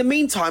end. But in the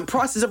meantime,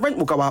 prices of rent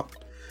will go up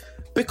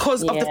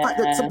because of the fact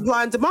that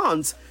supply and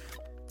demand.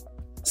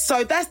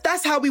 So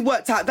that's how we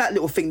worked out that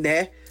little thing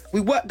there. We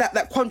worked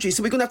that quandary,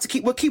 so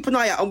we'll keep an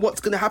eye out on what's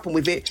going to happen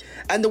with it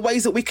and the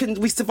ways that we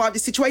survive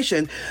this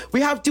situation. We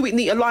have Do It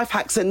Neater life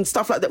hacks and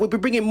stuff like that. We'll be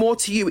bringing more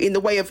to you in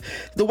the way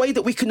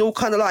that we can all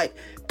kind of like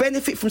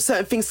benefit from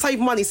certain things, save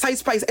money, save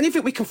space,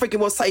 anything we can freaking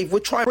well save, we'll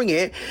try and bring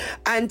it.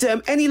 And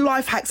any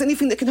life hacks,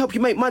 anything that can help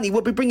you make money,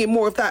 we'll be bringing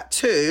more of that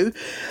too.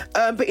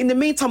 But in the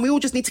meantime, we all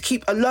just need to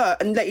keep alert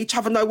and let each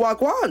other know what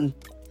going on.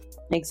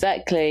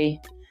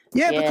 Exactly.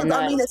 Yeah, because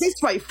I mean, at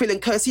this rate, Phil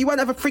and Kirsty, you won't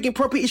have a frigging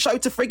property show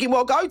to frigging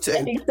well go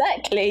to.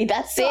 Exactly,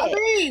 that's it. I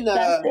mean,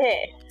 that's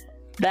it.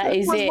 That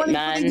is it,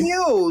 man.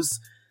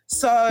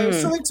 So,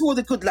 sorry to all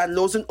the good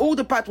landlords and all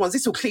the bad ones.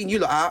 This will clean you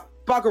lot out.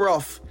 Bugger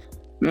off.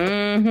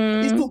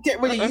 Mm-hmm. This will get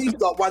rid of you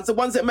lot ones. The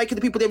ones that are making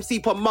the people them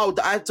sleep on mould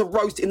that I had to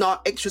roast in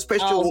our extra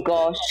special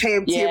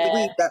KMT of the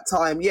week that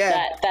time.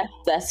 Yeah,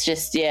 that's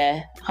just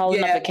whole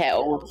nother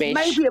kettle of fish.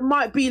 Maybe it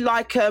might be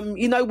like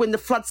you know, when the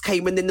floods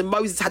came and then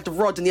Moses had the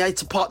rod and he had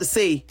to part the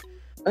sea.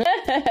 No,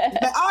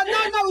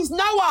 it's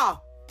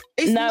Noah.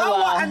 It's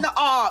Noah and the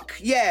ark.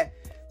 Yeah.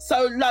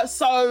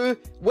 So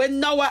when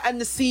Noah and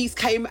the seas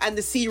came and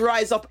the sea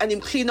rise up and him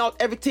clean out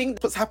everything,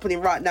 that's what's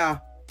happening right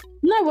now.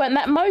 No, wasn't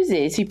that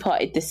Moses who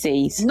parted the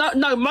seas?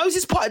 No,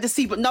 Moses parted the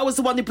sea, but Noah's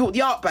the one who built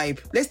the ark, babe.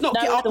 Let's not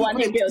get up. The one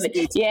who built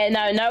it. Yeah,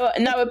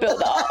 Noah built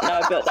the ark.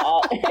 Noah built the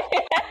ark.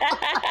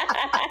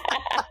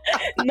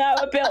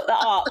 Noah built the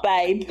ark,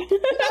 babe.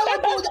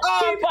 Noah built the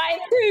ark. 2 by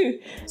 2.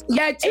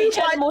 Yeah, 2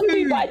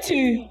 by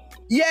 2.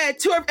 Yeah,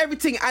 2 of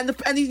everything, and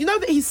you know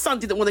that his son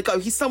didn't want to go.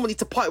 His son wanted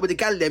to party with the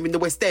Galilean in the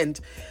West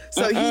End,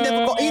 so he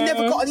never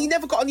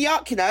got on the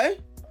ark, you know.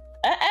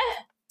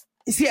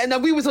 See, and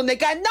then we was on there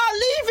going, no,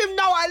 leave him,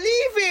 Noah,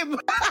 leave him.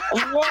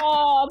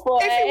 Oh, boy.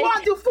 If you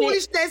want to do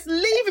foolishness,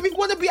 leave him. If you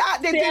want to be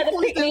out there doing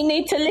foolishness. They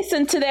need to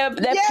listen to their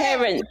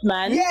parents,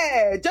 man.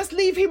 Yeah, just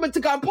leave him and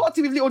to go and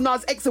party with little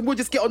Nas X and we'll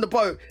just get on the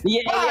boat.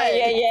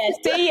 Yeah.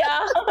 See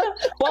ya.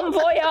 Bon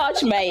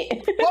voyage,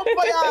 mate. Bon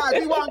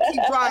voyage. We won't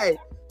keep dry.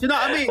 Do you know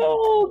what I mean?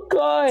 Oh,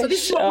 gosh. So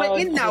this is what we're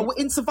in now. We're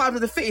in survival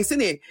of the fittest,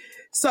 isn't it?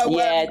 So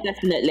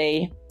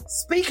definitely.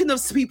 Speaking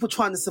of people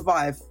trying to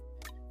survive,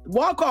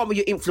 what go on with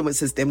your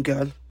influencers, them,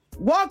 girl?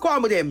 What go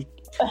on with them?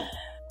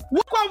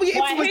 What go on with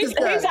your influencers,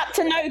 girl? Who's up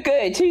to no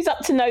good? Who's up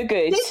to no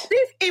good? This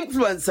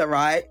influencer,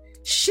 right?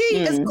 She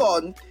has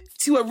gone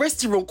to a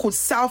restaurant called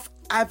South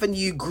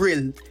Avenue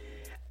Grill,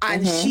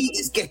 and she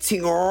is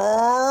getting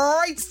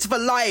rights for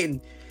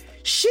lying.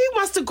 She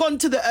must have gone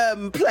to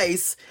the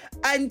place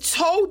and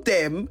told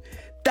them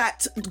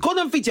that, gone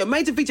on video,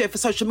 made a video for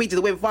social media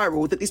that went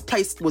viral, that this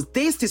place was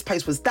this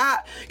place was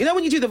that. You know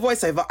when you do the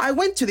voiceover, I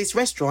went to this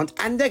restaurant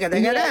and Yeah,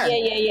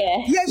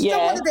 she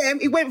done one of them.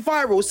 It went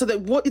viral. So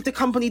that what did the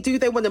company do?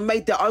 They went and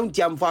made their own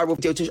damn viral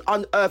video to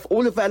unearth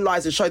all of her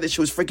lies and show that she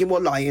was freaking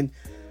well lying.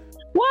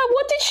 Well,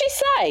 what did she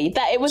say?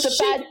 That it was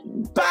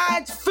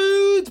bad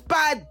food,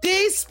 bad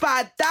this,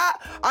 bad that.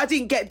 I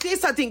didn't get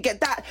this, I didn't get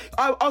that.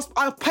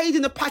 I paid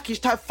in the package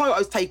to have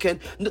photos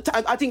taken.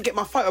 I didn't get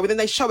my photo, and then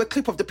they show a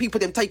clip of the people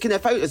them taking their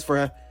photos for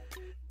her.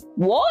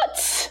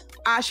 What?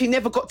 I actually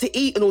never got to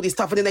eat and all this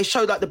stuff, and then they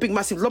showed like the big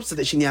massive lobster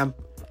that she yam.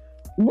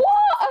 What?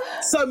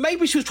 So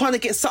maybe she was trying to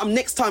get something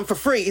next time for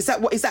free. Is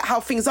that how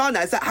things are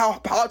now? Is that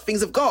how hard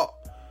things have got?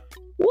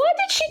 Why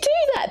did she do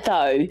that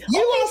though?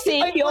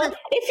 Obviously,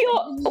 if you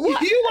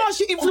ask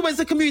your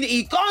influencer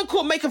community, go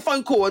and make a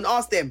phone call and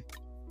ask them.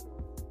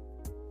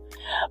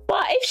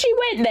 But if she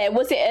went there,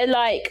 was it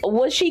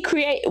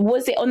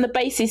on the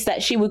basis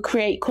that she would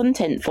create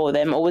content for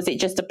them, or was it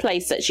just a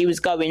place that she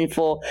was going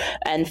for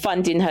and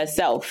funding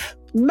herself?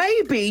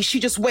 Maybe she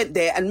just went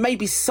there and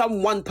maybe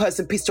one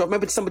person pissed her off.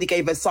 Maybe somebody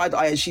gave her side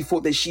eye and she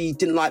thought that she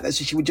didn't like that,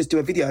 so she would just do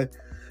a video.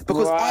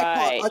 Because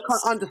I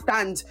can't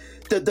understand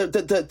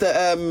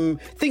the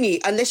thingy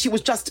unless she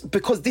was just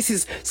because this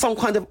is some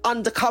kind of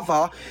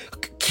undercover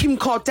Kim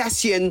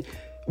Kardashian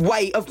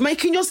way of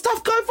making your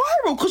stuff go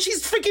viral, because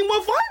she's freaking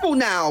well viral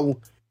now.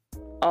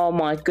 Oh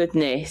my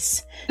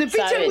goodness. The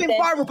video went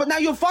viral, but now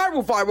you're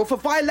viral for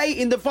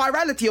violating the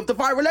virality of the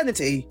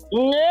virality.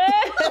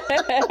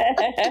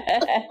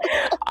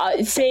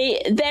 See,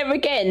 there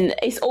again,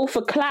 it's all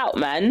for clout,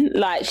 man.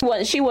 Like,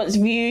 she wants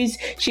views,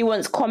 she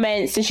wants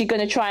comments, so she's going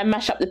to try and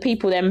mash up the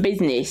people them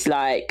business.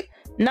 Like,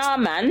 nah,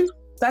 man.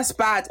 That's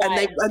bad.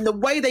 Right. And the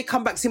way they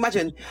come back, so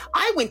imagine,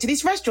 I went to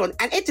this restaurant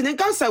and it didn't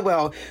go so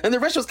well. And the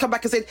restaurants come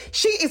back and said,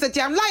 she is a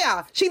damn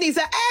liar. She needs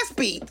her ass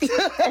beat.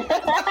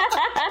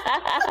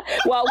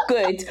 Well,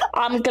 good.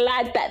 I'm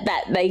glad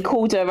that they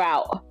called her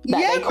out.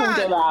 Yeah,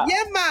 man.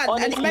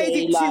 Honestly, and it made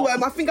it to,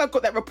 I think I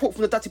got that report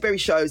from the Dutty Berry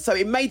show. So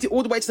it made it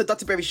all the way to the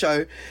Dutty Berry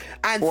show.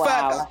 And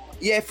further,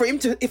 for him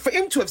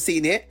to have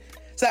seen it,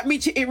 so that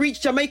means it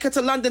reached Jamaica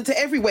to London to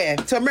everywhere,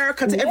 to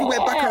America to everywhere,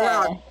 back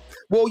around.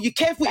 Well, you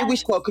careful what you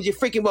wish for, because you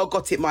freaking well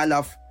got it, my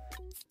love.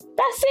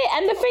 That's it.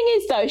 And the thing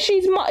is, though,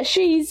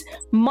 she's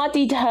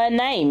muddied her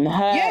name.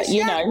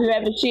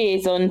 Whoever she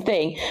is on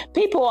thing.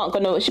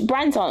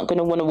 Brands aren't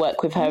gonna want to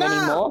work with her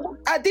anymore.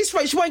 At this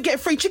rate, she won't get a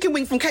free chicken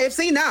wing from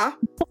KFC now.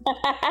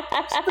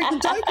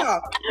 Freaking joker.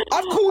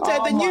 I've called her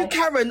the new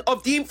Karen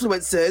of the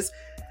influencers,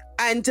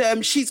 and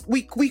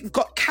we've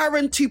got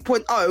Karen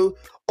 2.0.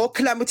 or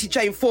Calamity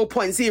Jane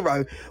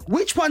 4.0.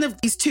 Which one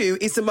of these two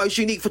is the most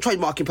unique for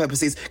trademarking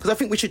purposes? Because I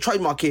think we should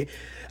trademark it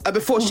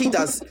before she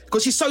does.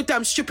 Because she's so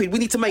damn stupid. We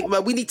need to make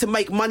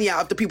money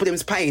out of the people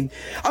that's paying.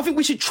 I think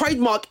we should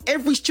trademark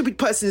every stupid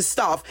person's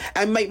stuff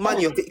and make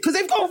money of it. Because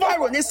they've gone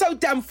viral and they're so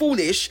damn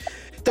foolish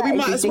that we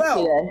might as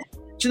well.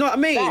 Do you know what I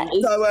mean?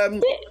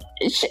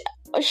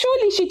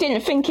 Surely she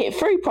didn't think it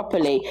through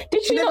properly.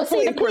 Did she not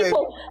see the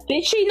people?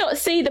 Did she not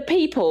see the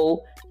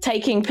people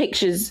taking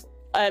pictures?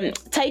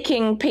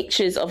 Taking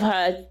pictures of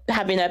her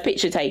having her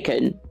picture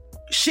taken.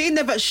 She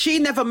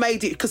never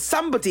made it, because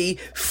somebody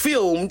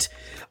filmed.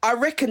 I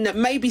reckon that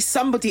maybe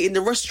somebody in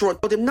the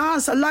restaurant told him, nah,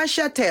 it's a lie,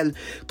 Chantel,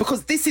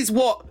 because this is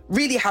what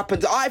really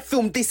happened. I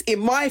filmed this in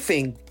my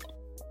thing,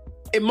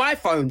 in my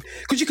phone,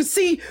 because you could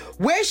see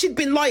where she'd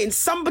been lying.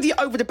 Somebody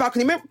over the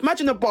balcony.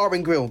 Imagine a bar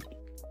and grill.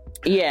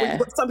 Yeah.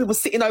 Some people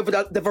sitting over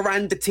the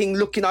veranda thing,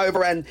 looking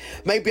over, and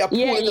maybe a pool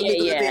in the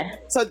middle of it.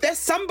 So there's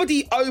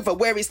somebody over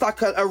where it's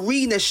like an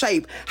arena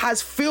shape,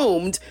 has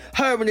filmed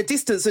her in the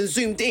distance and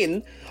zoomed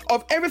in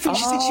of everything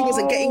she said she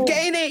wasn't getting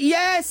it.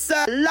 Yes,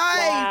 lies.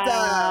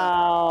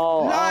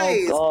 Wow.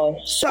 Lies. Oh,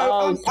 gosh.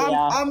 So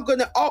I'm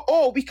gonna.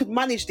 Or we could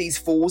manage these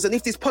fools, and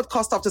if this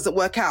podcast stuff doesn't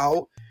work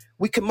out,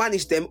 we can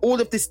manage them.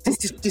 All of this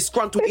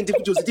disgruntled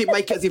individuals who didn't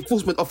make it as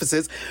enforcement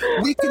officers,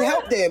 we can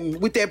help them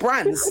with their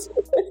brands. Do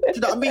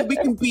you know what I mean? We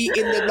can be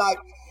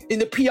in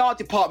the PR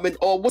department,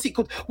 or what's it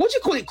called? What do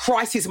you call it?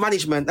 Crisis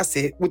management. That's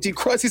it. We'll do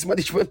crisis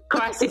management.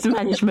 Crisis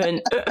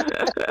management.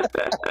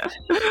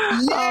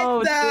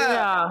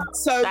 Yes,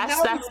 so now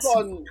we've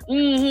gone.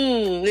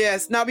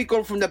 Yes, now we've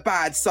gone from the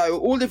bad. So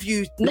all of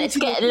you, let's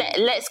get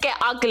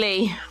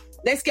ugly.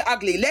 Let's get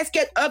ugly. Let's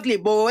get ugly,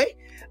 boy.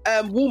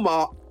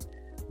 Walmart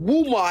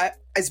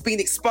has been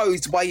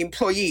exposed by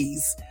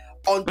employees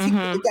on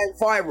TikTok going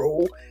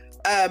viral.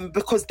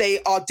 Because they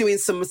are doing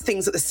some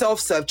things at the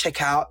self-serve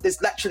checkout.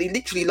 There's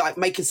literally like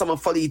making someone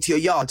follow you to your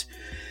yard.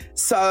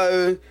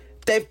 So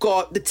they've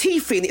got the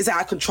teething is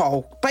out of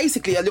control.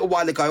 Basically, a little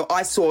while ago,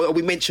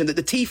 we mentioned that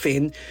the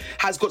teething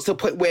has got to the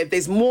point where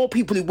there's more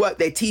people who work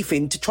their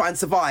teething to try and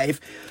survive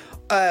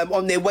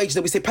on their wages.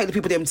 And we say pay the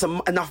people them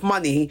enough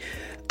money,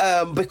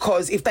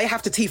 because if they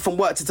have to teeth from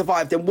work to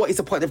survive, then what is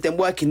the point of them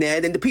working there?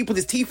 And then the people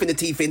that's teething the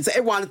teething, so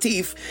everyone the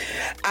teeth.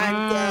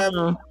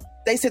 And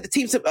they said the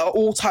teams are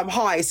all-time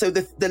high. So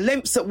the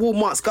lengths that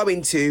Walmart's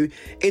going to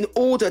in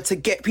order to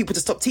get people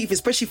to stop teeth,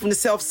 especially from the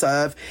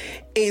self-serve,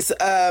 is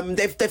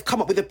they've come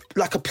up with a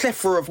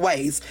plethora of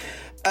ways.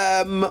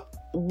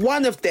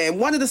 One of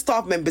the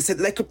staff members said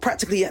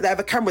that they have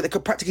a camera that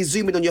could practically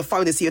zoom in on your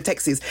phone and see your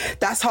texts.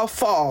 That's how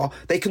far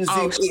they can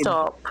zoom in.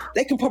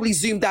 They can probably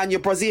zoom down your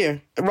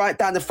brassiere, right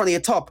down the front of your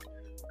top.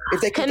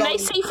 If they can they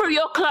see through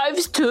your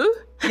clothes too?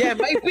 Yeah,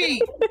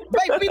 maybe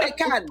they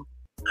can.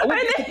 I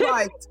wouldn't be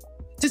surprised.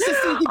 Just to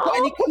see if you've got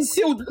any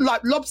concealed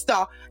like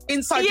lobster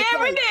inside your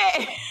clothes.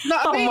 Yeah, innit? You know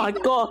what I mean? My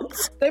God.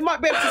 They might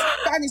be able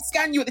to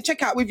scan you at the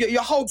checkout with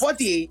your whole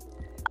body.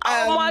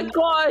 Oh my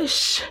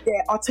gosh.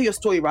 Yeah, I'll tell you a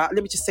story, right?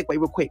 Let me just segue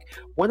real quick.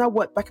 When I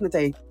worked back in the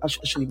day, I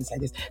shouldn't even say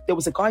this. There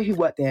was a guy who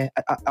worked there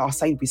at our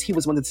Sainsbury's. He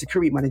was one of the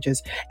security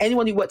managers.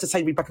 Anyone who worked at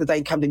Sainsbury's back in the day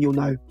in Camden, you'll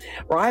know,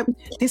 right?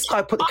 This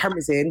guy put the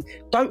cameras in.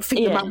 Don't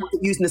think the man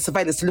wasn't using the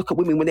surveillance to look at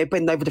women when they're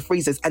bending over the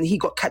freezers, and he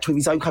got catch with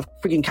his own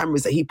frigging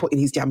cameras that he put in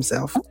his damn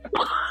self.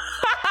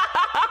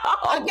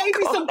 I gave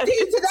you some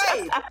tea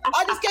today.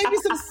 I just gave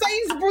you some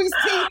Sainsbury's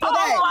tea today.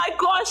 Oh my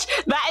gosh,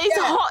 that is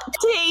hot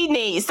tea,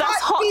 Niece. That's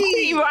hot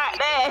tea right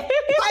there.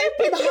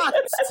 Piping hot.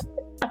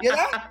 You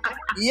know?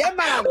 Yeah,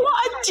 man.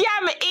 What a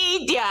jam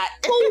idiot.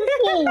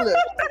 Fool.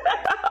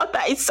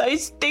 That is so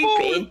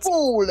stupid.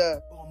 Fool.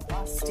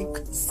 Bombastic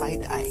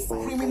side eye,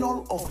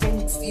 criminal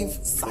offensive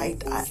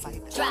side eye.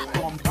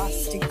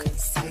 Bombastic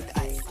side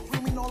eye,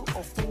 criminal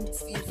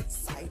offensive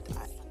side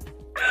eye.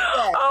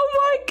 Yeah. Oh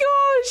my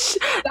gosh,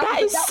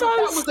 that is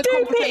so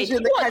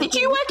stupid. What did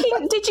you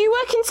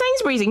work in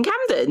Sainsbury's in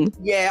Camden?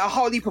 Yeah, a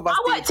whole heap of us.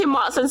 I worked in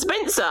Marks and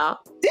Spencer.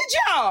 Did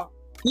you?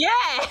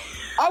 Yeah.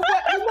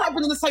 We might have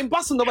been on the same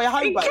bus on the way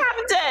home. In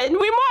Camden,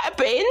 we might have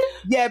been.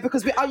 Yeah,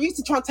 because I used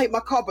to try and take my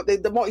car, but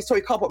the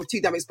multi-story car park was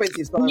too damn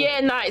expensive. So. Yeah,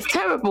 no, it's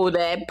terrible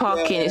there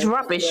parking. It's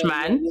rubbish,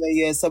 man.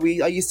 Yeah. So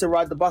I used to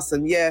ride the bus,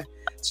 and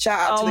shout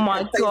out to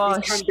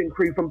the Camden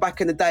crew from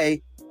back in the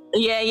day.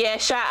 Yeah,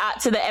 shout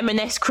out to the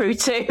M&S crew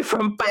too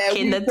from back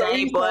in the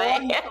day, boy.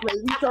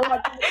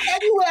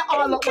 Anywhere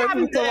I look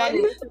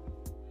Camden.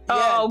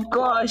 Oh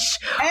gosh!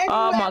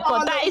 Oh my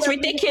God, that is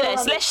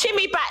ridiculous. Let's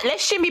shimmy back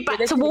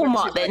to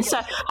Walmart then. So,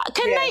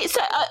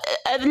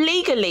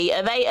 legally,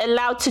 are they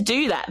allowed to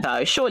do that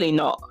though? Surely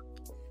not.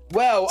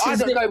 Well, I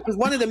don't know, because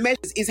one of the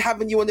measures is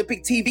having you on the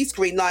big TV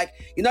screen, like,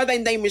 they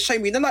name and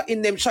shame you. Like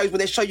in them shows when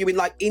they show you in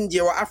like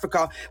India or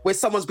Africa where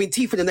someone's been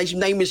teething and they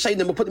name and shame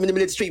them and put them in the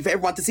middle of the street for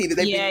everyone to see that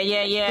they've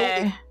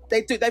been.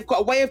 They've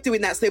got a way of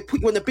doing that, so they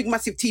put you on a big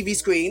massive TV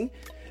screen,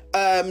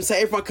 so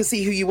everyone can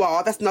see who you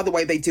are. That's another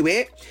way they do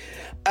it.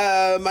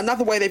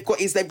 Another way they've got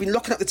is they've been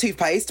locking up the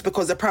toothpaste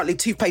because apparently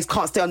toothpaste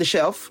can't stay on the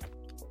shelf.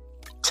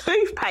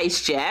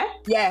 Toothpaste,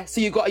 yeah, so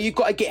you got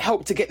to get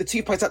help to get the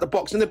toothpaste out the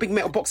box, and the big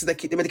metal boxes they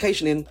keep the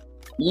medication in.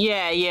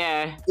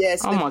 Yeah.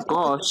 So oh my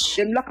gosh,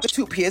 they lock the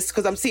toothpaste,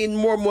 because I'm seeing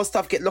more and more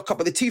stuff get locked up,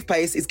 but the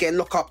toothpaste is getting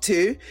locked up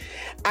too.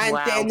 And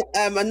then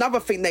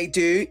another thing they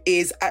do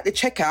is at the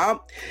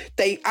checkout,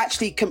 they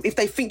actually if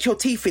they think you're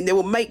teething, they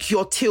will make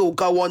your till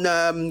go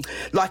on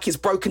like it's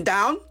broken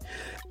down.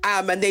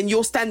 And then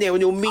you'll stand there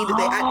and it'll mean that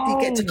they actually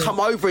get to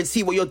come over and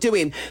see what you're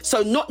doing.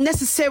 So not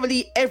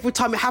necessarily every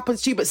time it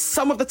happens to you, but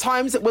some of the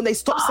times that when they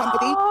stop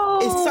somebody,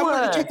 if someone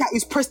at the checkout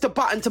who's pressed a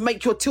button to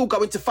make your till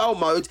go into fail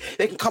mode,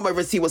 they can come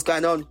over and see what's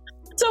going on.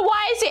 So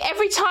why is it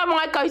every time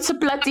I go to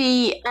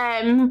bloody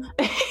to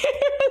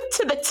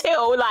the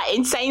till, like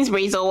in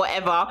Sainsbury's or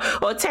whatever,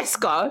 or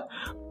Tesco,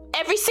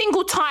 every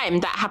single time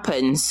that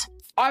happens?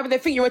 Either they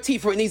think you're a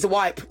teeth or it needs a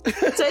wipe.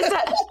 So is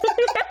that...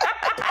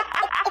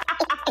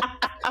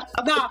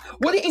 Nah,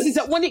 what it is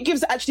that when it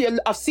gives actually,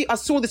 I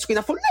saw the screen,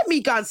 I thought, let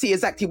me go and see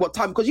exactly what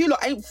time, because you lot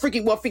ain't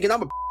freaking well thinking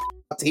I'm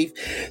a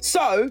teeth.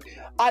 So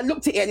I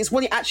looked at it, and it's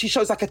when it actually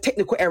shows like a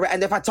technical error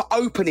and they've had to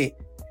open it.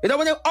 You know,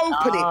 when they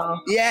open it,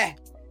 yeah.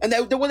 And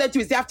what they do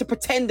is they have to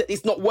pretend that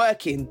it's not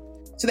working,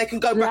 so they can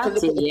go back and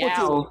look at the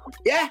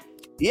footage.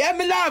 Yeah,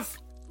 my love.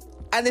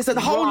 And there's a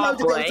whole load of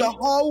them. There's a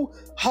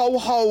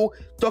whole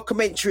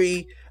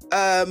documentary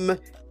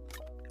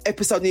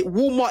episode.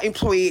 Walmart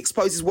employee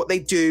exposes what they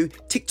do.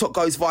 TikTok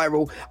goes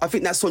viral. I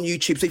think that's on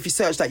YouTube. So if you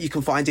search that, you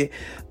can find it.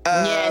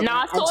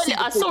 I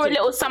saw a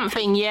little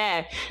something,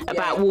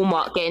 about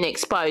Walmart getting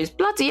exposed.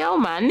 Bloody hell,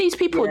 man! These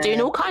people are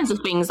doing all kinds of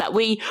things that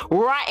we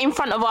right in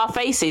front of our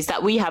faces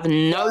that we have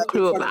no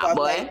clue about,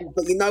 boy.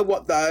 But you know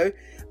what though?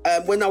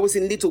 When I was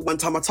in Lidl one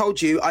time, I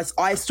told you,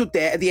 I stood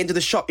there at the end of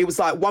the shop. It was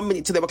like 1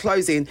 minute till they were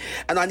closing,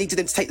 and I needed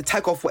them to take the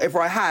tag off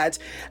whatever I had.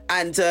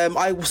 And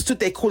I stood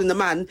there calling the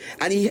man,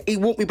 and he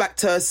walked me back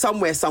to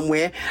somewhere.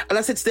 And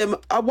I said to them,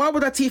 why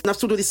would I teeth? And I've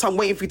stood all this time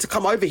waiting for you to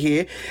come over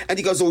here. And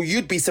he goes, oh,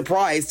 you'd be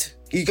surprised.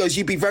 He goes,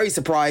 you'd be very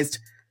surprised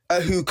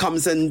who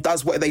comes and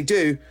does what they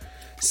do.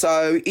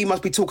 So he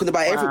must be talking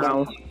about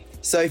everyone.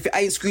 So if it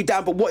ain't screwed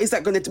down, but what is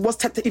that going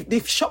to...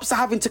 If shops are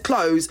having to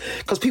close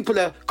because people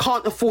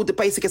can't afford the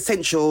basic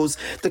essentials,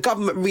 the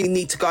government really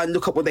need to go and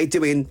look at what they're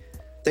doing.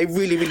 They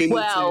really, really need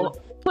to.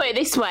 Put it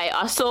this way,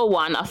 I saw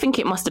one, I think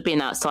it must have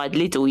been outside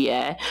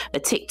Lidl, a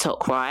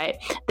TikTok, right?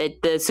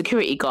 The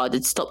security guard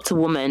had stopped a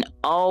woman.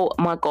 Oh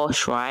my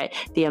gosh, right?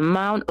 The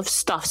amount of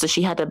stuff, so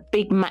she had a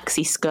big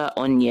maxi skirt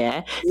on,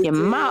 The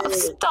amount of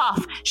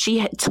stuff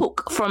she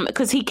took from,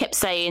 because he kept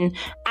saying,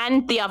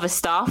 and the other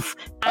stuff,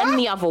 and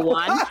the other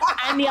one,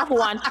 and the other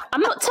one.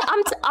 I'm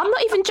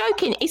not even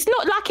joking. It's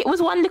not like it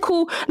was one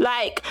little,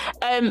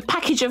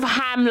 package of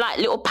ham, like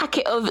little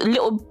packet of,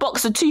 little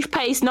box of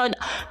toothpaste. No,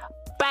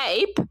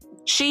 babe,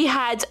 she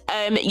had,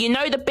 you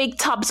know, the big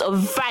tubs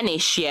of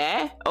Vanish,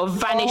 yeah? Of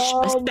Vanish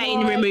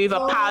stain remover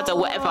powder,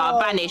 whatever,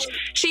 Vanish.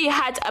 She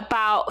had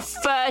about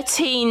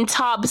 13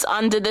 tubs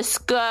under the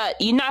skirt.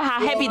 You know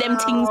how heavy them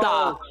things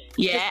are.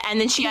 Yeah, and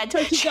then she had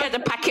a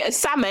packet of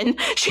salmon.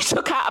 She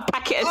took out a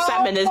packet of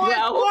salmon as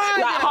well,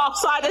 like half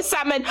side of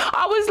salmon.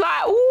 I was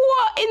like,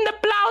 what in the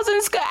blouse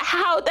and skirt?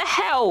 How the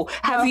hell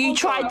have you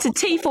tried to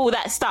teeth all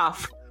that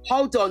stuff?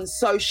 Hold on,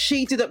 so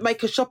she didn't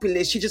make a shopping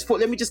list. She just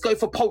thought, let me just go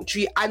for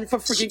poultry and for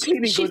frigging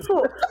cleaning goods.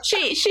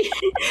 She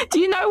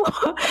do you know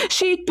what?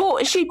 She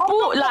bought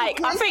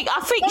like I think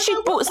she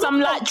bought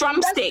some like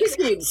drumsticks.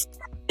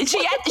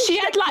 She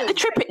had like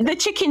the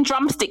chicken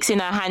drumsticks in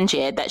her hand,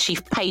 yeah, that she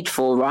paid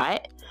for,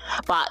 right?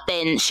 But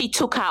then she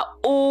took out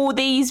all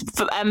these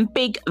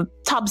big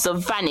tubs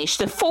of Vanish,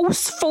 the full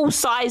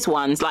size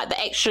ones, like the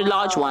extra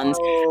large ones,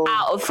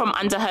 out from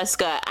under her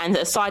skirt, and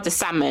a side of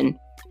salmon.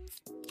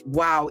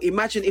 Wow,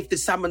 imagine if the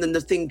salmon and the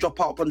thing drop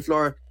out on the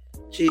floor.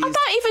 Jeez. I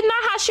don't even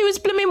know how she was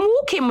blooming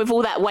walking with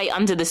all that weight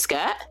under the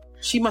skirt.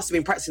 She must have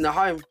been practicing at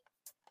home.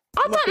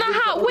 I don't know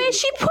where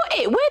she put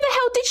it. Where the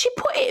hell did she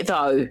put it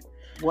though?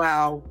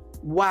 Wow.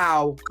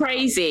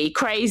 Crazy.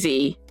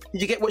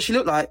 Did you get what she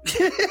looked like?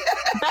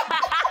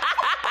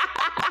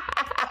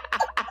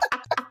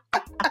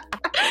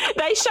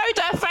 They showed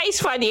her face,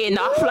 funny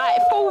enough, like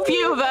full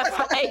view of her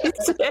face.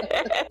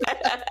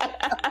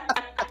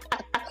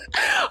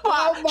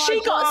 But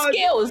she got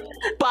skills,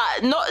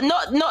 but not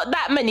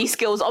that many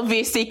skills,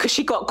 obviously, because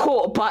she got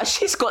caught. But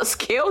she's got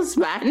skills,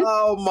 man.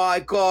 Oh my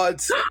God!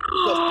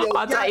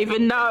 I don't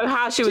even know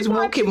how she was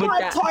walking with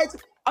that.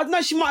 I don't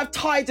know, she might have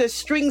tied her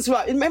strings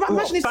right.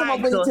 Imagine if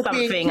someone went into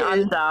B&Q.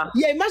 Under.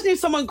 Yeah, imagine if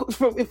someone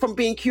from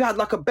B&Q had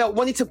like a belt,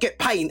 wanted to get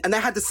paint, and they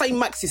had the same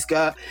maxi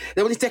skirt.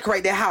 They wanted to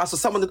decorate their house, or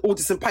someone had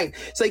ordered some paint.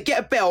 So they get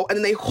a belt, and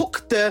then they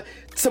hook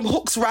some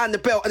hooks around the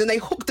belt, and then they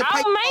hook the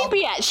paint. Oh,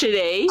 maybe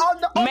actually.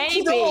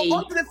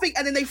 Onto the thing,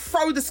 and then they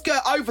throw the skirt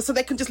over so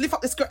they can just lift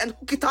up the skirt and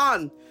hook it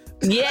on.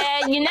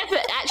 Yeah, you never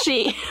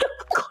actually.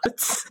 God.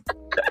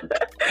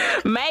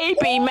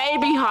 maybe,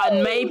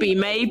 hun.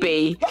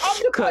 Maybe. But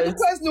I'm the kind of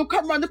person who'll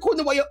come around the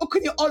corner while you're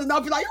hooking your on, and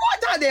I'll be like,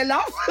 "What down there,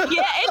 love?"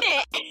 Yeah,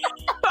 innit?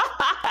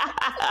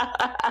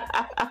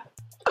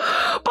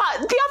 But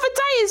the other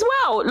day as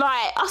well,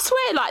 like I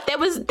swear, like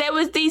there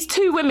was these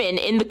two women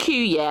in the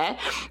queue. Yeah,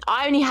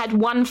 I only had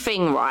one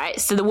thing, right?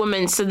 So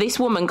this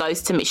woman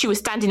goes to me. She was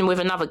standing with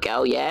another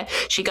girl. Yeah,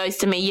 she goes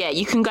to me. Yeah,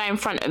 you can go in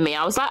front of me.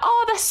 I was like,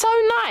 oh, that's so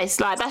nice.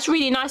 Like that's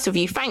really nice of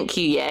you. Thank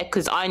you. Yeah,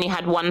 because I only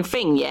had one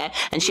thing. Yeah,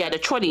 and she had a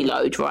trolley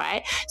load,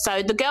 right?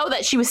 So the girl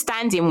that she was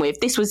standing with,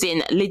 this was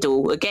in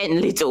Lidl again.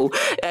 Lidl.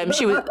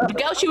 She was the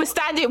girl she was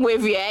standing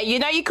with. Yeah, you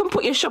know you can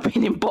put your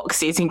shopping in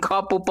boxes, in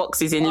cardboard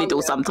boxes in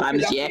Lidl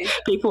sometimes. Yeah,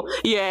 people.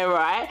 Yeah,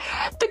 right.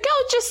 The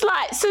girl just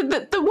like, so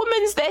the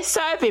woman's there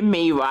serving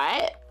me,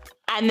 right?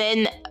 And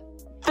then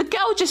the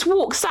girl just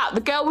walks out,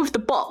 the girl with the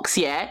box,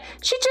 yeah?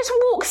 She just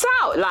walks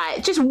out,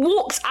 like, just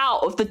walks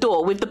out of the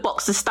door with the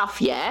box of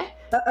stuff, yeah?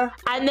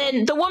 And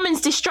then the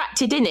woman's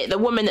distracted, innit? The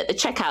woman at the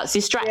checkout's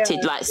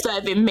distracted, like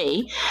serving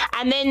me.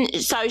 And then,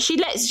 so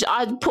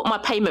I put my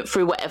payment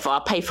through, whatever, I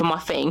pay for my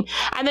thing.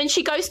 And then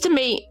she goes to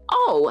me,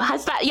 oh,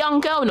 has that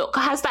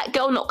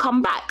girl not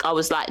come back? I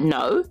was like,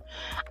 no.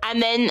 And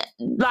then,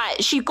 like,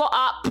 she got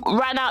up,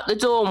 ran out the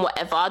door and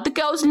whatever. The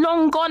girl's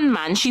long gone,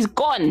 man. She's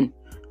gone,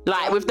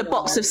 like, with the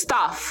box of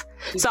stuff.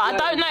 So I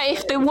don't know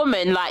if the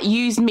woman like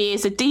used me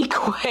as a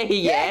decoy,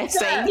 saying,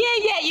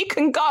 yeah, you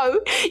can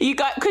go,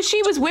 because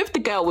she was with the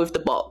girl with the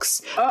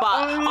box. But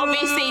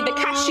obviously the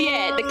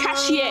cashier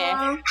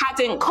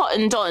hadn't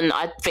cottoned on,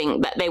 I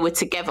think, that they were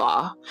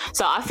together.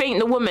 So I think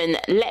the woman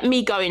let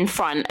me go in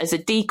front as a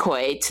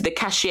decoy to the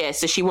cashier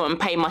so she wouldn't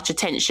pay much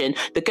attention.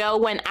 The girl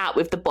went out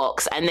with the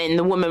box, and then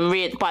the woman,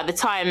 by the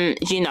time,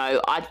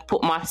 I'd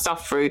put my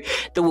stuff through,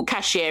 the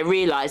cashier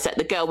realised that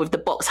the girl with the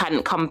box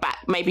hadn't come back.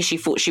 Maybe she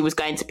thought she was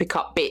going to pick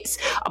up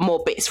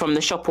more bits from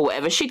the shop or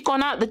whatever. She'd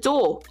gone out the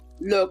door.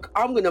 Look,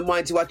 I'm going to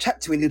mind you. I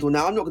chat to a little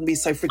now. I'm not going to be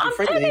so freaking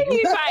friendly. I'm telling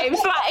you,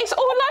 babes, like, it's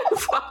all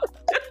over.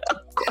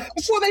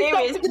 Before they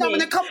start thinking I'm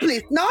an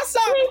accomplice. No, sir.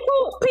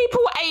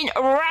 People ain't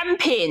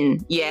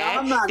ramping,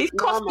 yeah? No, this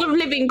cost of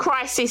living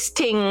crisis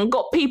thing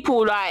got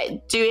people,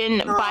 like,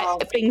 doing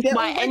things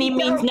by any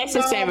means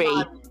necessary.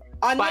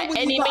 By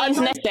any means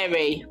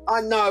necessary.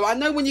 I know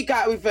when you go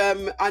out with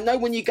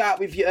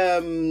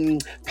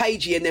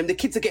Paigey and them, the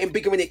kids are getting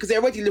bigger in it because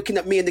they're already looking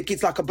at me and the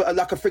kids like a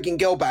frigging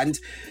girl band.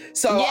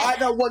 So yeah. I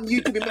don't want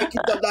you to be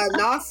making them like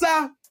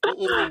NASA.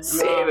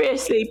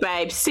 Seriously,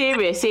 babe.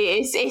 Seriously,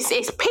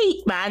 it's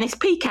peak, man. It's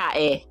peak out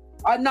here.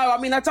 I know. I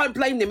mean, I don't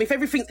blame them. If they're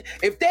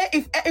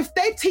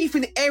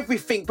teething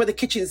everything but the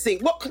kitchen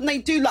sink, what can they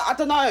do? Like, I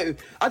don't know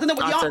what the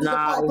answer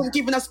apart from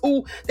giving us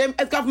all them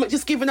government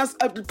just giving us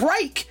a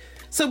break.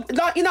 So,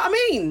 like, you know what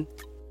I mean?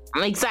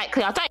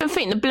 Exactly. I don't even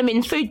think the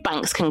blooming food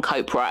banks can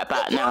cope right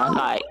about now.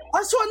 Like,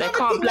 they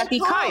can't bloody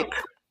cope.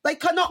 They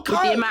cannot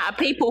cope. With the amount of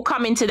people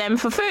coming to them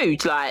for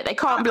food, like they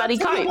can't bloody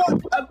cope.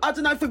 I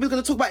don't know if we're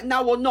going to talk about it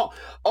now or not,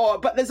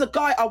 but there's a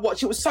guy I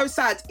watched. It was so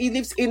sad. He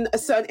lives in a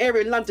certain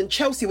area in London,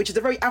 Chelsea, which is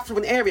a very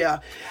affluent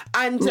area,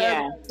 and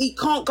he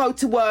can't go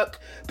to work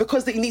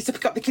because he needs to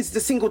pick up the kids. He's a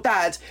single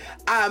dad.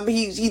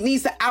 He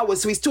needs the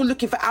hours, so he's still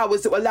looking for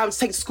hours that will allow him to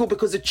take to school,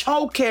 because the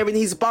childcare in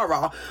his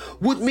borough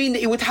would mean that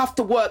he would have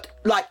to work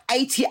like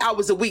 80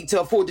 hours a week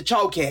to afford the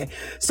childcare.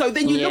 So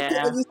then you look at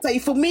it and you say,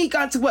 for me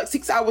going to work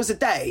 6 hours a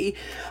day,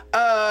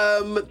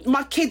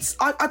 my kids,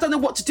 I don't know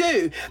what to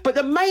do. But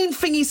the main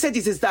thing he said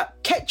is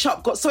that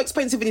ketchup got so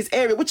expensive in his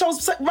area, which I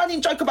was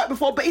running joke about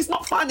before, but it's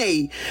not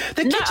funny. I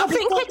think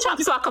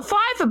ketchup's like a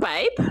 £5,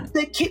 babe.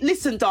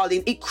 Listen,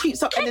 darling, it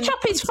creeps up.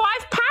 Ketchup is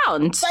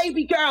 £5.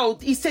 Baby girl,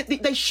 he said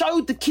they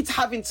showed the kids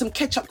having some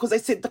ketchup because they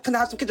said, can I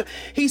have some ketchup?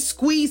 He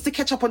squeezed the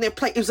ketchup on their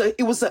plate.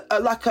 It was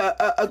like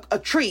a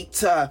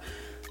treat,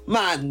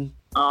 man.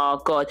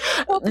 Oh God!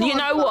 You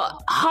know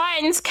what?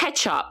 Heinz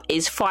ketchup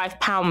is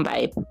 £5,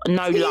 babe.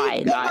 No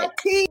lie, like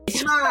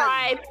it's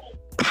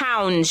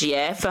 £5,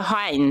 yeah, for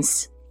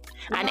Heinz.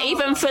 And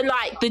even for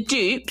like the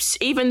dupes,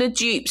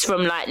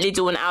 from like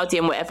Lidl and Aldi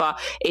and whatever,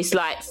 it's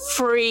like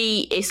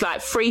free. It's like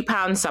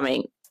 £3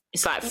 something.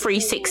 It's like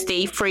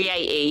 $3.60,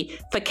 $3.80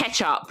 for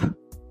ketchup.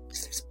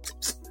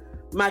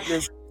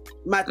 Madness.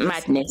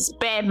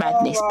 Bare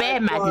madness.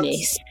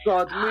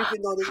 God,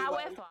 moving on.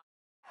 However.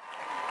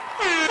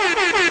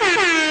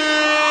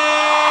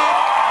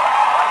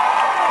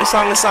 This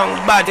song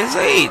bad, is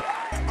it?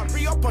 I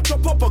re-up, I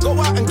chop up, I go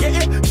out and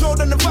get it. Show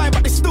them the vibe,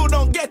 but they still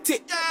don't get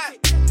it.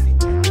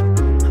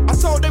 I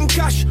told them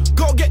cash,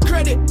 go get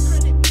credit.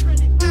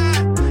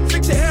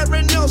 Fix your hair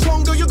and nails,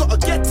 hunger, you gotta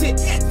get it.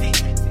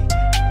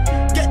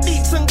 Get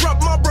deets and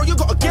grab my bro, you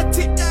gotta get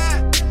it.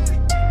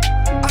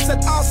 I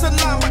said ass and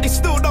line, but they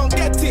still don't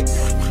get it.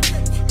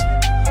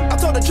 I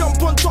told her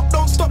jump on top,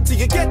 don't stop till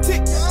you get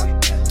it.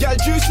 Girl,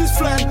 juice is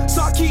flying,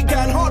 so I keep going.